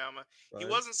 Yeah, Aoyama. He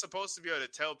Right. wasn't supposed to be able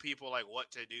to tell people like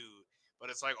what to do, but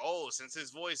it's like, oh, since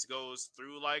his voice goes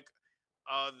through like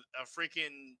a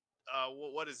freaking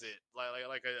what is it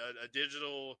like a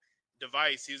digital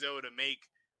device, he was able to make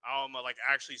Aoyama like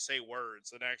actually say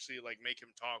words and actually like make him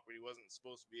talk, but he wasn't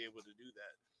supposed to be able to do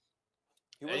that.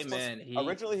 He Hey, was man,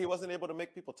 originally he wasn't able to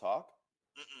make people talk.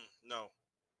 No.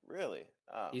 Really?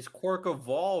 Oh. He's quirk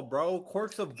evolved, bro.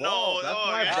 Quirks evolved. No, that's no,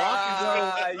 why yeah.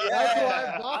 Bakugo. Yeah.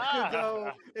 That's why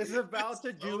Bakugo is about to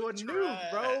It's do so a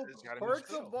nuke, bro. It's gotta be Quirks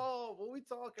still. evolved. What we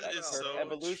talking That about? is so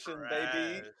Evolution,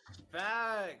 baby. trash.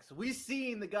 Facts. We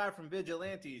seen the guy from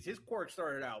Vigilantes. His quirk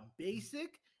started out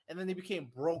basic, and then he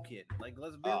became broken. Like,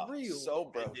 let's be Oh, real. so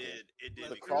It broken. did.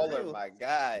 The be crawler, real. my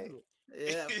guy.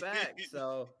 Yeah, facts.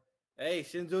 So, hey,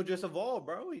 Shinzo just evolved,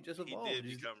 bro. He just He evolved. did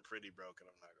He's- become pretty broken.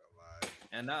 I'm not gonna lie.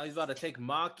 And now he's about to take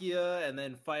Makia and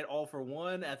then fight All for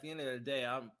One. At the end of the day,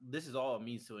 this is all a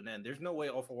means to an end. There's no way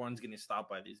All for One's getting stopped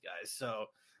by these guys. So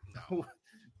No.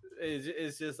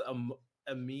 it's just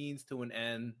a means to an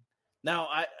end. Now,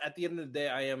 at the end of the day,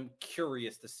 I am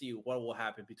curious to see what will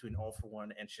happen between All for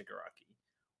One and Shigaraki.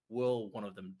 Will one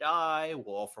of them die?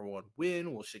 Will All for One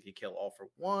win? Will Shiki kill All for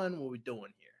One? What are we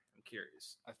doing here? I'm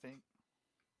curious. I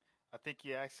think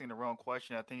you're asking the wrong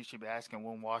question. I think you should be asking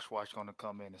when Wash gonna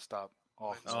come in and stop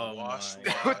off. Oh, Wash, my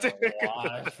Wash. Wash,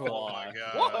 Oh my Wash.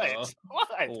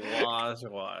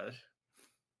 God. What?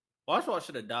 Wash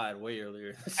should have died way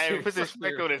earlier. Hey, put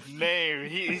respect on his name.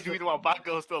 He's the reason why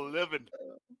Bakugo's still living.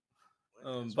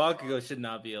 Bakugo should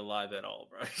not be alive at all,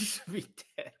 bro. He should be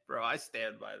dead, bro. I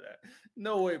stand by that.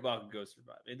 No way Bakugo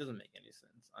survived. It doesn't make any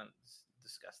sense. It's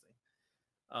disgusting.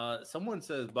 Someone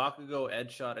says Bakugo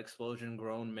edge shot explosion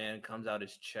grown man comes out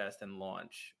his chest and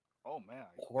launch. Oh man,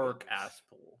 Quirk ass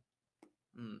pull.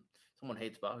 Someone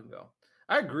hates Bakugo.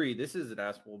 I agree. This is an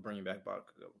ass pull bringing back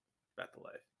Bakugo back to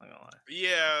life. I'm not gonna lie.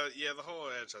 Yeah. The whole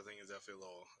edge, I think, is definitely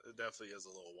It definitely is a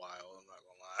little wild. I'm not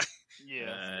gonna lie.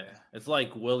 Yeah, It's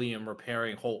like William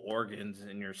repairing whole organs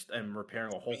and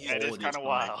repairing a whole Yeah, hole it's in your kind of stomach,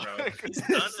 wild. bro. He's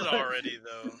done it already,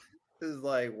 though. It's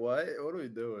like what? What are we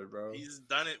doing, bro? He's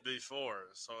done it before,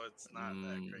 so it's not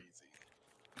that crazy.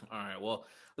 All right, well,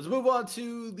 let's move on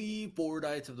to the 4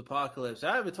 Nights of the Apocalypse.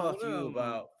 I haven't talked to you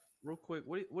about. Real quick,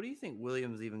 what do you think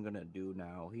William's even gonna do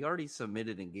now? He already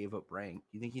submitted and gave up rank.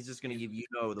 You think he's just gonna give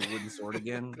Yuno the wooden sword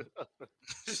again?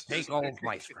 Take all of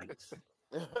my strength.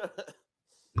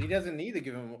 He doesn't need to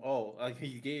give him. Oh, like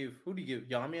he gave. Who did he give?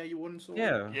 Yamiya, you wouldn't sword?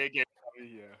 Yeah, yeah.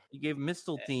 he gave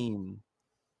Mistle Team.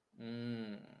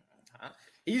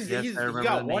 He's Yes, he's I remember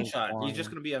got the one name shot. He's Kwon. just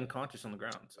gonna be unconscious on the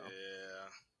ground. So Yeah.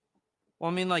 Well,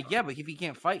 I mean, like, yeah, but if he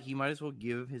can't fight, he might as well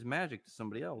give his magic to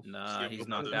somebody else. nah, Give he's him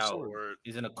knocked the out. sword.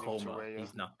 He's in a Give it to coma. Raya.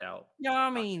 He's knocked out. Yeah,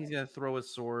 I mean, he's gonna throw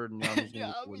his sword and Yami's gonna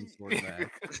get the wooden sword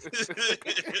back.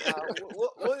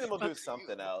 William will do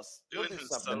something else. He'll do Doing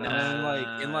something something And else.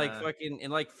 then,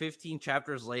 in 15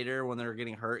 chapters later, when they're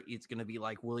getting hurt, it's gonna be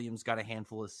like William's got a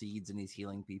handful of seeds and he's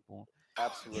healing people.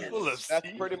 Absolutely. Full of That's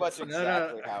seeds. pretty much No, no.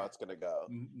 exactly how it's gonna go.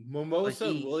 Mimosa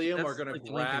Like and William are that's gonna like the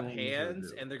only grab thing William's gonna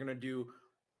hands do. and they're gonna do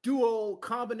duo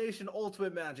combination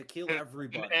ultimate magic, heal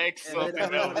everybody. An X And then something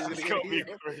everybody's else. It's gonna be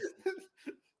healed. crazy.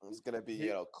 It's gonna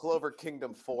be, Clover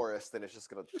Kingdom Forest, and it's just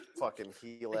gonna fucking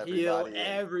heal Heal everybody.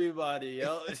 everybody,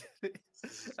 yo.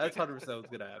 That's 100% what's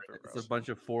gonna happen, It's bro. a bunch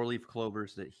of 4-leaf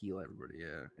clovers that heal everybody.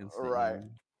 Yeah, instantly. Right.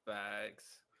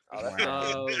 Facts. Oh,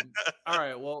 that's all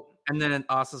right. Well, And then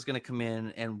Asa's gonna come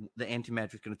in, and the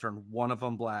anti-magic's gonna turn one of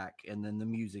them black, and then the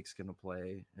music's gonna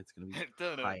play. It's gonna be hype.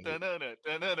 Oh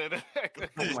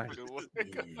my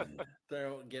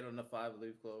don't get on the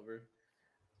 5-leaf clover.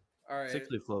 All right.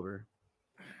 6-leaf clover.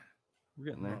 We're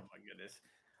getting there. Oh my goodness.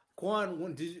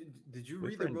 Quan, did you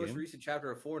read the friend, most game. recent chapter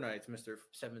of Four Nights, Mr.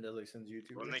 Seven Deadly Sins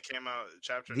YouTuber? When they came out,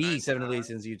 chapter The 7 99. Deadly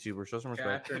Sins YouTuber. Show some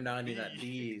respect. Chapter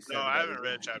 99. No, I haven't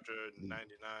read chapter 99.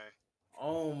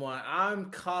 Oh my!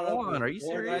 I'm caught up. Quan, with are you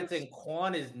Four serious? Nights and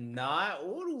Quan is not.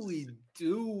 What are we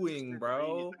doing,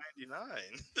 bro? 99.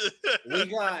 We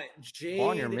got Jade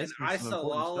Quan, you're and missing some important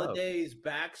stuff. Isolalade's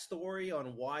backstory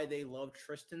on why they love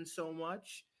Tristan so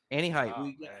much. Anti-hype.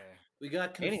 We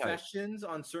got Anyhow. confessions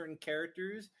on certain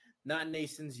characters. Not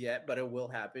Nason's yet, but it will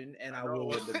happen, and I will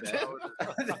win the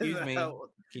bet. Excuse me. Can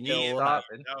It you will stop?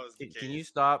 happen. Can you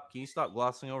stop? Can you stop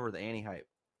glossing over the anti-hype?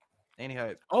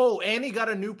 Anti-hype. Oh, and he got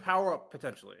a new power up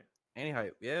potentially.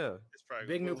 Anti-hype. Yeah. It's probably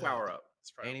Big new power up.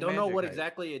 Any Don't know magic what hype.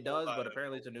 exactly it does, but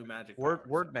apparently it's a new magic. Word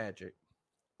power, so. magic.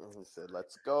 He said,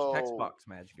 "Let's go." Text box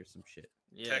magic or some shit.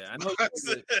 Yeah, I know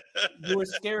you were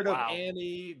scared of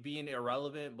Annie being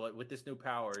irrelevant, but with this new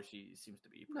power, she seems to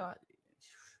be. Not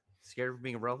scared of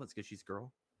being irrelevant because she's a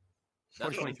girl.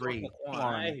 That's 2023.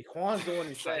 Quan. Hey, Quan's the one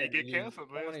who said it. Get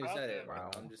canceled, man. Quan who Stop said it. that.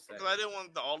 Wow. I'm just saying. Because I didn't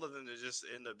want all of them to just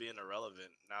end up being irrelevant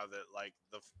now that like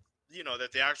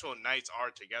that the actual knights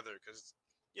are together. Because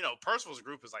Percival's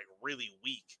group is like really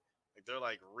weak. Like they're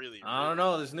like really. I don't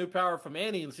know. This new power from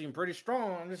Annie seemed pretty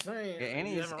strong. I'm just saying. Yeah,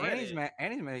 Annie's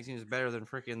Annie's magic seems better than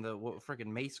freaking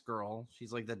Mace girl.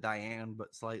 She's like the Diane,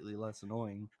 but slightly less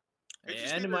annoying. Did you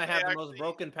see Annie that might they have the actually- most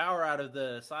broken power out of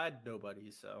the side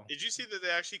nobodies. So Did you see that they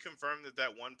actually confirmed that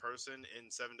one person in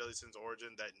Seven Deadly Sins Origin,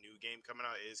 that new game coming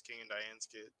out, is King and Diane's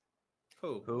kid?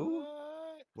 who? Who?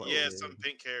 What? Yeah, some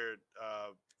pink-haired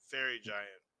fairy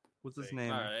giant. What's his thing.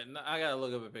 name? All right, I gotta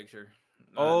look up a picture.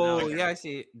 Oh Now yeah, I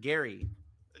see it. Gary.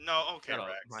 No, okay, Shut up,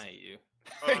 Rex. I hate you.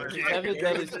 Oh, Gary. Seven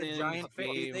Deadly The Sins giant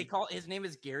fairy. game. They call his name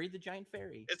is Gary the Giant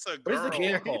Fairy. it's a What is girl. the game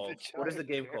Gary the called? What is the Giant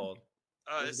game Fairy. called?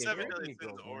 It's the game Seven called? Deadly Girl,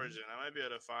 Sins man. Origin. I might be able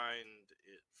to find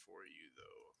it for you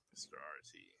though, Mr.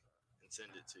 RT, and send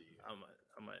it to you. I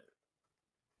might.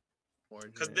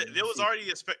 Because there was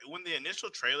already when the initial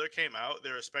trailer came out,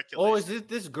 there was speculation. Oh, is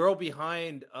this girl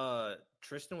behind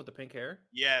Tristan with the pink hair?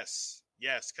 Yes,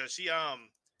 because she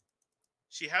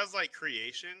has like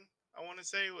creation. I want to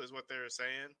say was what they were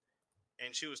saying,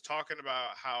 and she was talking about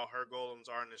how her golems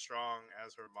aren't as strong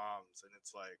as her mom's, and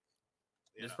it's like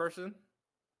This person?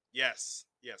 Yes,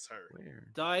 her. Where?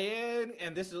 Diane,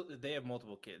 and they have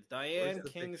multiple kids. Diane the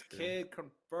King's picture? kid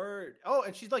convert. Oh,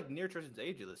 and she's like near Tristan's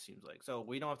age. It seems like, so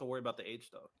we don't have to worry about the age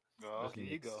stuff. Oh, here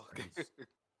you go.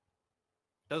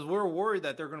 Because we're worried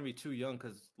that they're going to be too young.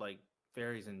 Because like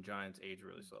fairies and giants age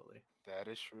really slowly. That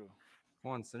is true.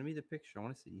 Come on, send me the picture. I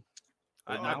want to see.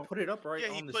 I put it up right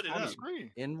Yeah, he on the put it screen. On up. the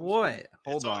screen. In what?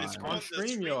 Hold on. It's on on the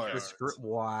StreamYard. StreamYard.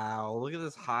 Wow, look at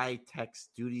this high-tech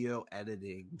studio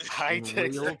editing.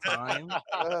 High-tech. In real time.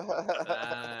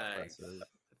 Facts. Impressive.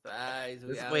 Facts.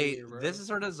 We out Wait, here, bro. this is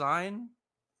her design?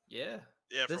 Yeah.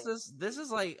 Yeah. This is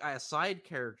like a side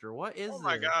character. What is Oh this?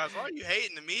 my gosh! Why are you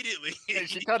hating immediately? And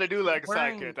she kind of do like a side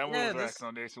Wearing- character. I'm yeah, with this- Rex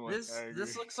on this one. This I agree.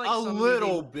 looks like A something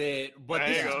little they- bit, but I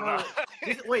this ain't is gonna her.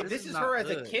 lie. Wait, This this is is not her as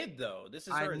a good. kid, though. This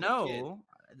is her I as a kid. know.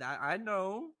 I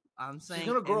know. I'm saying She's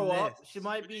gonna grow in up. this. She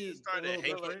might We be just started a little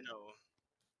hating. bit. No.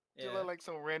 She Yeah. look like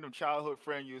some random childhood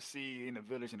friend you'll see in the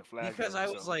village in the flag. Because I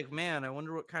was like, man, I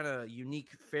wonder what kind of unique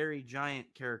fairy giant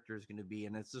character is going to be,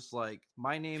 and it's just like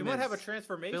my name. She is might have a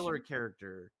transformation. filler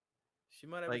character. She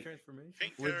might have like, a transformation.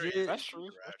 Pink Legit- Fairy. That's true.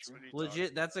 Rex, That's true. what are you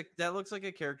talking Legit, that looks like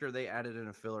a character they added in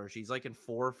a filler. She's like in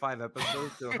 4 or 5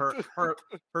 episodes. So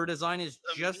her design is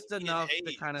The just median enough to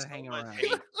age, kind of so hang much around.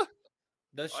 hate.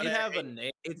 Does Oh, she that have a hate.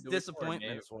 name? It's Do we for a disappointment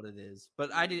name? is what it is.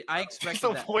 But I expected that.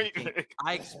 From King. Disappointment.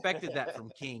 I expected that from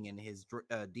King and his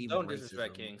demon. Don't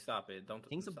disrespect racism. King. Stop it. Don't.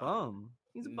 King's a stop. bum.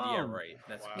 He's a bum. Yeah, right.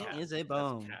 That's Wow. King cap. is a That's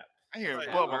bum. cap. I hear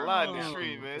Like, Bub a lot in the wow.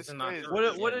 street, man. This It's is not crazy. true. What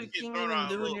Yeah, did he's King throwing even around a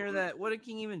do little near bit. that? What did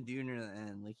King even do near the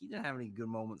end? Like he didn't have any good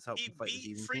moments helping He fight the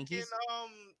beat demon king.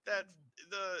 freaking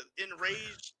the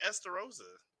enraged Esterosa.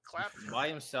 Clap. By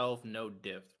himself, no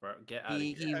diff, bro. Get out of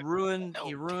He here. ruined No.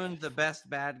 he ruined the best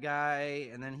bad guy,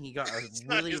 and then he got a It's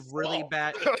not really his really fault.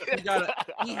 bad.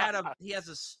 He has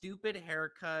a stupid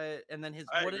haircut, and then his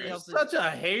I what agree. else? Is, Such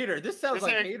a hater. This sounds His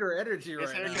like hair- hater energy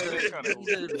his right now. haircut is kinda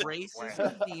he's a weird. racist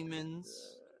Wow. with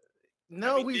demons.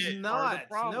 No, I mean, he's yeah, part of not. the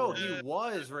problem. No, he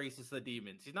was racist to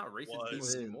demons. He's not racist to Was.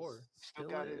 demons anymore. Still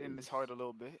got it in his heart a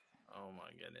little bit. Oh my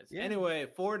goodness. Yeah. Anyway,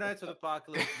 Four Nights of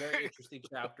Apocalypse, very interesting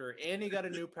chapter. And he got a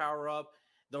new power up.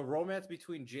 the romance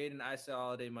between Jade and Aisa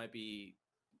Holiday might be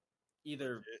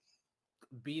either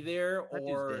be there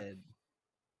or dead.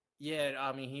 Yeah,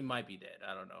 I mean he might be dead.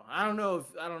 I don't know. I don't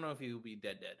know if he will be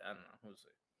dead. I don't know. We'll see.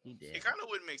 He did. It kind of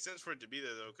wouldn't make sense for it to be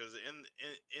there though, because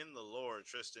in the lore,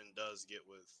 Tristan does get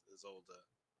with Isolde.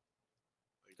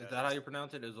 Is that how you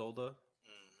pronounce it? Isolde?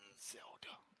 Mm-hmm.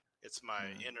 Zelda. It's my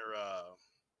inner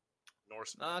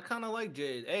Norse. I kind of like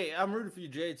Jade. Hey, I'm rooting for you,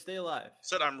 Jade. Stay alive.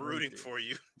 Said I'm rooting for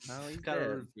you. No, he's kind of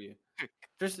rooting for you.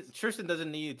 Tristan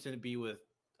doesn't need to be with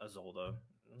Isolde.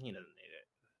 He doesn't need it.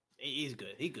 He's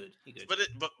good. He good. But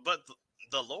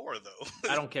the lore though.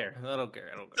 I don't care. I don't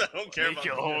care. About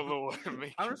your whole lore.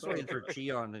 I'm just waiting for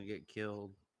Cheon to get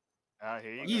killed.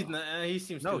 He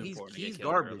seems he's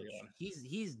garbage.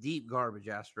 He's deep garbage,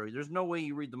 Asteroid. There's no way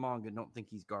you read the manga and don't think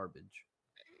he's garbage.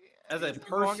 As a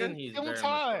person, he's give him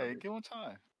time. Give him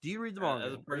time. Do you read the manga?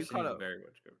 As a person, he's very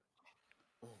much garbage.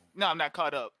 No, I'm not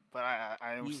caught up, but I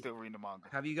am still reading the manga.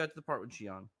 Have you got to the part with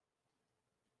Cheon?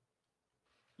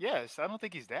 Yes, I don't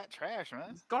think he's that trash, man.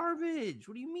 It's garbage.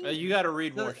 What do you mean? You got to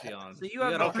read more Cheon. So you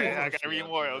have okay. I got to read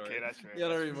more. Okay, that's fair. You got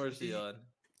to read more Cheon.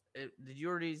 Did you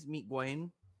already meet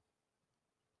Gwen?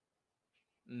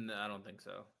 No, I don't think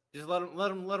so. Just let him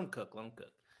cook. Let him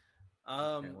cook.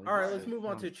 All right, let's move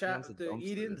on to chapter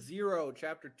Eden Zero,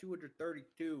 chapter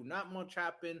 232. Not much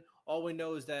happened. All we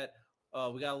know is that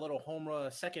we got a little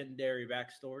Homura secondary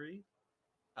backstory.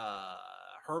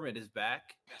 Hermit is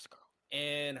back. Best girl.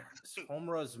 And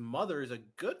Homura's mother is a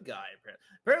good guy.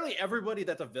 Apparently, everybody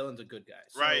that's a villain's a good guy.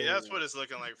 So, right, that's what it's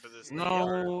looking like for this.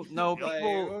 No,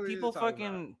 people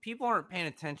aren't paying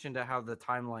attention to how the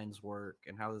timelines work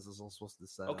and how this is all supposed to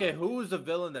set. Okay, who is the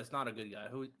villain that's not a good guy?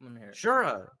 Who? Let me hear.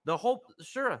 Shura.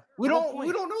 We don't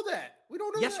know that. We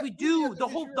don't know. Yes, that. we do. The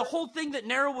whole thing that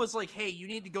Nero was like, "Hey, you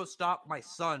need to go stop my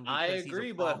son." I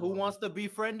agree, but who wants to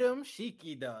befriend him?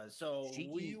 Shiki does. So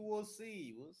we will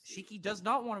see. Shiki does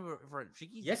not want to befriend.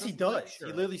 Yes, he does. He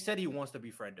literally said he wants to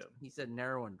befriend him. He said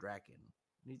Nero and Draken.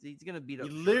 He's gonna beat up.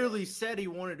 He literally said he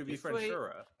wanted to befriend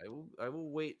Shura. I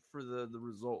will wait for the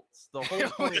results. The whole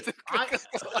point.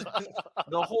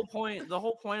 The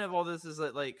whole point of all this is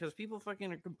that because people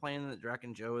fucking are complaining that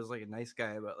Draken Joe is like a nice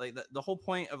guy, but the whole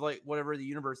point of whatever the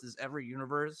universe is, every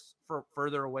universe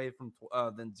further away from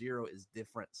than Zero is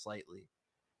different slightly.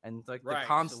 And the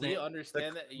constant, so we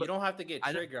understand that you don't have to get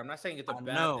triggered. I'm not saying it's a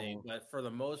bad thing, but for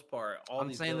the most part,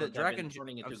 I'm saying that Draken Joe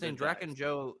is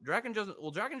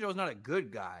not a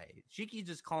good guy. Shiki's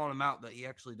just calling him out that he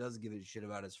actually does give a shit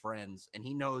about his friends, and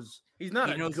he knows he's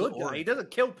not a good guy. He doesn't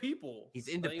kill people. He's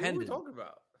independent. What are we talking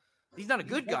about? He's not a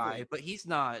good guy, but he's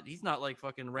not like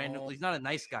fucking random. He's not a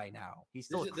nice guy now. He's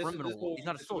still a criminal. He's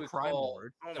not still a crime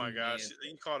lord. Oh my gosh,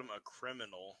 you called him a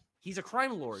criminal. He's a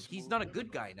crime lord. He's not a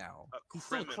good guy now. He's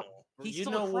criminal. He's you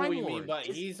still know a what crime we lord. mean, but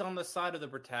he's on the side of the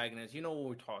protagonist. You know what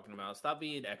we're talking about. Stop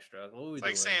being extra. What are we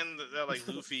doing? Saying that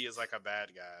Luffy is like a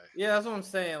bad guy. Yeah, that's what I'm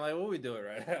saying. Like, what are we doing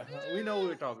right now? We know what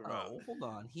we're talking about. Oh, hold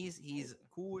on. He's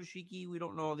cool with Shiki. We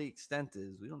don't know all the extent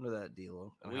is. We don't know that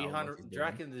deal.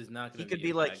 Draken is not. He could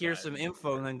be like, here's some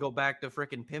info, and then go back to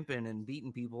freaking pimping and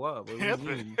beating people up. What do you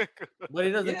mean? But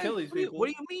he doesn't kill these people. What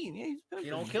do you mean? Yeah, he's pimping.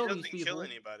 You don't kill these people. Kill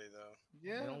anybody though.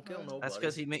 Yeah, don't kill nobody. That's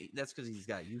because he's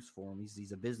got use for him.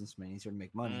 He's a businessman. He's here to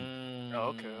make money.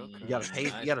 Okay. You gotta pay.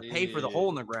 You gotta pay for the hole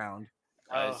in the ground.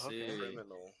 I see.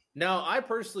 Now, I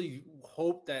personally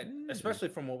hope that, especially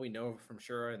from what we know from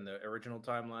Shura in the original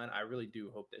timeline, I really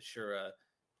do hope that Shura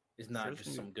is not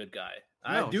just some good guy.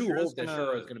 I do hope that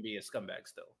Shura is going to be a scumbag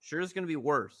still. Shura's going to be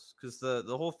worse because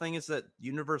the whole thing is that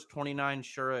Universe 29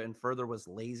 Shura and further was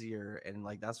lazier, and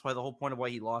that's why the whole point of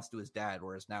why he lost to his dad,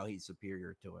 whereas now he's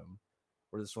superior to him.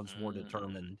 Where this one's more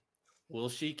determined. Will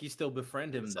Shiki still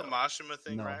befriend him? It's though? a Mashima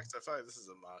thing, No. Rax. I feel like this is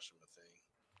a Mashima thing.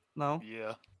 No.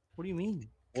 Yeah. What do you mean?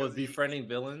 Was befriending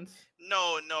villains?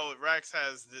 No. Rax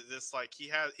has this he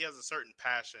has a certain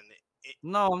passion.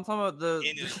 No, I'm talking about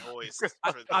in his voice.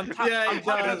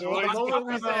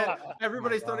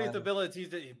 Everybody's studying the villains.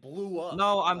 He blew up.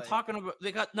 No, I'm talking about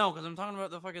because I'm talking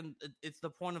about the fucking. It's the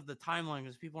point of the timeline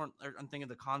because people aren't thinking of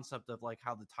the concept of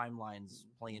how the timelines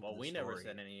play into. Well, we story. never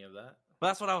said any of that. But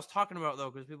that's what I was talking about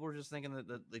though, because people were just thinking that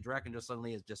the Draken just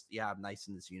suddenly is just I'm nice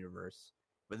in this universe.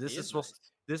 But this is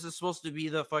supposed to be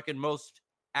the fucking most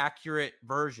accurate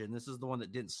version. This is the one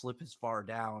that didn't slip as far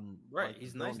down. Right,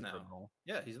 he's nice now.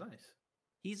 Yeah, he's nice.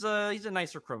 He's a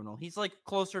nicer criminal. He's like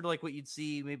closer to like what you'd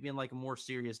see maybe in like a more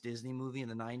serious Disney movie in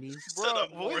the 90s. Bro,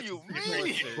 what do you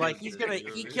mean? Like he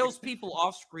kills people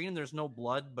off screen. There's no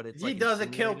blood, but it's he like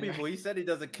doesn't kill insinuating. people. He said he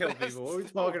doesn't kill people. What are we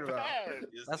talking about?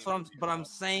 That's what I'm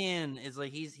saying is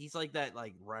like he's like that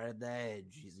like right at the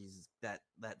edge. He's that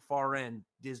far end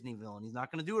Disney villain. He's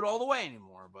not gonna do it all the way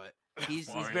anymore, but he's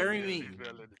very mean.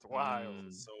 It's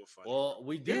wild. So funny. Well,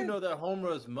 we do know that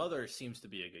Homero's mother seems to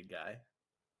be a good guy.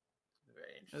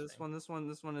 Very interesting.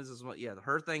 This one is yeah.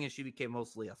 Her thing is she became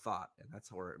mostly a thought, and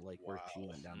that's where where she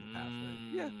went down the pathway.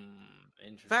 Yeah,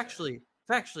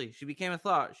 factually, she became a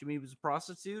thought. She was a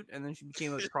prostitute, and then she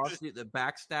became a prostitute that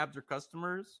backstabbed her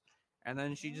customers, and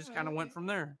then she just kind of went from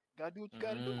there. Gotta do what you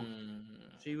gotta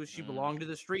do. She belonged to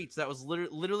the streets. That was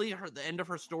literally the end of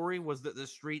her story was that the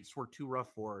streets were too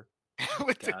rough for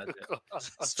her.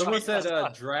 Someone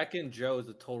said Drac and Joe is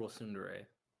a total tsundere.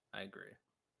 I agree.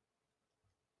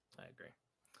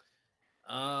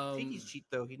 I think he's cheap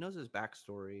though. He knows his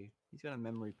backstory. He's got a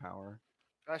memory power.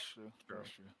 That's true. That's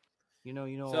true. You know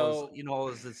all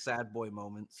his sad boy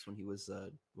moments when he was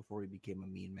before he became a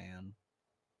mean man.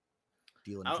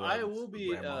 Dealing. I will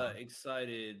be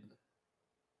excited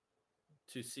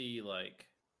to see like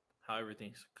how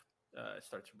everything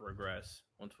starts to progress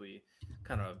once we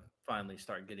kind of finally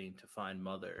start getting to find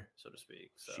Mother, so to speak.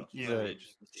 So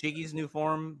Shiki's new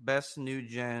form, best new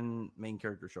gen main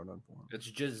character shonen form. It's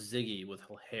just Ziggy with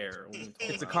hair.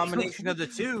 It's a combination of the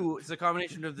two. It's a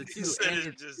combination of the two.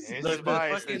 And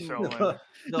the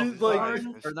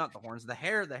horns, or not the horns. The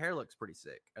hair looks pretty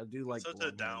sick. I do like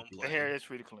the hair is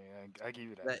pretty clean. I give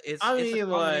you that.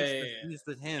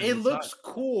 It looks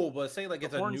cool, but say like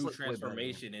it's a new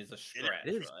transformation is a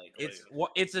stretch.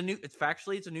 It's a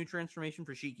new transformation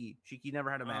for Shiki. Shiki never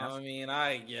had a mask. I mean,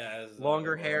 I guess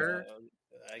longer hair.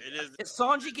 If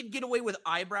Sanji can get away with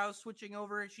eyebrows switching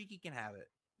over, Shiki can have it.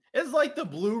 It's like the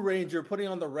Blue Ranger putting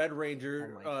on the Red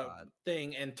Ranger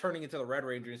thing and turning into the Red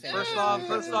Ranger. And saying, those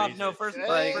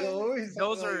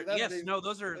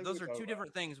are two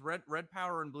different things. Red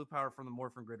power and blue power from the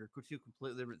Morphin Grid are two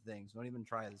completely different things. Don't even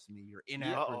try this to me. You're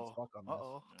inaccurate as fuck on this.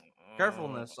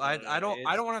 Carefulness. I don't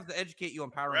want to have to educate you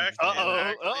on Power Rangers.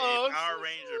 Power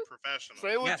Ranger professional.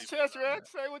 Say it with your chest,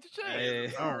 Rex. Say it with your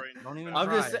chest. Don't even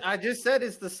try. I just said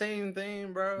it's the same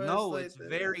thing, bro. No, it's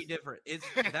very different.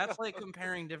 That's like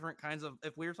comparing different kinds of.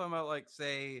 If we were talking about like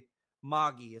say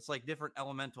Magi, it's like different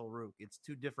elemental rook. It's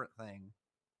two different things.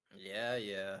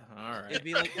 Yeah. All right. It'd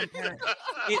be like comparing.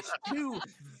 It's two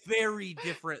very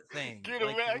different things. Get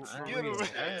him, Rex. Get him,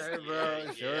 Rex. All right,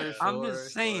 bro. Sure, I'm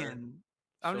just saying.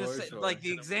 Like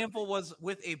the example was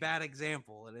with a bad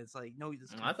example, and it's like no.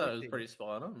 I thought it was pretty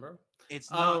spot on, bro.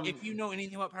 It's not. If you know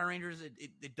anything about Power Rangers,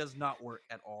 it does not work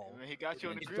at all. He got you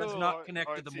on the grill. It does not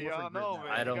connect to the Morphin Grid.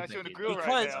 I don't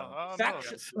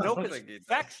think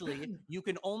factually, you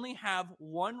can only have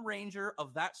one Ranger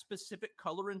of that specific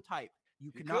color and type.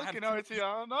 You cannot have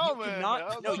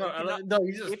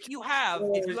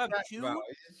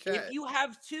if you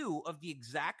have two of the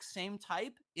exact same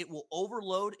type, it will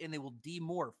overload and they will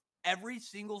demorph. Every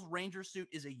single Ranger suit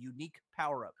is a unique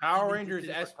power-up. Power Rangers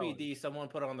SPD, someone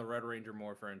put on the Red Ranger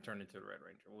morpher and turned into the Red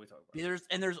Ranger. What are we talking about?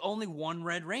 There's only one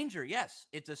Red Ranger. Yes,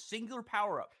 it's a singular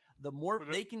power-up. The more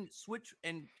they can switch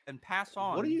and pass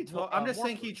on. What are you talking? I'm just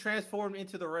saying he transformed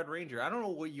into the Red Ranger. I don't know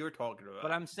what you're talking about.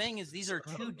 What I'm saying is these are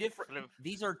two different.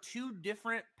 These are two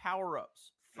different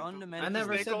power-ups. Fundamentally, I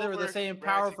never said they were the same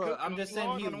power. I'm just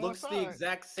saying he looks the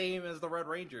exact same as the Red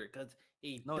Ranger because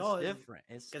he does. It's different.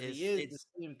 Because he is the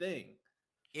same thing.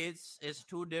 It's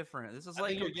too different. This is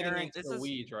like comparing. This is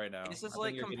weeds right now. This is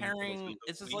like comparing.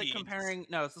 This is like comparing.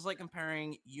 No, this is like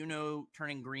comparing Yuno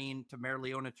turning green to Mare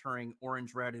Leona turning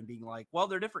orange red and being like, well,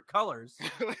 they're different colors.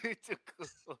 It's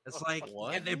like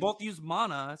and they both use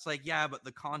mana. It's like yeah, but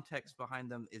the context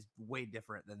behind them is way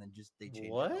different than just they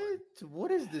change. What?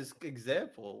 What is this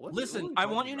example? Listen, I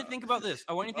want you to think about this.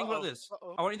 I want you to think about this.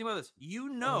 I want you to think about this. You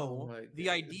know the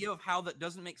idea of how that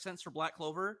doesn't make sense for Black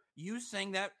Clover. You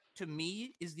saying that to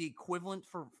me is the equivalent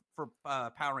for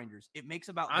Power Rangers. It makes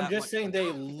about. I'm just saying they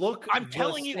look. I'm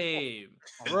telling you,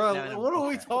 bro. What are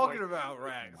we talking about,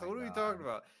 Rax? What are we talking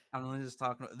about? I'm just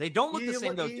talking about. They don't look the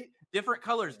same though. Different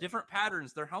colors, different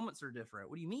patterns. Their helmets are different.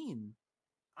 What do you mean?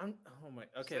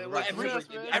 Okay.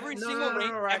 Every single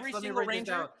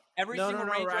ranger. Every single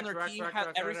ranger on their team has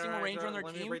a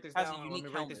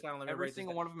unique helmet. Every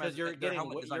single one of them has their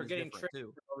helmet design is different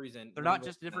too. They're not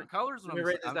just different colors. Let me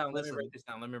break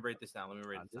this down.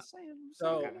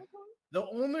 So the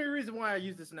only reason why I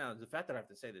use this analogy, the fact that I have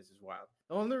to say this is wild.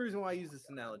 The only reason why I use this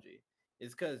analogy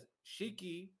is because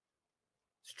Shiki's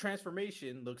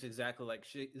transformation looks exactly like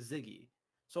Ziggy.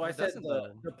 So I said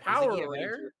the Does Power Ziggy have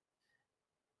hair? Ranger.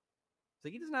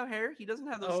 Ziggy doesn't have hair. He doesn't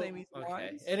have those same ether Okay.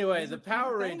 lines. Anyway, He's the a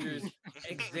Power different thing. Rangers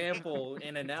example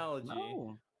and analogy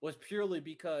No. was purely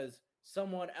because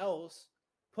someone else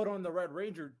put on the Red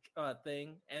Ranger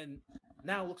thing and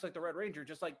now looks like the Red Ranger,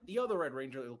 just like the other Red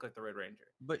Ranger looked like the Red Ranger.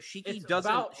 But Shiki It's doesn't.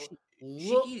 about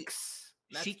looks.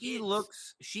 Shiki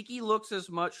looks as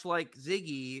much like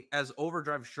Ziggy as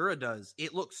Overdrive Shura does.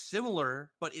 It looks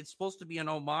similar, but it's supposed to be an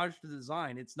homage to the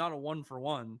design. It's not a one for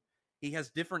one. He has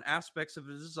different aspects of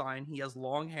his design. He has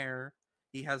long hair.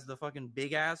 He has the fucking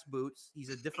big ass boots. He's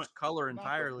a different color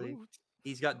entirely.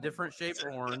 He's got different shaped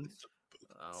horns.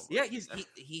 Yeah,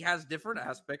 he has different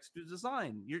aspects to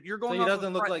design. You're going. So he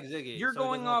doesn't look like Ziggy. You're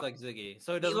going off like Ziggy.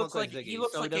 So he doesn't look like Ziggy. He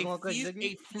looks like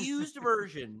a fused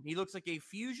version. He looks like a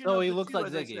fusion. So of he the looks two, like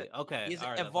as I Ziggy. said. Okay, He's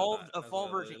all right, evolved that's a fall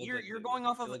version. You're going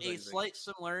off of a slight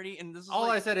similarity, and this is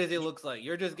all I said is he looks like.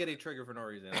 You're just getting triggered for no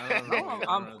reason.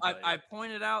 I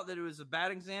pointed out that it was a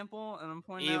bad example, and I'm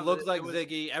pointing out he looks like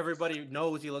Ziggy. Everybody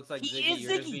knows he looks like Ziggy. He is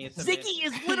Ziggy. Ziggy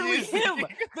is literally him.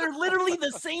 They're literally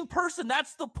the same person.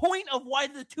 That's the point of why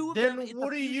the two of them.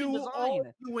 What are you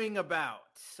arguing about?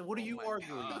 So what are you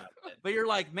arguing about? But you're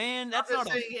like, man, that's not.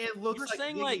 It looks you're like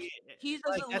saying Ziggy. like he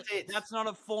doesn't. Like, that's not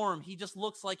a form. He just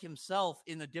looks like himself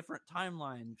in a different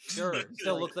timeline. Sure, it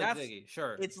still looks like Ziggy.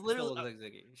 Sure, it's literally looks like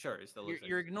Ziggy. Sure, it still looks.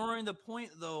 You're ignoring the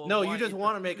point though. No, you just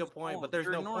want to make a point, but there's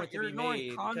no point to be ignoring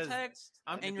made. Context.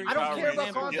 I don't care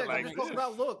about context. I'm just talking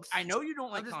about looks. I know you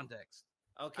don't like context.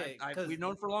 Okay, we've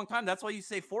known for a long time. That's why you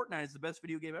say Fortnite is the best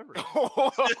video game ever.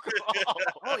 Oh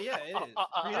yeah, it is.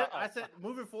 I said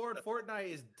moving forward,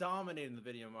 Fortnite is dominating the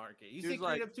video market. You see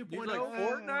Creative 2.0?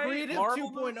 Fortnite, Creative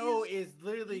 2.0 is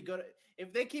literally good.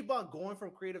 If they keep on going from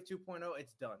Creative 2.0,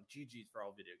 it's done. GG's for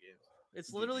all video games.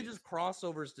 It's literally just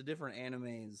crossovers to different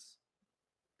animes.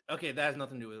 Okay, that has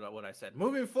nothing to do with what I said.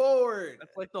 Moving forward,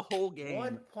 that's like the whole game.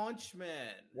 One Punch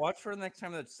Man. Watch for the next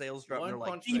time that sales drop. They're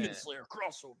like Demon Slayer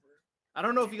crossover. I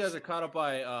don't know if you guys are caught up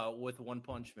by with One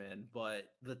Punch Man, but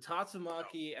the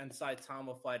Tatsumaki and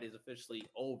Saitama fight is officially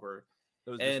over,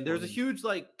 and there's a huge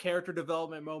character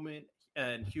development moment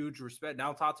and huge respect.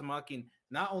 Now Tatsumaki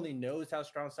not only knows how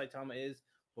strong Saitama is,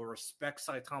 but respects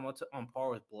Saitama on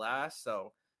par with Blast.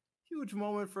 So huge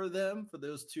moment for them, for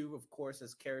those two, of course,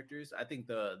 as characters. I think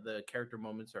the character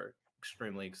moments are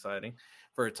extremely exciting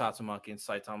for Tatsumaki and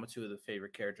Saitama, two of the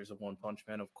favorite characters of One Punch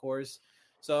Man, of course.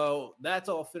 So that's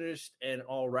all finished and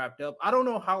all wrapped up. I don't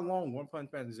know how long One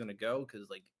Punch Man is going to go because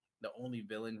the only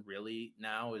villain really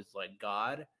now is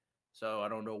God. So I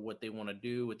don't know what they want to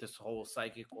do with this whole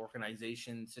psychic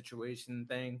organization situation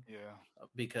thing. Yeah.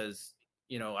 Because,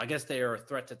 I guess they are a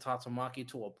threat to Tatsumaki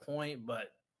to a point,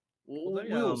 but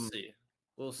we'll see.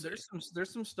 We'll see.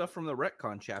 There's some stuff from the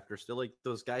retcon chapter still, like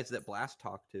those guys that Blast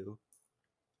talked to.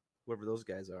 Whoever those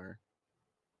guys are.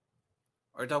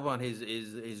 Are you talking about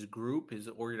his group, his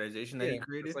organization that he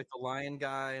created? It's like the lion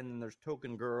guy, and then there's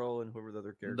Token Girl, and whoever the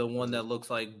other character. The one that looks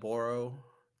like Boro,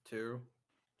 too.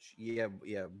 Yeah,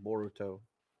 Boruto.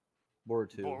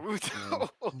 Boruto,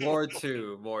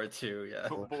 yeah.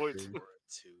 Boruto.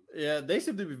 Yeah, they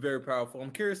seem to be very powerful.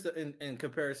 I'm curious in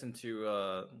comparison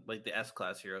to the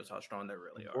S-class heroes, how strong they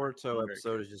really are. Boruto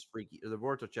episode is just freaky. The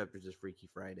Boruto chapter is just Freaky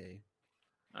Friday.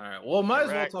 All right. Well, might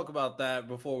as well talk about that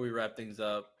before we wrap things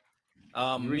up.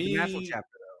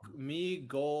 Me,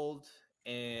 Gold,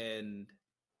 and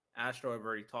Astro have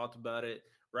already talked about it.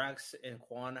 Rax and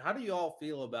Quan, how do you all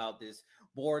feel about this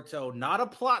Boruto? Not a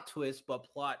plot twist, but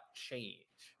plot change.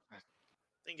 I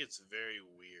think it's very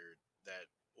weird that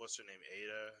what's her name,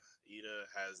 Ida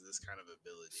has this kind of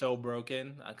ability. So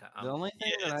broken. The only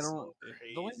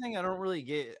thing I don't really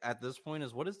get at this point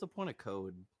is what is the point of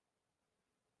Code?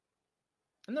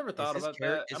 I never thought about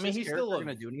that. I mean, he's still going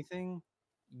to do anything.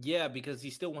 Yeah, because he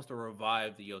still wants to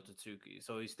revive the Yototsuki,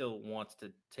 so he still wants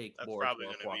to take That's Boruto probably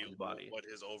going off to be body. What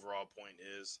his overall point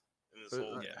is in this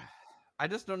whole. Yeah. I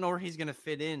just don't know where he's going to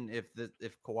fit in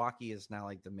if Kawaki is now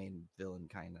the main villain,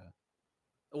 kind of.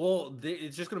 Well,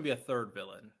 it's just going to be a third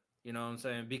villain. You know what I'm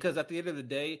saying? Because at the end of the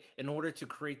day, in order to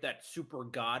create that super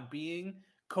god being,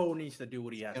 Ko needs to do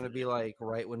what he has to do. It's going to be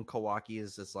right when Kawaki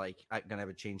is just I'm going to have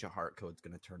a change of heart code's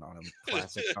going to turn on him.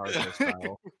 Classic Naruto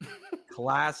style.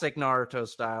 Classic Naruto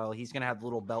style. He's going to have the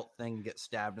little belt thing get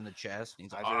stabbed in the chest. And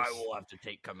he's like, I will have to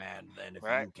take command then if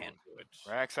you can't do it.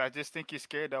 Rax, I just think you're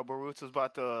scared that Boruto's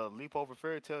about to leap over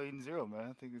Fairy Tail Eden Zero, man.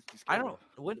 I think it's scary.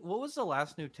 What was the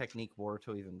last new technique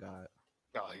Boruto even got?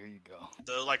 Oh, here you go.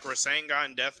 The like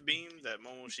Rasengan Death Beam that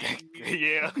Momoshiki.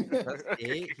 Yeah. That's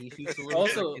it. He shoots a little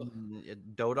Also-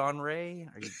 Dodon Ray.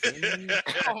 Are you kidding me?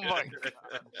 Oh my god.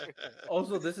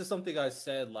 Also, this is something I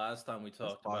said last time we That's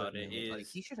talked bothered about it. me. Like,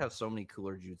 Is he should have so many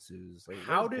cooler jutsus. Like,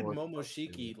 how where's did Boruto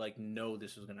Momoshiki to? like know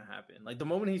this was gonna happen? Like the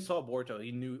moment he saw Boruto,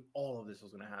 he knew all of this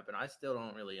was gonna happen. I still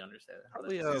don't really understand how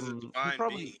Probably, that. He's a he divine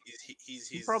probably being. He's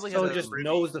he probably So has it a just privy.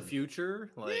 knows the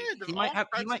future. Like Yeah, he might have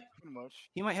Pretty much.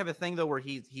 he might have a thing though where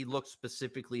he looks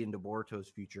specifically into Boruto's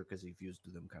future because he fused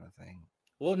to them, kind of thing.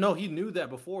 well, no, he knew that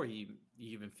before he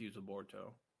even fused with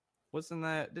Boruto. Wasn't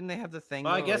that? Didn't they have the thing? But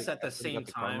I though, guess like, at the after they same got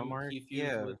the karma time mark? he fused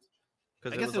Yeah, with.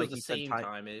 because I guess it was like the he said same time.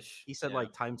 time ish. He said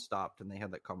like time stopped, and they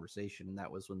had that conversation, and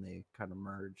that was when they kind of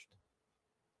merged.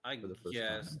 I for the first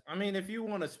guess. time. I mean, if you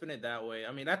want to spin it that way,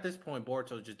 I mean, at this point,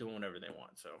 Boruto's just doing whatever they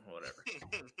want. So whatever.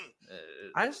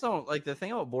 I just don't like the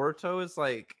thing about Boruto is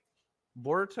like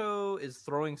Boruto is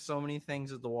throwing so many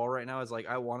things at the wall right now. Is like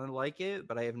I want to like it,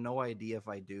 but I have no idea if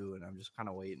I do, and I'm just kind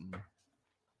of waiting.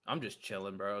 I'm just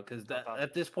chilling, bro. Because thought-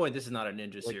 at this point, this is not a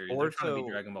ninja Like, series. They're trying to be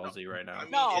Boruto- Dragon Ball Z right now. I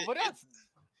mean, No, it- but that's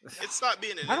It's not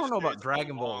being an I don't know about industry, it's a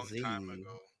Dragon Ball long Z. time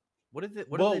ago. What is it?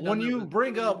 What have Well, they done when that you was-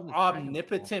 bring what up have they done with Dragon Ball?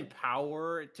 omnipotent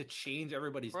power to change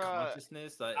everybody's Bruh,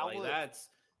 consciousness, like was- that's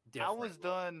different. I was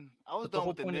done But the done whole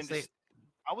with the point is ninja.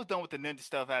 I was done with the ninja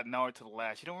stuff at Naruto to the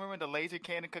last. You don't remember the laser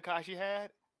cannon Kakashi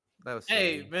had? That was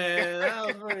Hey silly. man, that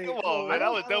was pretty Come cool. on, man. I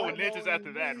was don't done with know ninjas what after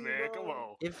you that, mean, man. Come bro.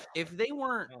 on. If they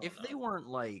weren't I don't if they know. weren't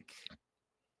like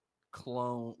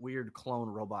weird clone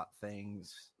robot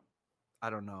things, I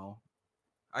don't know.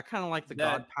 I kind of like the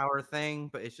god That- power thing,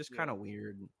 but it's just Yeah. kind of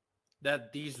weird.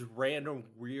 That these random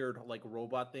weird like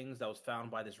robot things that was found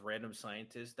by this random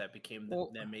scientist that became Well,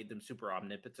 that made them super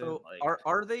omnipotent. So like,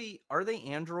 are they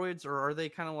androids or are they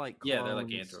kind of like yeah, they're like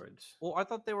clones? androids. Well, I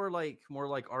thought they were like more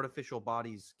like artificial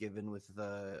bodies given with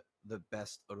the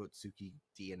best Orotsuki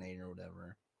DNA or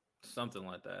whatever. Something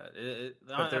like that.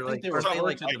 But I they're think like they aren't they refer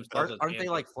like to themselves as aren't they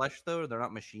like androids. flesh though? They're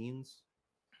not machines.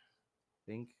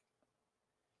 I think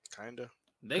Kinda. 'Cause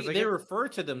I They get- refer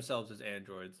to themselves as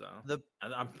androids though. the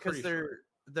I'm because pretty sure.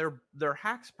 their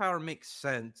hacks power makes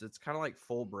sense. It's kind of like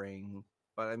full brain,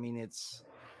 but I mean it's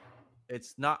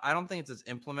not. I don't think it's as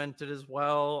implemented as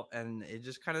well, and it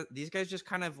just kind of these guys just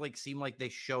kind of like seem like they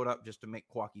showed up just to make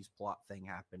Quacky's plot thing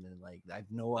happen, and like I have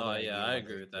no other. Oh, idea yeah, why I they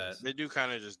agree with that. exist. They do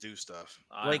kind of just do stuff.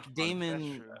 Like I-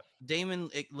 Damon, true. Damon,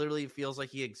 it literally feels like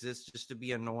he exists just to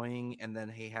be annoying, and then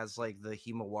he has like the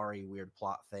Himawari weird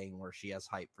plot thing where she has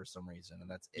hype for some reason, and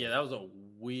that's it. Yeah, that was a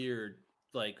weird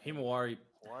like Himawari.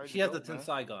 Why She has the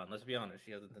Tensai gun. Let's be honest,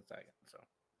 she has the Tensai gun. So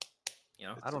you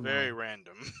know, It's I don't very know.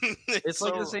 random. It's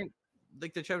like the so- same,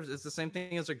 like the chapters. It's the same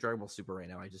thing as like Dragon Ball Super right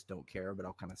now. I just don't care, but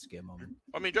I'll kind of skim them.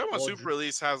 I mean, Dragon Ball Well, Super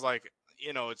release has like,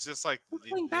 it's just like We're the-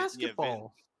 playing the event.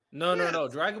 basketball. no. Yeah.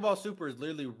 Dragon Ball Super is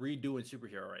literally redoing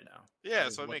superhero right now. Yeah, That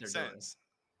is so it what makes they're doing. sense.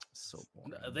 So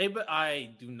boring.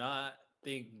 I do not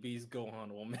think Beast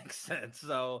Gohan will make sense.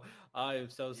 So I am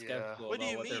so skeptical. What do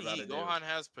about you what they're mean? about to do. Gohan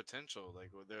has potential.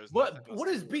 Like, there's What nothing what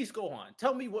else is to it. Beast Gohan?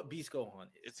 Tell me what Beast Gohan is.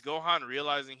 It's Gohan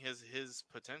realizing his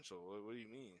potential. What do you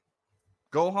mean?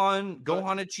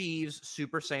 Gohan achieves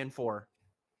Super Saiyan 4.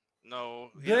 No.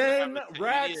 he doesn't Then have a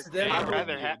Rats, tail. then I'd I'm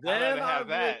rather with you. ha- I'd Then rather have I'm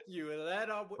that. with you. And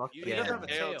then I'm with Fuck You He need doesn't a have a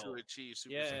tail tail. to achieve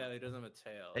Super Yeah, Saiyan. he doesn't have a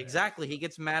tail. yeah. Exactly. He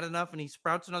gets mad enough and he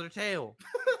sprouts another tail.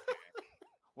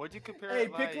 What'd you compare? Hey,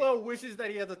 it like, Piccolo wishes that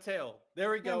he has a tail.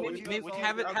 There we go. Maybe, We solved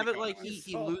have it solved it. like We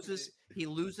he solved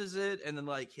loses it and then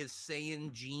like his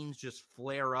Saiyan genes just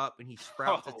flare up and he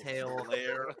sprouts Oh, a tail.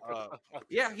 Flare up.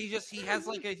 Yeah, he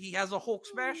has a Hulk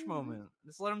smash moment.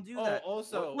 Just let him do Oh, that.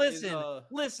 also,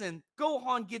 Listen,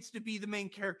 Gohan gets to be the main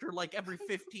character like every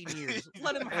 15 years.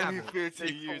 Let him have Every it.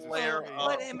 15 years. flare it's up.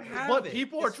 Let him have but it.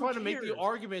 people are It's who trying to make the cares?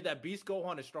 argument that Beast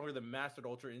Gohan is stronger than Mastered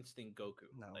Ultra Instinct Goku.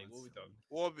 No, Like, what it's- we talking?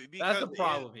 Well, That's because the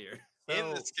problem here. in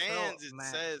the So scans, it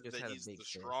Max says just that had a he's big the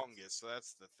fist. strongest. So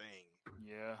that's the thing.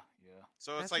 Yeah.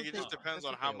 So it's That's like what it they- just depends that's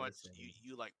on what how they much always say.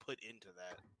 you like put into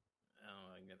that. Oh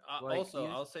my god. Like, Also,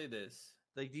 you- I'll say this.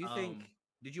 Like, do you think? Um,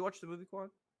 Did you watch the movie, Quan?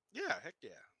 Yeah, heck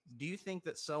yeah. Do you think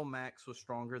that Cell Max was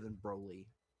stronger than Broly?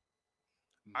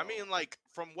 I mean, like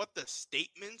from what the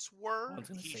statements were, I was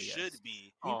gonna he say should yes.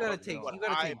 be. You Oh, gotta no. take What you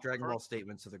gotta I take Dragon per- Ball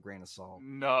statements with a grain of salt.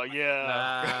 No,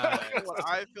 yeah. What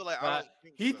I feel like I But don't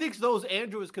think he so. thinks those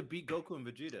androids could beat Goku and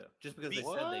Vegeta just because they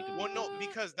said they could. Well, beat no, Goku.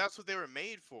 because that's what they were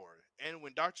made for. And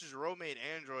when Dr. Gero made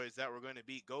androids that were going to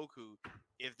beat Goku,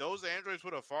 if those androids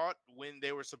would have fought when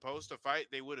they were supposed to fight,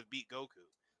 they would have beat Goku.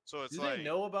 So it's Do like, they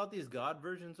know about these god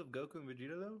versions of Goku and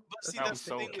Vegeta though? but see, That that's was the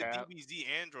so thing cap. with DBZ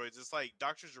androids. It's like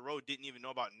Dr. Gero didn't even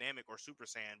know about Namek or Super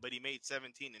Saiyan, but he made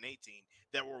 17 and 18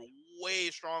 that were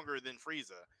way stronger than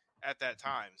Frieza. at that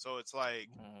time. So it's like,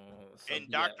 So and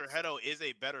Dr. BS. Hedo is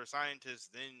a better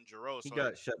scientist than Jiro. He So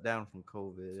got shut down from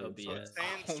COVID. So It's BS. so it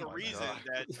stands to Oh my reason God.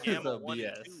 that This is Gamma a 1 and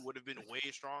BS. 2 would have been way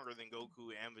stronger than Goku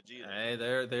and Vegeta. Hey,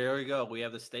 there we go. We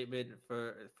have the statement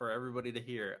for everybody to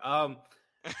hear.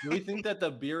 Do we think that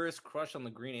the Beerus crush on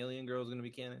the green alien girl is going to be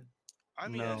canon? I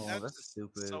mean, No, that's that's just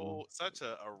stupid. such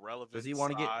a irrelevant. Does he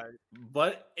want to get?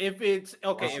 But if it's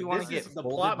okay, Does she if wanna this get is the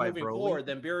folded plot by moving Broly? forward,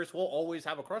 then Beerus will always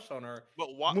have a crush on her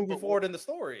But what moving forward in the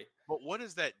story. But what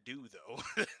does that do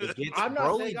though? It gets I'm not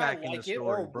Broly saying I back in the like it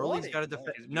story. or Broly's want got to it, but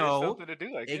defend. There's No, something to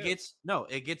do. I guess.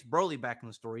 it gets Broly back in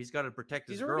the story. He's got to protect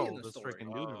his He's already girl. in the This story.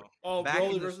 freaking dude. Oh, Back Broly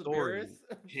in the versus story. Beerus?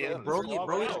 Yeah,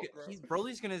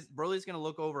 Broly's gonna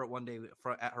look over it one day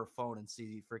at her phone and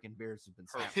see freaking Beerus has been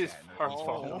His Snapchatting her her.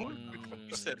 phone.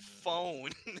 You said phone.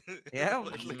 Yeah,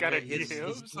 He's got a he's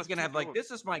DMs? gonna have like, this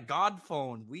is my God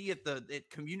phone. It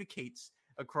communicates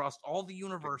across all the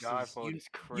universes. God phone is You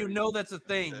crazy. know that's a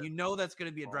thing. You know that's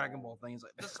gonna be a Dragon Ball thing. It's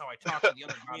like, this is how I talk to the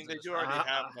other I mean, gods. they of do this already world.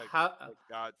 have like how-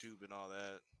 God tube and all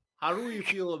that. How do we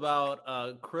feel about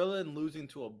Krillin losing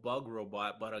to a bug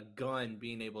robot, but a gun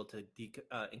being able to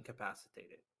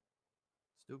incapacitate it?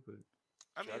 Stupid.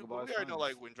 I mean, Dragon we Ball is already know fun.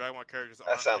 like when Dragon Ball characters That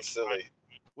aren't, sounds like, silly.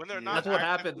 when they're Yeah. not That's what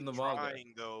happened actively in the manga.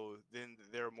 trying, though, then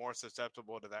they're more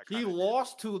susceptible to that. He Kind of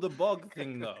lost to the bug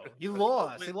thing though. He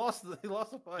lost. He lost the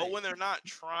fight. But when they're not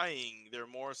trying, they're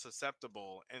more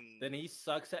susceptible. And then he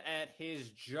sucks at his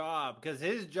job because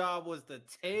his job was to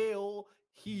tail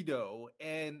Hido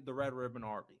and the Red Ribbon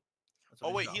Army. That's what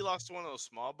oh his wait, job he was. lost to one of those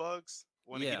small bugs.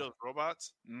 One Yeah. of those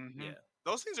robots. Mm-hmm. Yeah.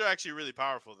 Those things are actually really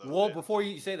powerful, though. Well, before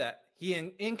you say that, he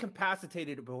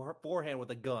incapacitated it beforehand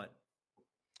with a gun.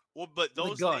 Well, but With a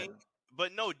those gun. things.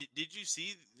 But no, did you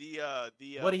see the?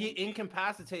 But he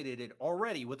incapacitated it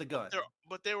already with a gun.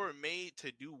 But they were made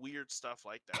to do weird stuff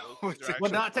like that. Those things are Would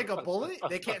actually- not take a bullet?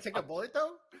 They can't take a bullet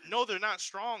though? No, they're not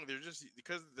strong. They're just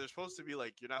because they're supposed to be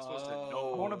like you're not supposed to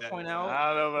know. I want to that- point out.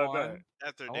 I don't know about Juan, that.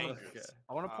 that they're I wanna- dangerous.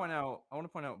 I want to point out. I want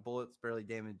to point out. Bullets barely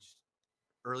damaged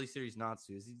early series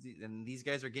Natsus, and these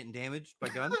guys are getting damaged by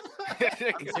guns.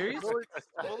 Are you serious?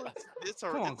 Bullets, it's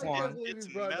a, Come on, it's, Quan. it's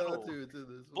metal.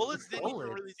 Bullets didn't even Bullets.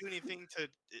 really do anything to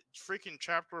freaking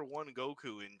Chapter 1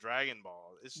 Goku in Dragon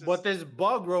Ball. It's just, But this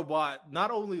bug robot not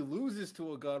only loses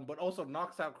to a gun, but also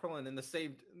knocks out Krillin in the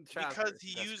same chapter. because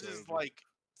he uses like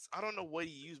I don't know what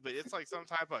he used, but it's like some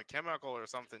type of chemical or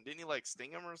something. Didn't he like sting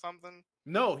him or something?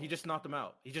 No, he just knocked him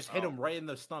out. He just hit Oh. him right in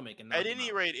the stomach. And At knocked him any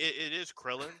out. rate, it is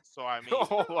Krillin. So I mean,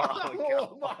 Oh my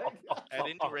Oh my God. at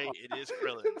any rate, it is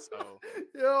Krillin. So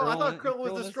Yo, I thought Krillin Krillin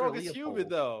was is the their strongest human, Leopold.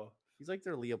 though. He's like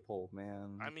their Leopold,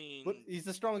 man. I mean, But he's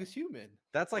the strongest human.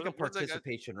 That's like a what's that guy-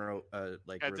 participation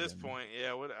like at this ribbon. point,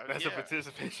 yeah. What, That's yeah. a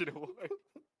participation award.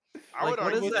 I would Like, what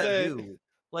argue does that that- do?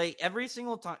 Like every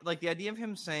single time, like the idea of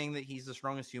him saying that he's the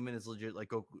strongest human is legit. Like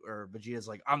Goku or Vegeta's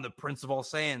like, I'm the prince of all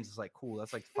Saiyans. It's like, cool.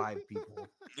 That's like 5 people.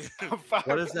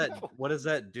 What does that? What does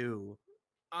that do?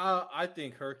 I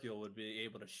think Hercule would be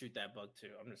able to shoot that bug too.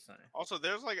 I'm just saying. Also,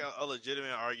 there's like a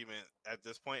legitimate argument at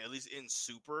this point, at least in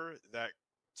Super, that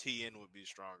Tien would be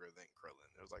stronger than Krillin.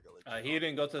 There's like a legit. He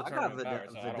didn't go to the I got tournament of power,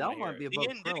 so I don't Videl wanna might be hear it. above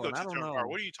Tien did go Krillin. to I the don't tournament know. power.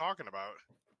 What are you talking about?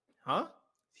 Huh?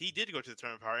 He did go to the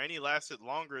tournament power, and he lasted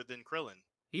longer than Krillin.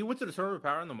 He went to the tournament of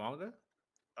power in the manga?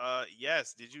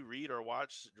 Yes. Did you read or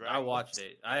watch? I watched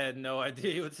it. I had no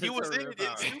idea he was, He was in tournament it of in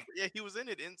power. Super. Yeah, he was in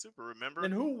it in Super. Remember?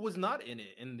 And who was not in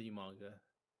it in the manga?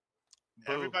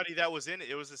 Everybody that was in it,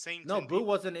 it was the same. No, 10 Boo people.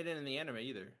 wasn't in it in the anime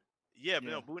either. Yeah, but Yeah.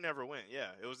 no, Boo never went. Yeah,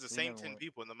 it was the He same never 10 went.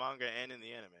 people in the manga and in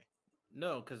the anime.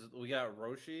 No, because we got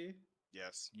Roshi,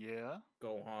 Yes. Yeah.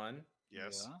 Gohan,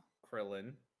 Yes.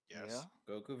 Krillin, Yes.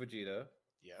 Goku, Vegeta,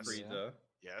 Yes. Frieza,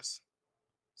 Yes.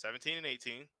 17 and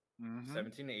 18. Mm-hmm.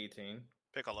 17 to 18,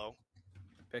 Piccolo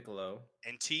Piccolo.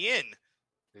 and Tien.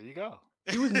 There you go.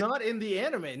 He was not in the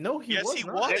anime. No, he Yes, was he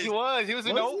not. was. Yeah, he was. He was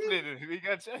in the Was he? opening. He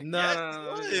got checked. No, Yes, no,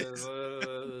 no, he no, was.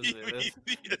 no,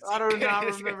 Yes, I do not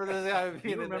remember this guy Do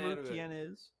being you in the remember who anime. Tien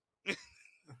is?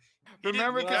 He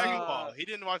Remember, didn't watch 'cause Dragon he- Ball. He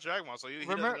didn't watch Dragon Ball, so he doesn't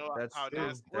Remember- know That's how it true.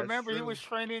 is. That's remember he true. was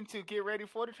training to get ready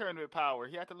for the tournament power.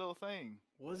 He had the little thing.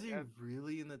 Was he Yeah.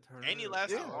 really in the tournament? And he of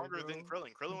lasted power, longer than bro?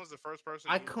 Krillin. Krillin was the first person.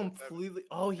 I to use that. completely.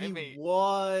 Oh, he mean,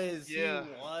 was. yeah.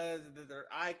 He was.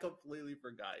 I completely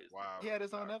forgot. his Wow. He had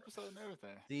his own Wow. episode and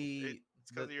everything. It's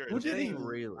 'cause you're a Who did he? genius.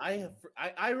 really?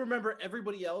 I remember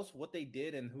everybody else what they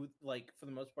did and who, like, for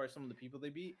the most part, some of the people they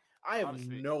beat. I have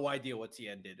Honestly, no idea what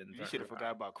Tien did in the You should have tournament.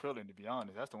 forgot about Krillin, to be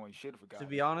honest. That's the one you should have forgot. To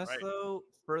be honest, Right. though,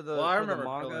 for the Well, I for the remember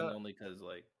manga, Krillin only because,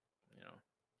 like, you know,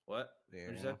 what? yeah,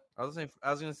 What'd you say?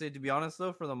 I was gonna say, to be honest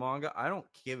though, for the manga, I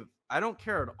don't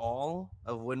care at all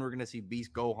of when we're gonna see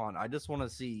Beast Gohan. I just want to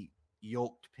see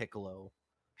yoked Piccolo.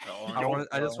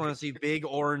 I just want to see big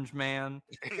orange man.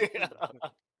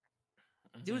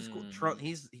 Dude's cool.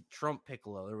 He's Trump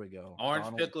Piccolo. There we go. Orange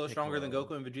Donald Piccolo stronger than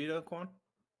Goku and Vegeta, Quan?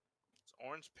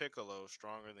 Orange Piccolo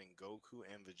stronger than Goku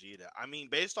and Vegeta. I mean,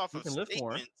 based off of lift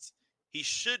more. statements, he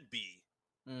should be.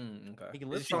 Okay. He can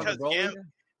lift Because stronger.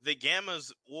 the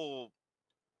Gammas will.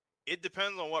 It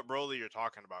depends on what Broly you're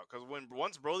talking about. Because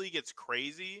once Broly gets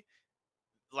crazy,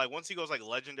 like once he goes like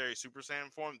legendary Super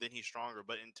Saiyan form, then he's stronger.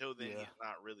 But until then, he's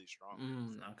not really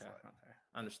strong. Okay.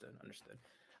 Understood.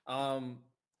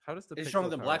 How does the is stronger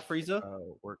than Black Frieza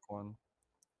work one?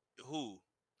 Who?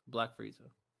 Black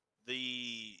Frieza.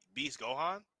 The Beast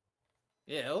Gohan?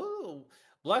 Yeah. Oh,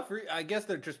 Black Frieza. I guess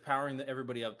they're just powering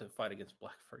everybody up to fight against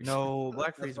Black Frieza. No,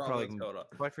 Black That's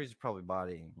Frieza probably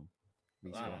bodying.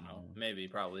 I don't know. Maybe,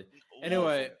 probably. Well,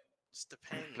 Anyway, just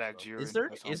depends.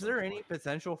 Is there any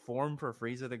potential form for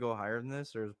Frieza to go higher than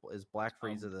this, or is Black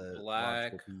Frieza the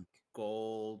black, logical peak?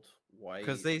 gold, white?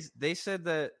 Because they said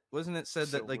that wasn't it said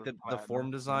that like the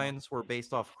form designs were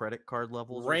based off credit card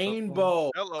levels.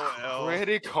 Rainbow. LOL.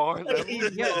 Credit card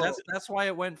levels. Yeah, that's why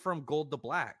it went from gold to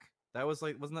black. That was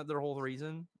like, wasn't that their whole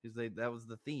reason? That was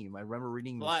the theme. I remember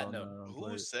reading this Platinum.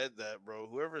 Who said that, bro?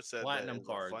 Whoever said Platinum that is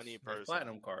cards. a funny person.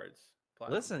 Platinum cards.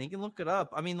 Listen, he can look it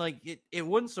up. I mean, like it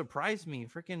wouldn't surprise me.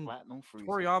 Freaking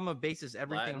Toriyama bases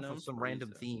everything Platinum on some Frieza.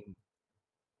 random theme.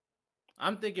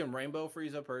 I'm thinking Rainbow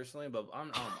Frieza personally, but I'm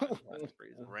Platinum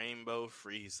Frieza. Rainbow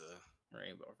Frieza.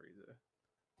 Rainbow Frieza.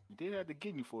 You did have to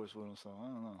get me for us with him, so I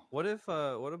don't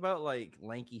know. What about like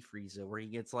Lanky Frieza, where he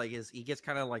gets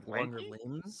kind of like longer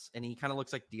limbs, and he kind of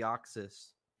looks like Deoxys.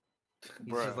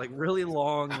 He's just like really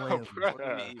long limbs. What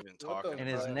are we even talking and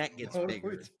his neck gets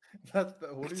bigger.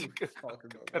 What are you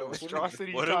talking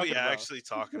about? What are we actually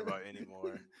talking about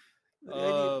anymore?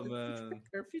 Oh man,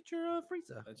 future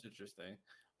Frieza. That's interesting.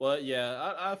 Well,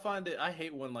 yeah, I find it. I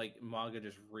hate when like manga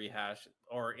just rehash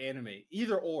or anime,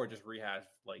 either or just rehash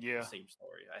like the same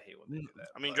story. I hate when they do that.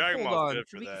 I mean, Dragon Ball's good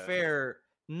for that. To be fair,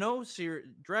 no series.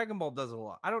 Dragon Ball does it a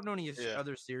lot. I don't know any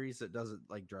other series that does it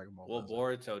like Dragon Ball. Well,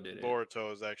 Boruto did it.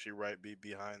 Boruto is actually right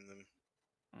behind them.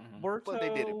 Boruto, but they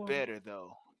did it better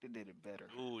though. They did it better.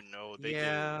 Ooh, no, they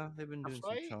they've been doing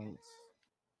some chunks.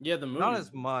 Yeah, the movie not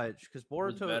as much because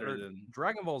Boruto better than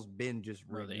Dragon Ball's been just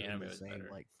really the anime same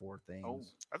like 4 things. Oh,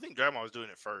 I think Dragon Ball was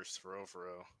doing it first, for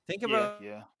real. Think about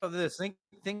this. Think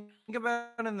about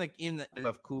in the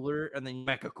of Cooler and then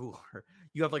Mecha Cooler.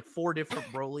 You have like 4 different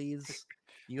Brolys.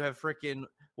 You have freaking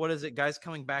what is it? Guys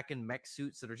coming back in mech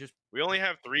suits that are just. We only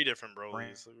have 3 different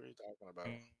Brolys. What are you talking about?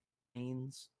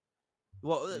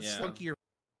 Well, Slinkier.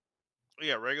 We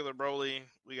got regular Broly,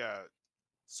 we got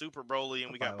Super Broly,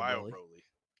 and we got Bio Broly.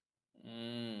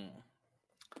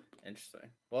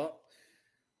 Interesting. Well,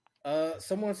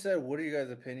 someone said, "What are you guys'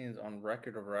 opinions on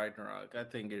Record of Ragnarok?" I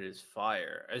think it is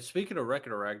fire. Speaking of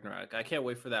Record of Ragnarok, I can't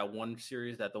wait for that one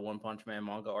series that the One Punch Man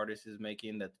manga artist is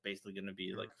making. That's basically going to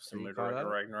be like similar to Record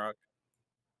of Ragnarok.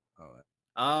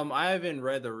 I haven't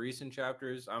read the recent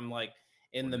chapters. I'm like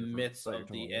in the midst of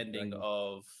the ending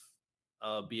of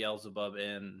Beelzebub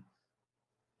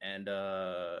and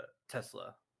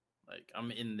Tesla. Like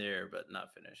I'm in there, but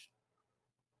not finished.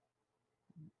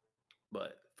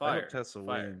 But fire. I hope Tesla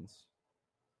wins.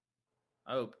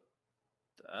 I hope.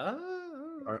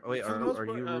 Are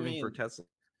you rooting for Tesla?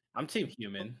 I'm Team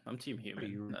Human. Not at the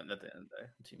end of the day.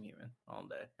 I'm Team Human all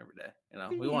day, every day. You know,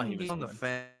 we want humans on the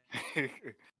fence.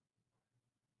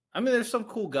 I mean, there's some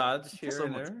cool gods here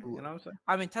and there. You know what I'm saying?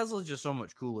 I mean, Tesla's just so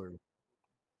much cooler.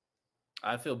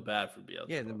 I feel bad for Beelzebub.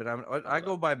 Yeah, but I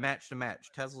go by match to match.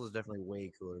 Tesla is definitely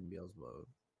way cooler than Beelzebub.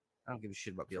 I don't give a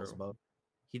shit about Beelzebub.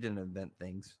 He didn't invent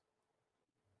things.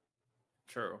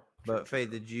 True. But Faye,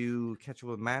 did you catch up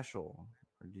with Mashal?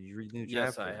 Or did you read the new chapter?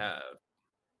 Yes, I have.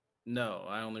 No,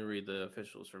 I only read the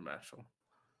officials for Mashal.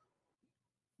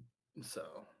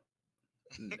 So,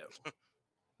 no.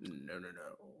 No.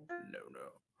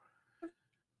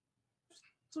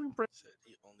 Said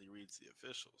he only reads the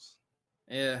officials.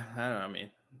 Yeah, I don't know. I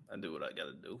mean, I do what I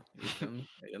gotta do. You feel me?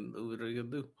 I gotta do what I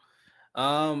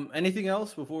gotta do. Anything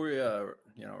else before we wrap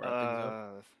things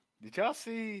up?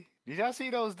 Did y'all see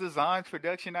those designs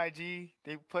production IG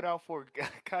they put out for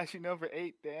Kaiju number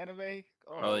 8, the anime?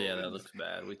 Oh yeah, that looks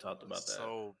bad. We talked about that.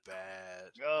 So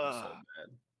bad. So bad.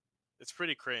 It's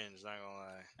pretty cringe, not gonna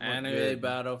lie. Anime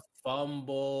about a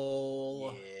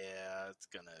fumble. Yeah, it's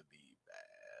gonna be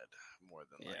bad. More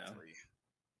than likely.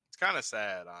 It's kind of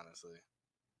sad, honestly.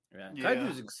 Yeah,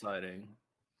 Kaiju's exciting.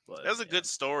 But, that's a good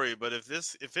story, but if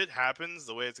it happens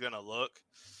the way it's gonna look,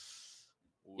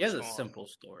 he has a simple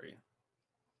story.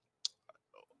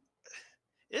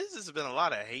 It's just been a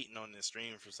lot of hating on this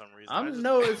stream for some reason.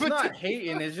 It's not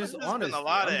hating. It's just honest. Been a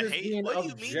lot I'm of just hate. being What do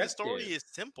you objective. mean the story is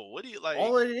simple? What do you like?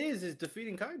 All it is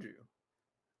defeating kaiju.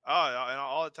 Oh, and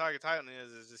all Attack on Titan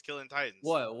is just killing Titans.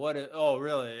 What? Oh,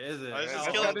 really? Is it? It's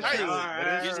just killing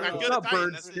Titans. It's about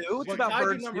birds too. It's about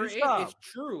birds number too. 8. Stop. It's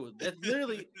true. That's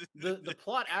literally the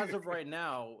plot as of right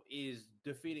now is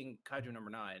defeating kaiju number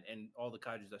 9 and all the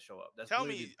kaijus that show up. That's Tell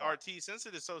me, RT, since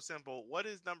it is so simple, what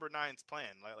is number 9's plan?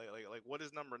 Like what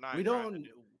is number 9? We don't.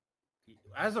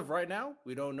 As of right now,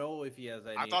 we don't know if he has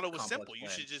any. I thought it was simple. Plan. You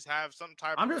should just have some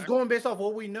type. I'm just going based off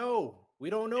what we know. We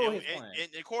don't know his plan. And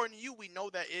according to you, we know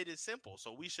that it is simple,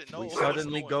 so we should know. We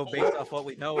suddenly go based off what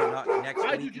we know and not next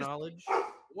week knowledge.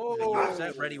 Whoa! Is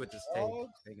that ready with this take?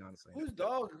 Hang on a second. Whose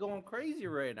dog is going crazy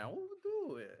right now? What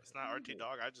we doing? It's not RT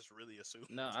dog. I just really assume.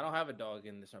 No, I don't have a dog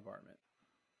in this apartment.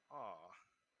 Oh,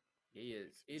 he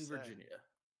is in Virginia.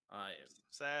 I am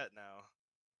sad now.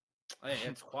 Hey,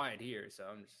 it's quiet here, so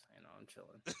I'm just, I'm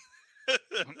chilling.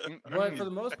 But for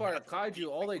the most part, kaiju,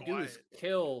 all they do is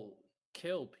kill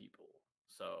people.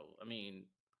 So, I mean,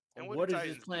 and what is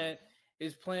his plan?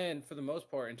 His plan, for the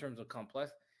most part, in terms of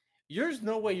complex, there's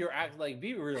no way you're acting like,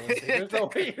 be realistic. There's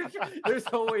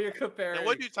no way you're comparing. And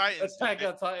what do Titans Attack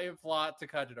on Titan plot to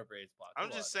kaiju number 8's plot? I'm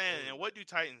just saying, and what do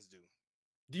Titans do?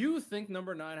 Do you think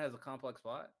number 9 has a complex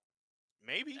plot?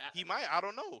 Maybe he might. I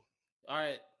don't know. All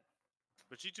right.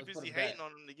 But you're too busy hating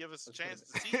on him to give us a chance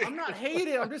to see. I'm not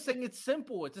hating. I'm just saying it's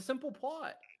simple. It's a simple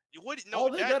plot. No, all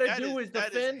they gotta do is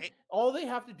defend. All they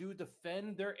have to do is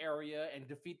defend their area and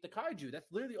defeat the kaiju. That's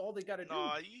literally all they gotta do.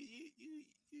 No, you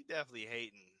definitely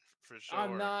hating for sure.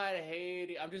 I'm not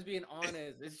hating. I'm just being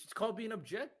honest. It's called being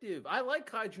objective. I like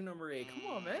kaiju number 8. Come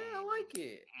on, man. I like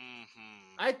it.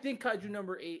 Mm-hmm. I think kaiju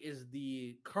number 8 is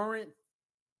the current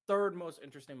 3rd most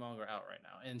interesting manga out right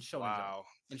now in Shonen Jump.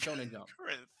 In Shonen Jump.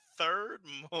 Current 3rd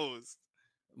most.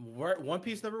 One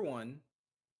Piece number 1.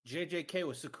 JJK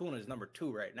with Sukuna is number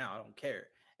 2 right now. I don't care.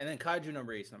 And then kaiju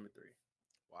number 8 is number 3.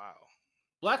 Wow.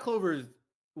 Black Clover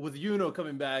with Yuno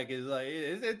coming back is like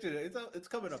it's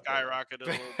coming up. Skyrocketed a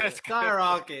little bit. It's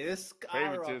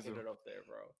skyrocketed up there,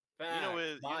 bro.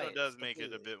 Yuno does make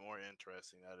it a bit more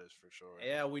interesting. That is for sure.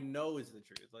 Yeah, we know it's the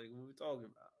truth. Like what we're talking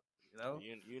about.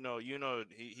 You know,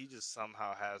 he just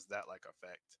somehow has that like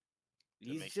effect.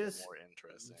 He's make just it more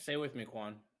interesting. Stay with me,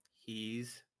 Quan.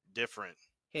 He's different.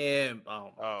 Him.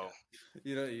 Oh.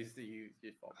 You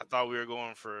I thought we were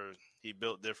going for he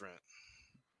built different.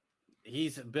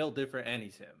 He's built different and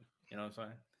he's him. You know what I'm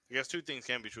saying? I guess two things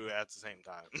can be true at the same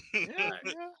time. Yeah.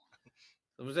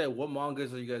 I'm gonna say, what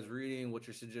mangas are you guys reading? What's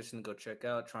your suggestion to go check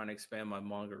out? Trying to expand my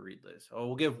manga read list. Oh,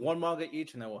 we'll give one manga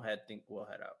each, and then we'll head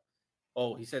out.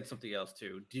 Oh, he said something else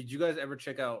too. Did you guys ever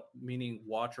check out, meaning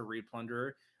watch or read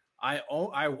Plunderer?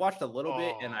 I watched a little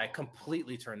bit, and I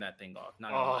completely turned that thing off.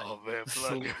 Man,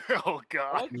 Plunderer! Oh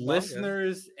god!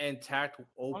 Listeners and Tact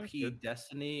OP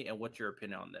Destiny, and what's your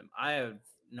opinion on them? I have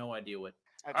no idea what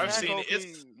I've seen.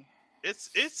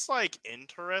 It's like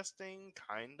interesting,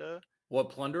 kinda. What,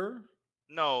 Plunderer?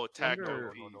 No, Tact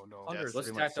OP. No.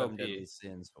 What's Tact OP?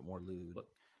 Sins, but more lewd.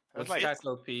 What's Tact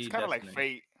OP? It's kind of like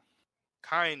Fate.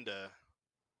 Kinda.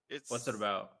 What's it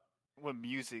about? With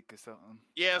music or something.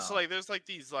 Yeah, so like there's like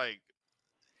these like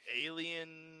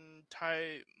alien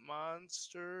type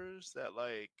monsters that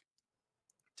like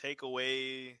take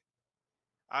away.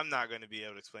 I'm not going to be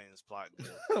able to explain this plot.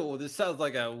 Well, this sounds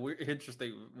like a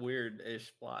interesting,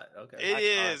 weird-ish plot. Okay, it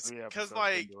is because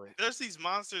like there's these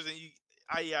monsters, and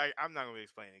I'm not going to be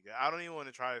explaining it. I don't even want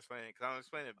to try to explain it because I'm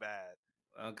explaining it bad.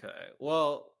 Okay,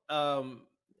 well,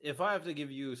 if I have to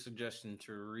give you a suggestion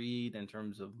to read in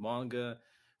terms of manga,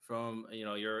 from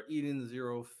you're Eden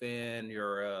Zero fan,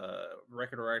 you're a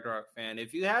Record of Ragnarok fan.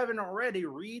 If you haven't already,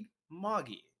 read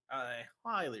Magi. I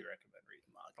highly recommend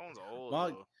reading Magi. That one's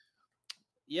old.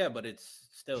 Yeah, but it's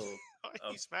still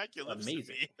you smack your lips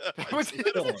amazing. It's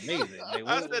still amazing. Like,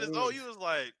 I said it's you was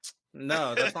like,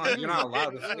 no, that's not. You're not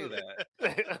allowed to say that.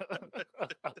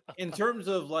 In terms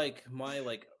of like my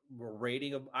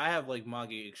rating of, I have like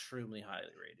Magi extremely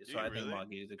highly rated, so I think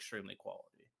Magi is extremely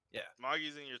quality. Yeah,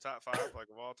 Magi's in your top 5 like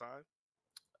of all time.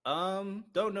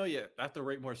 Don't know yet. I have to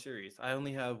rate more series. I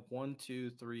only have 1,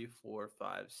 2, 3, 4,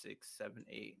 5, 6, 7,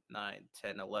 8, 9,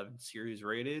 10, 11 series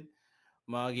rated.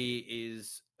 Magi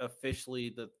is officially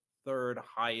the 3rd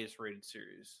highest rated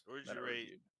series. Where did you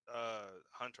rate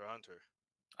Hunter x Hunter?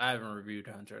 I haven't reviewed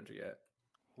Hunter x Hunter yet.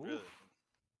 Really?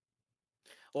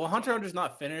 Well, Hunter x Hunter's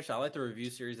not finished. I like the review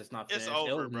series that's not finished. It's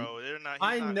over, bro. They're not.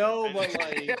 I know, but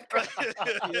like,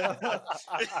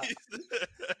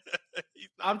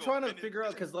 I'm trying to figure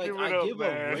out because like I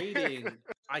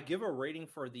give a rating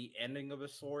for the ending of a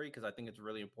story because I think it's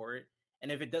really important,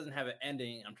 And if it doesn't have an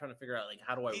ending, I'm trying to figure out like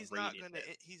how do I He's rate not it? gonna.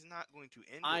 He's not going to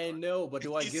end. I it know, but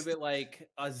do I give it like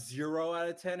a 0 out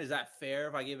of 10? Is that fair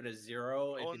if I give it a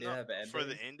 0 if it didn't have an ending? For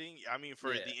the ending, I mean,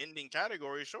 for the ending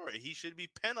category, sure, he should be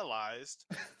penalized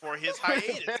for his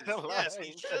hiatus. Yes,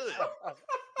 he should.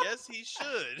 Yes, he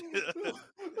should.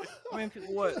 I mean,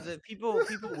 people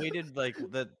waited like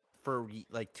that for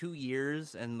like 2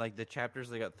 years, and like the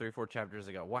chapters they got 3 or 4 chapters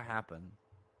they got. What happened?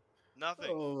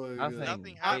 Nothing. Oh my Nothing. God.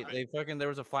 Nothing happened. They fucking there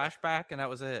was a flashback, and that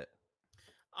was it.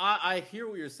 I hear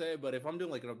what you're saying, but if I'm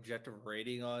doing like an objective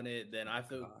rating on it, then I have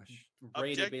to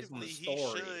rate it based on the story. He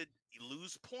should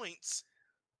lose points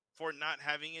for not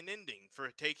having an ending,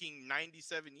 for taking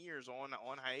 97 years on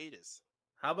hiatus.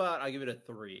 How about I give it a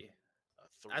 3?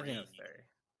 A 3. I think that's fair.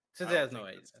 Since it has no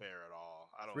ending. That's fair at all.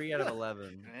 I don't 3 out of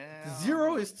 11.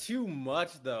 0 is too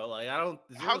much though. Like I don't.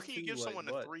 How can you give someone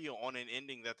a 3 on an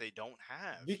ending that they don't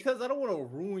have? Because I don't want to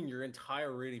ruin your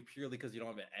entire rating purely because you don't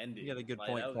have an ending. You got a good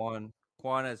point, Quan.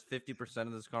 Quan has 50%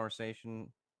 of this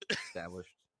conversation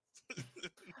established.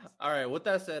 All right. With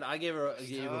that said, I gave a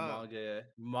manga.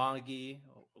 Mangi.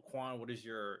 Quan, what is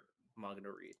your manga to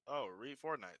read? Oh, read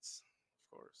Four Nights,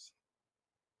 of course.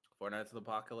 Four Nights of the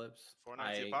Apocalypse. Four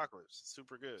Nights of the Apocalypse.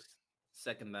 Super good.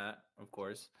 Second that, of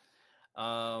course.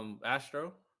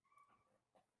 Astro.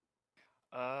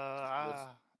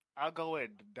 I'll go with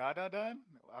Da Da Dun.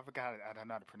 I forgot. I don't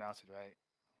know how to pronounce it right,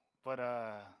 but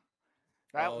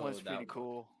that one's pretty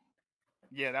cool.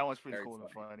 Yeah, that one's pretty cool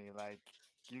and funny. Like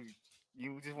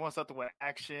you just want something with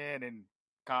action and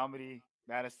comedy.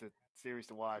 That is the series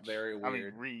to watch. Very weird. I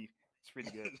mean, read. It's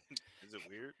pretty good. Is it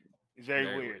weird? It's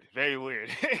very weird. Very weird.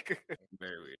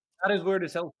 Very weird. Not as weird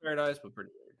as Hell's Paradise, but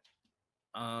pretty weird.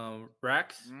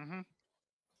 Rax.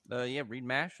 Yeah, read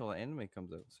Mashal. The anime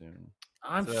comes out soon.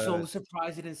 I'm so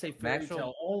surprised he didn't say Fairy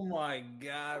Tail. Oh my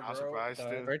god, I'm surprised too.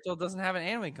 Fairy Tail doesn't have an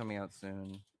anime coming out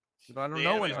soon. But I don't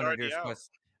know when 100 Years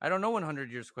Quest. I don't know when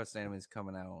 100 Years Quest anime is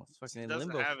coming out. It's fucking in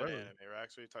limbo. Have an anime,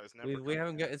 Rax. We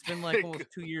haven't got. It's been like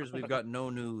almost 2 years. We've got no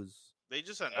news. They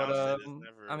just announced it.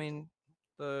 Never... I mean,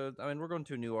 we're going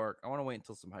to a new arc. I want to wait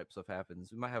until some hype stuff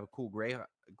happens. We might have a cool gray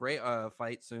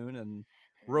fight soon, and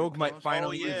Rogue might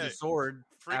finally use his sword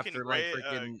after like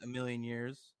freaking a million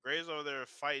years. Gray's over there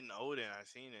fighting Odin. I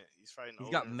seen it. He's fighting. He's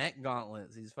got mech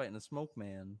gauntlets. He's fighting a smoke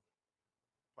man.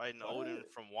 Fighting Odin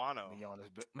from Wano.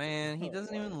 Man, he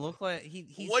doesn't even look like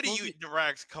he's. What do you,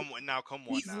 Rax? Come on now.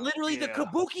 He's literally the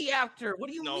Kabuki actor. What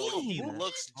do you mean? He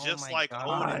looks just like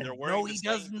Odin. They're wearing. No, he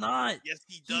does not. Yes,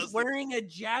 he does. He's wearing a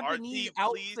Japanese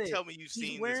outfit. Please tell me you've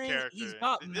seen this character. He's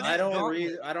got. I don't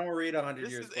read 100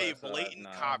 Years. This is a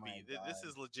blatant copy. This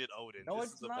is legit Odin. No,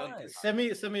 it's not. Send me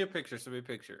a picture. Send me a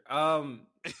picture.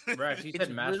 Rax, you said it's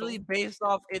literally based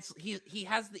off. He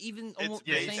has even almost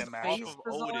the same face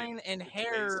design and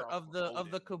hair of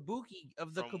the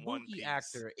Kabuki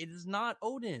actor. It is not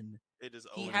Odin. It is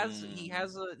Odin.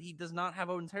 He does not have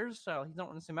Odin's hairstyle. He's not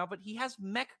on the same out, but he has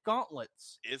mech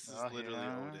gauntlets. This is literally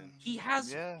Odin. He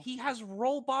has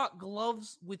robot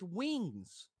gloves with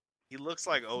wings. He looks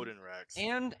like Odin, Rax.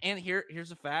 And here's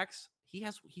the facts.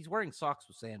 He's wearing socks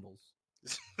with sandals.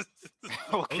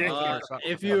 Okay.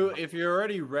 If you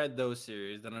already read those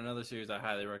series, then another series I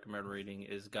highly recommend reading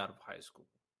is God of High School.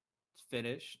 It's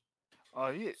finished. Oh,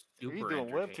 yeah. You're doing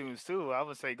webtoons too. I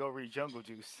would say go read Jungle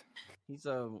Juice.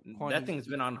 That thing's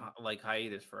been on like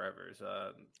hiatus forever.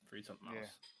 So read something else.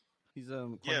 He's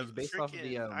based off of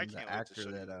the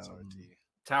actor that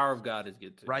Tower of God is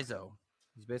good too. Rizzo.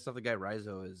 He's based off the guy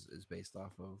Rizzo is based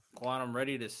off of. Quan, I'm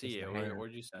ready to see it.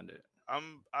 Where'd you send it?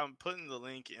 I'm putting the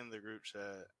link in the group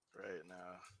chat right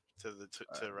now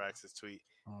to Rax's tweet.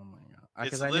 Oh my god!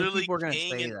 It's literally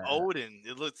King and Odin.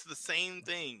 It looks the same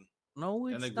thing. No,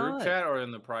 it's in the not. group chat or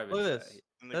in the private chat?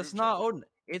 That's not Odin.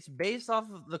 It's based off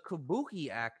of the Kabuki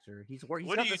actor. He's got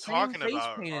the same face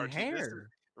paint and hair.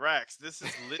 Rax, this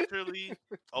is literally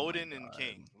Odin and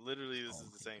King. Literally, this is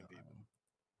the same people.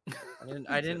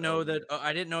 I didn't know that.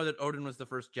 I didn't know that Odin was the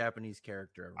first Japanese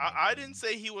character. I didn't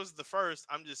say he was the first.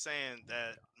 I'm just saying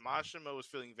that Mashima was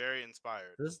feeling very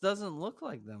inspired. This doesn't look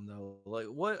like them though. Like,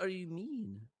 what do you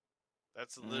mean?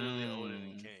 That's literally Odin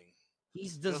and King.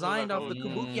 He's designed off the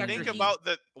Kabuki actor. Think about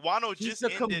that. Wano just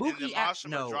ended, and then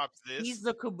Mashima drops this.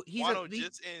 Wano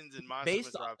just ends, and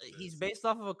Mashima drops this. He's based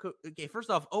off of a. Okay, first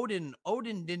off, Odin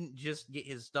didn't just get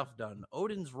his stuff done.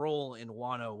 Odin's role in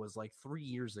Wano was like 3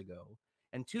 years ago.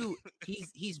 And two,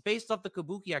 he's based off the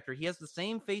Kabuki actor. He has the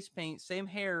same face paint, same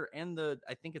hair, and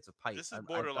I think it's a pipe. This is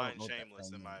borderline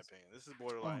shameless, in my opinion. This is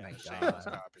borderline shameless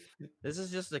copy. This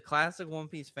is just a classic One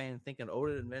Piece fan thinking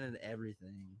Odin invented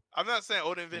everything. I'm not saying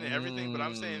Odin invented everything, but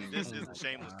I'm saying this is a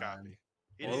shameless copy.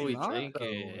 What are we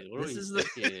thinking? This is the.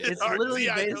 It's literally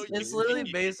based. It's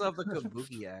literally based off the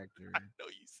Kabuki actor. I know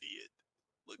you see it.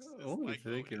 Looks what are we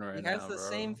thinking right he now? He has the bro?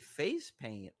 same face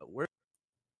paint.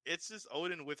 It's just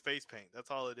Odin with face paint. That's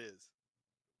all it is.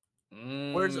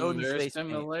 Where's Odin's face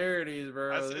similarities, paint?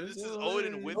 bro. I said this is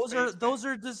Odin with those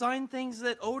are design things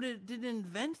that Odin didn't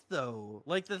invent though.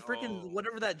 Like the freaking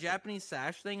whatever that Japanese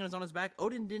sash thing was on his back.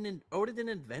 Odin didn't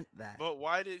invent that. But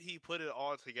why did he put it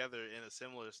all together in a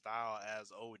similar style as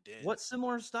Odin? What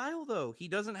similar style though? He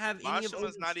doesn't have any of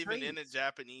Odin's not traits. even in a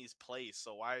Japanese place,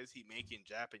 so why is he making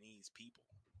Japanese people?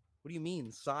 What do you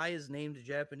mean? Sai is named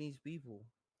Japanese people.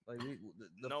 Like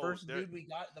the first dude we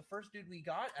got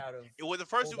out of the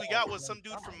first dude we got was some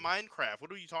dude from Minecraft.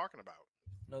 What are you talking about?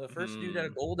 No, the first dude out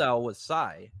of Gold Owl was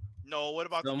Sai. No, what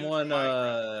about someone?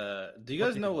 Do you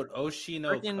guys know what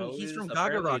Oshino is? He's from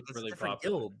Gagarock. It's really different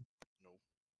guild. No,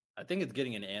 I think it's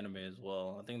getting an anime as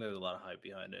well. I think there's a lot of hype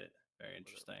behind it. Very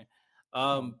interesting.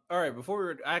 All right,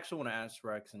 I actually want to ask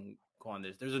Rex and Quan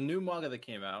this. There's a new manga that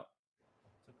came out.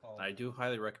 I do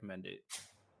highly recommend it.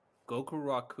 Goku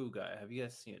Rakugai. Have you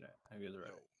guys seen it? Have you guys read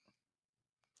it?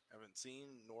 Haven't seen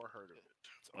nor heard of it.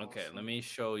 Okay, let me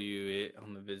show you it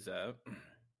on the Viz app.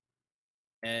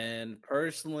 And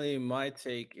personally, my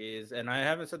take is, and I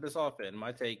haven't said this often,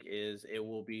 my take is it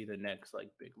will be the next like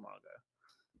big manga.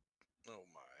 Oh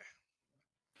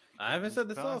my. I haven't said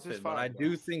this often, but I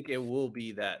do think it will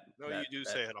be that. No, you do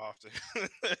say it often.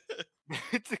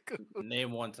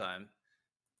 Name one time.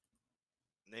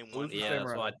 Name one. Yeah,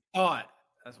 that's what I thought.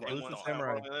 That's what Elusive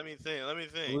Samurai. Let me think.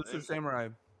 Elusive Samurai.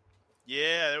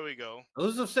 Yeah, there we go.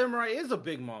 Elusive Samurai is a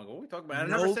big manga. What are we talking about? I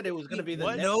never said it was going to be the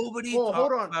next. Nobody hold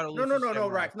on. About No,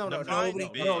 Rax. No,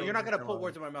 nobody. No, you're not going to put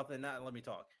words in my mouth and not let me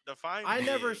talk. I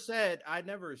never said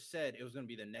it was going to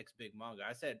be the next big manga.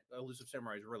 I said Elusive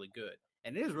Samurai is really good,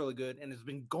 and it is really good, and it's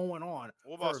been going on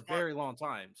for a very long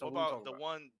time. So what about the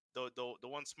one? The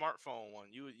one smartphone one,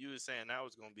 you were saying that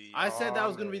was going to be. I said that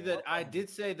was going to be that. I did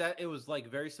say that it was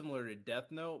like very similar to Death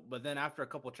Note, but then after a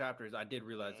couple chapters, I did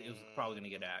realize it was probably going to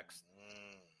get axed.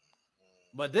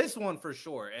 But this one for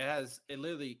sure, it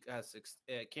literally has six.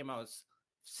 It came out as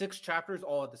 6 chapters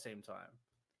all at the same time.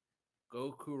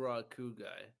 Goku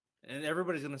Rakugai, and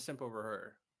everybody's going to simp over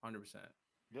her, 100%.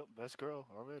 Yep, best girl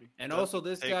already. And also,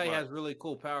 this guy has really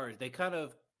cool powers. They kind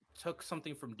of took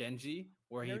something from Denji,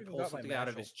 where he pulls something out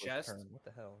of his chest. What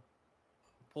the hell?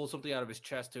 Pulls something out of his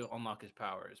chest to unlock his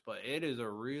powers. But it is a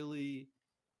really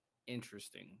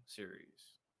interesting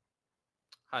series.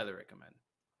 Highly recommend.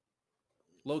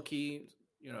 Low key,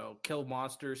 kill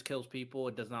monsters, kills people.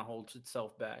 It does not hold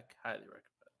itself back. Highly recommend.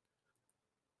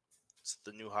 It's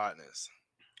the new hotness.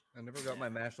 I never got my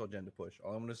Mashal agenda push.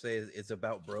 All I'm going to say is it's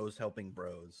about bros helping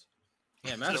bros.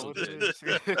 Yeah, Mashal did.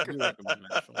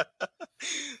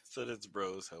 So that's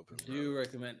bros helping. Do you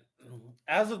recommend?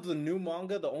 As of the new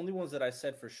manga, the only ones that I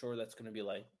said for sure that's going to be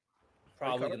like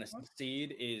probably going to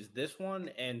succeed is this one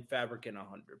and Fabric in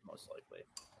 100, most likely.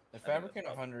 If Fabric in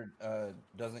 100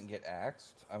 doesn't get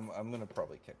axed, I'm going to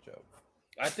probably catch up.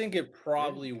 I think it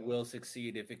probably will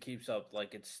succeed if it keeps up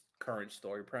like its current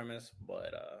story premise,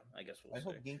 but I guess we'll see.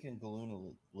 I hope Ginkan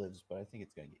Galuna lives, but I think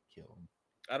it's going to get killed.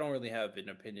 I don't really have an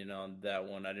opinion on that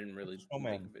one. I didn't really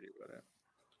make a video about it.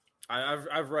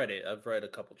 I've read it. I've read a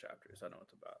couple chapters. I know what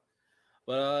it's about.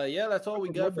 But yeah, that's all we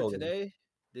got for today.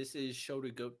 This is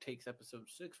Shonen GOAT Takes episode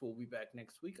 6. We'll be back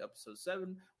next week, episode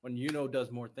 7, when Yuno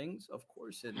does more things, of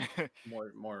course, and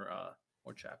more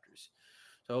chapters.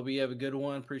 So I hope you have a good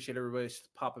one. Appreciate everybody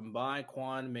popping by.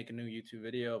 Quan, make a new YouTube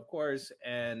video, of course,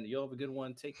 and you'll have a good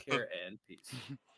one. Take care and peace.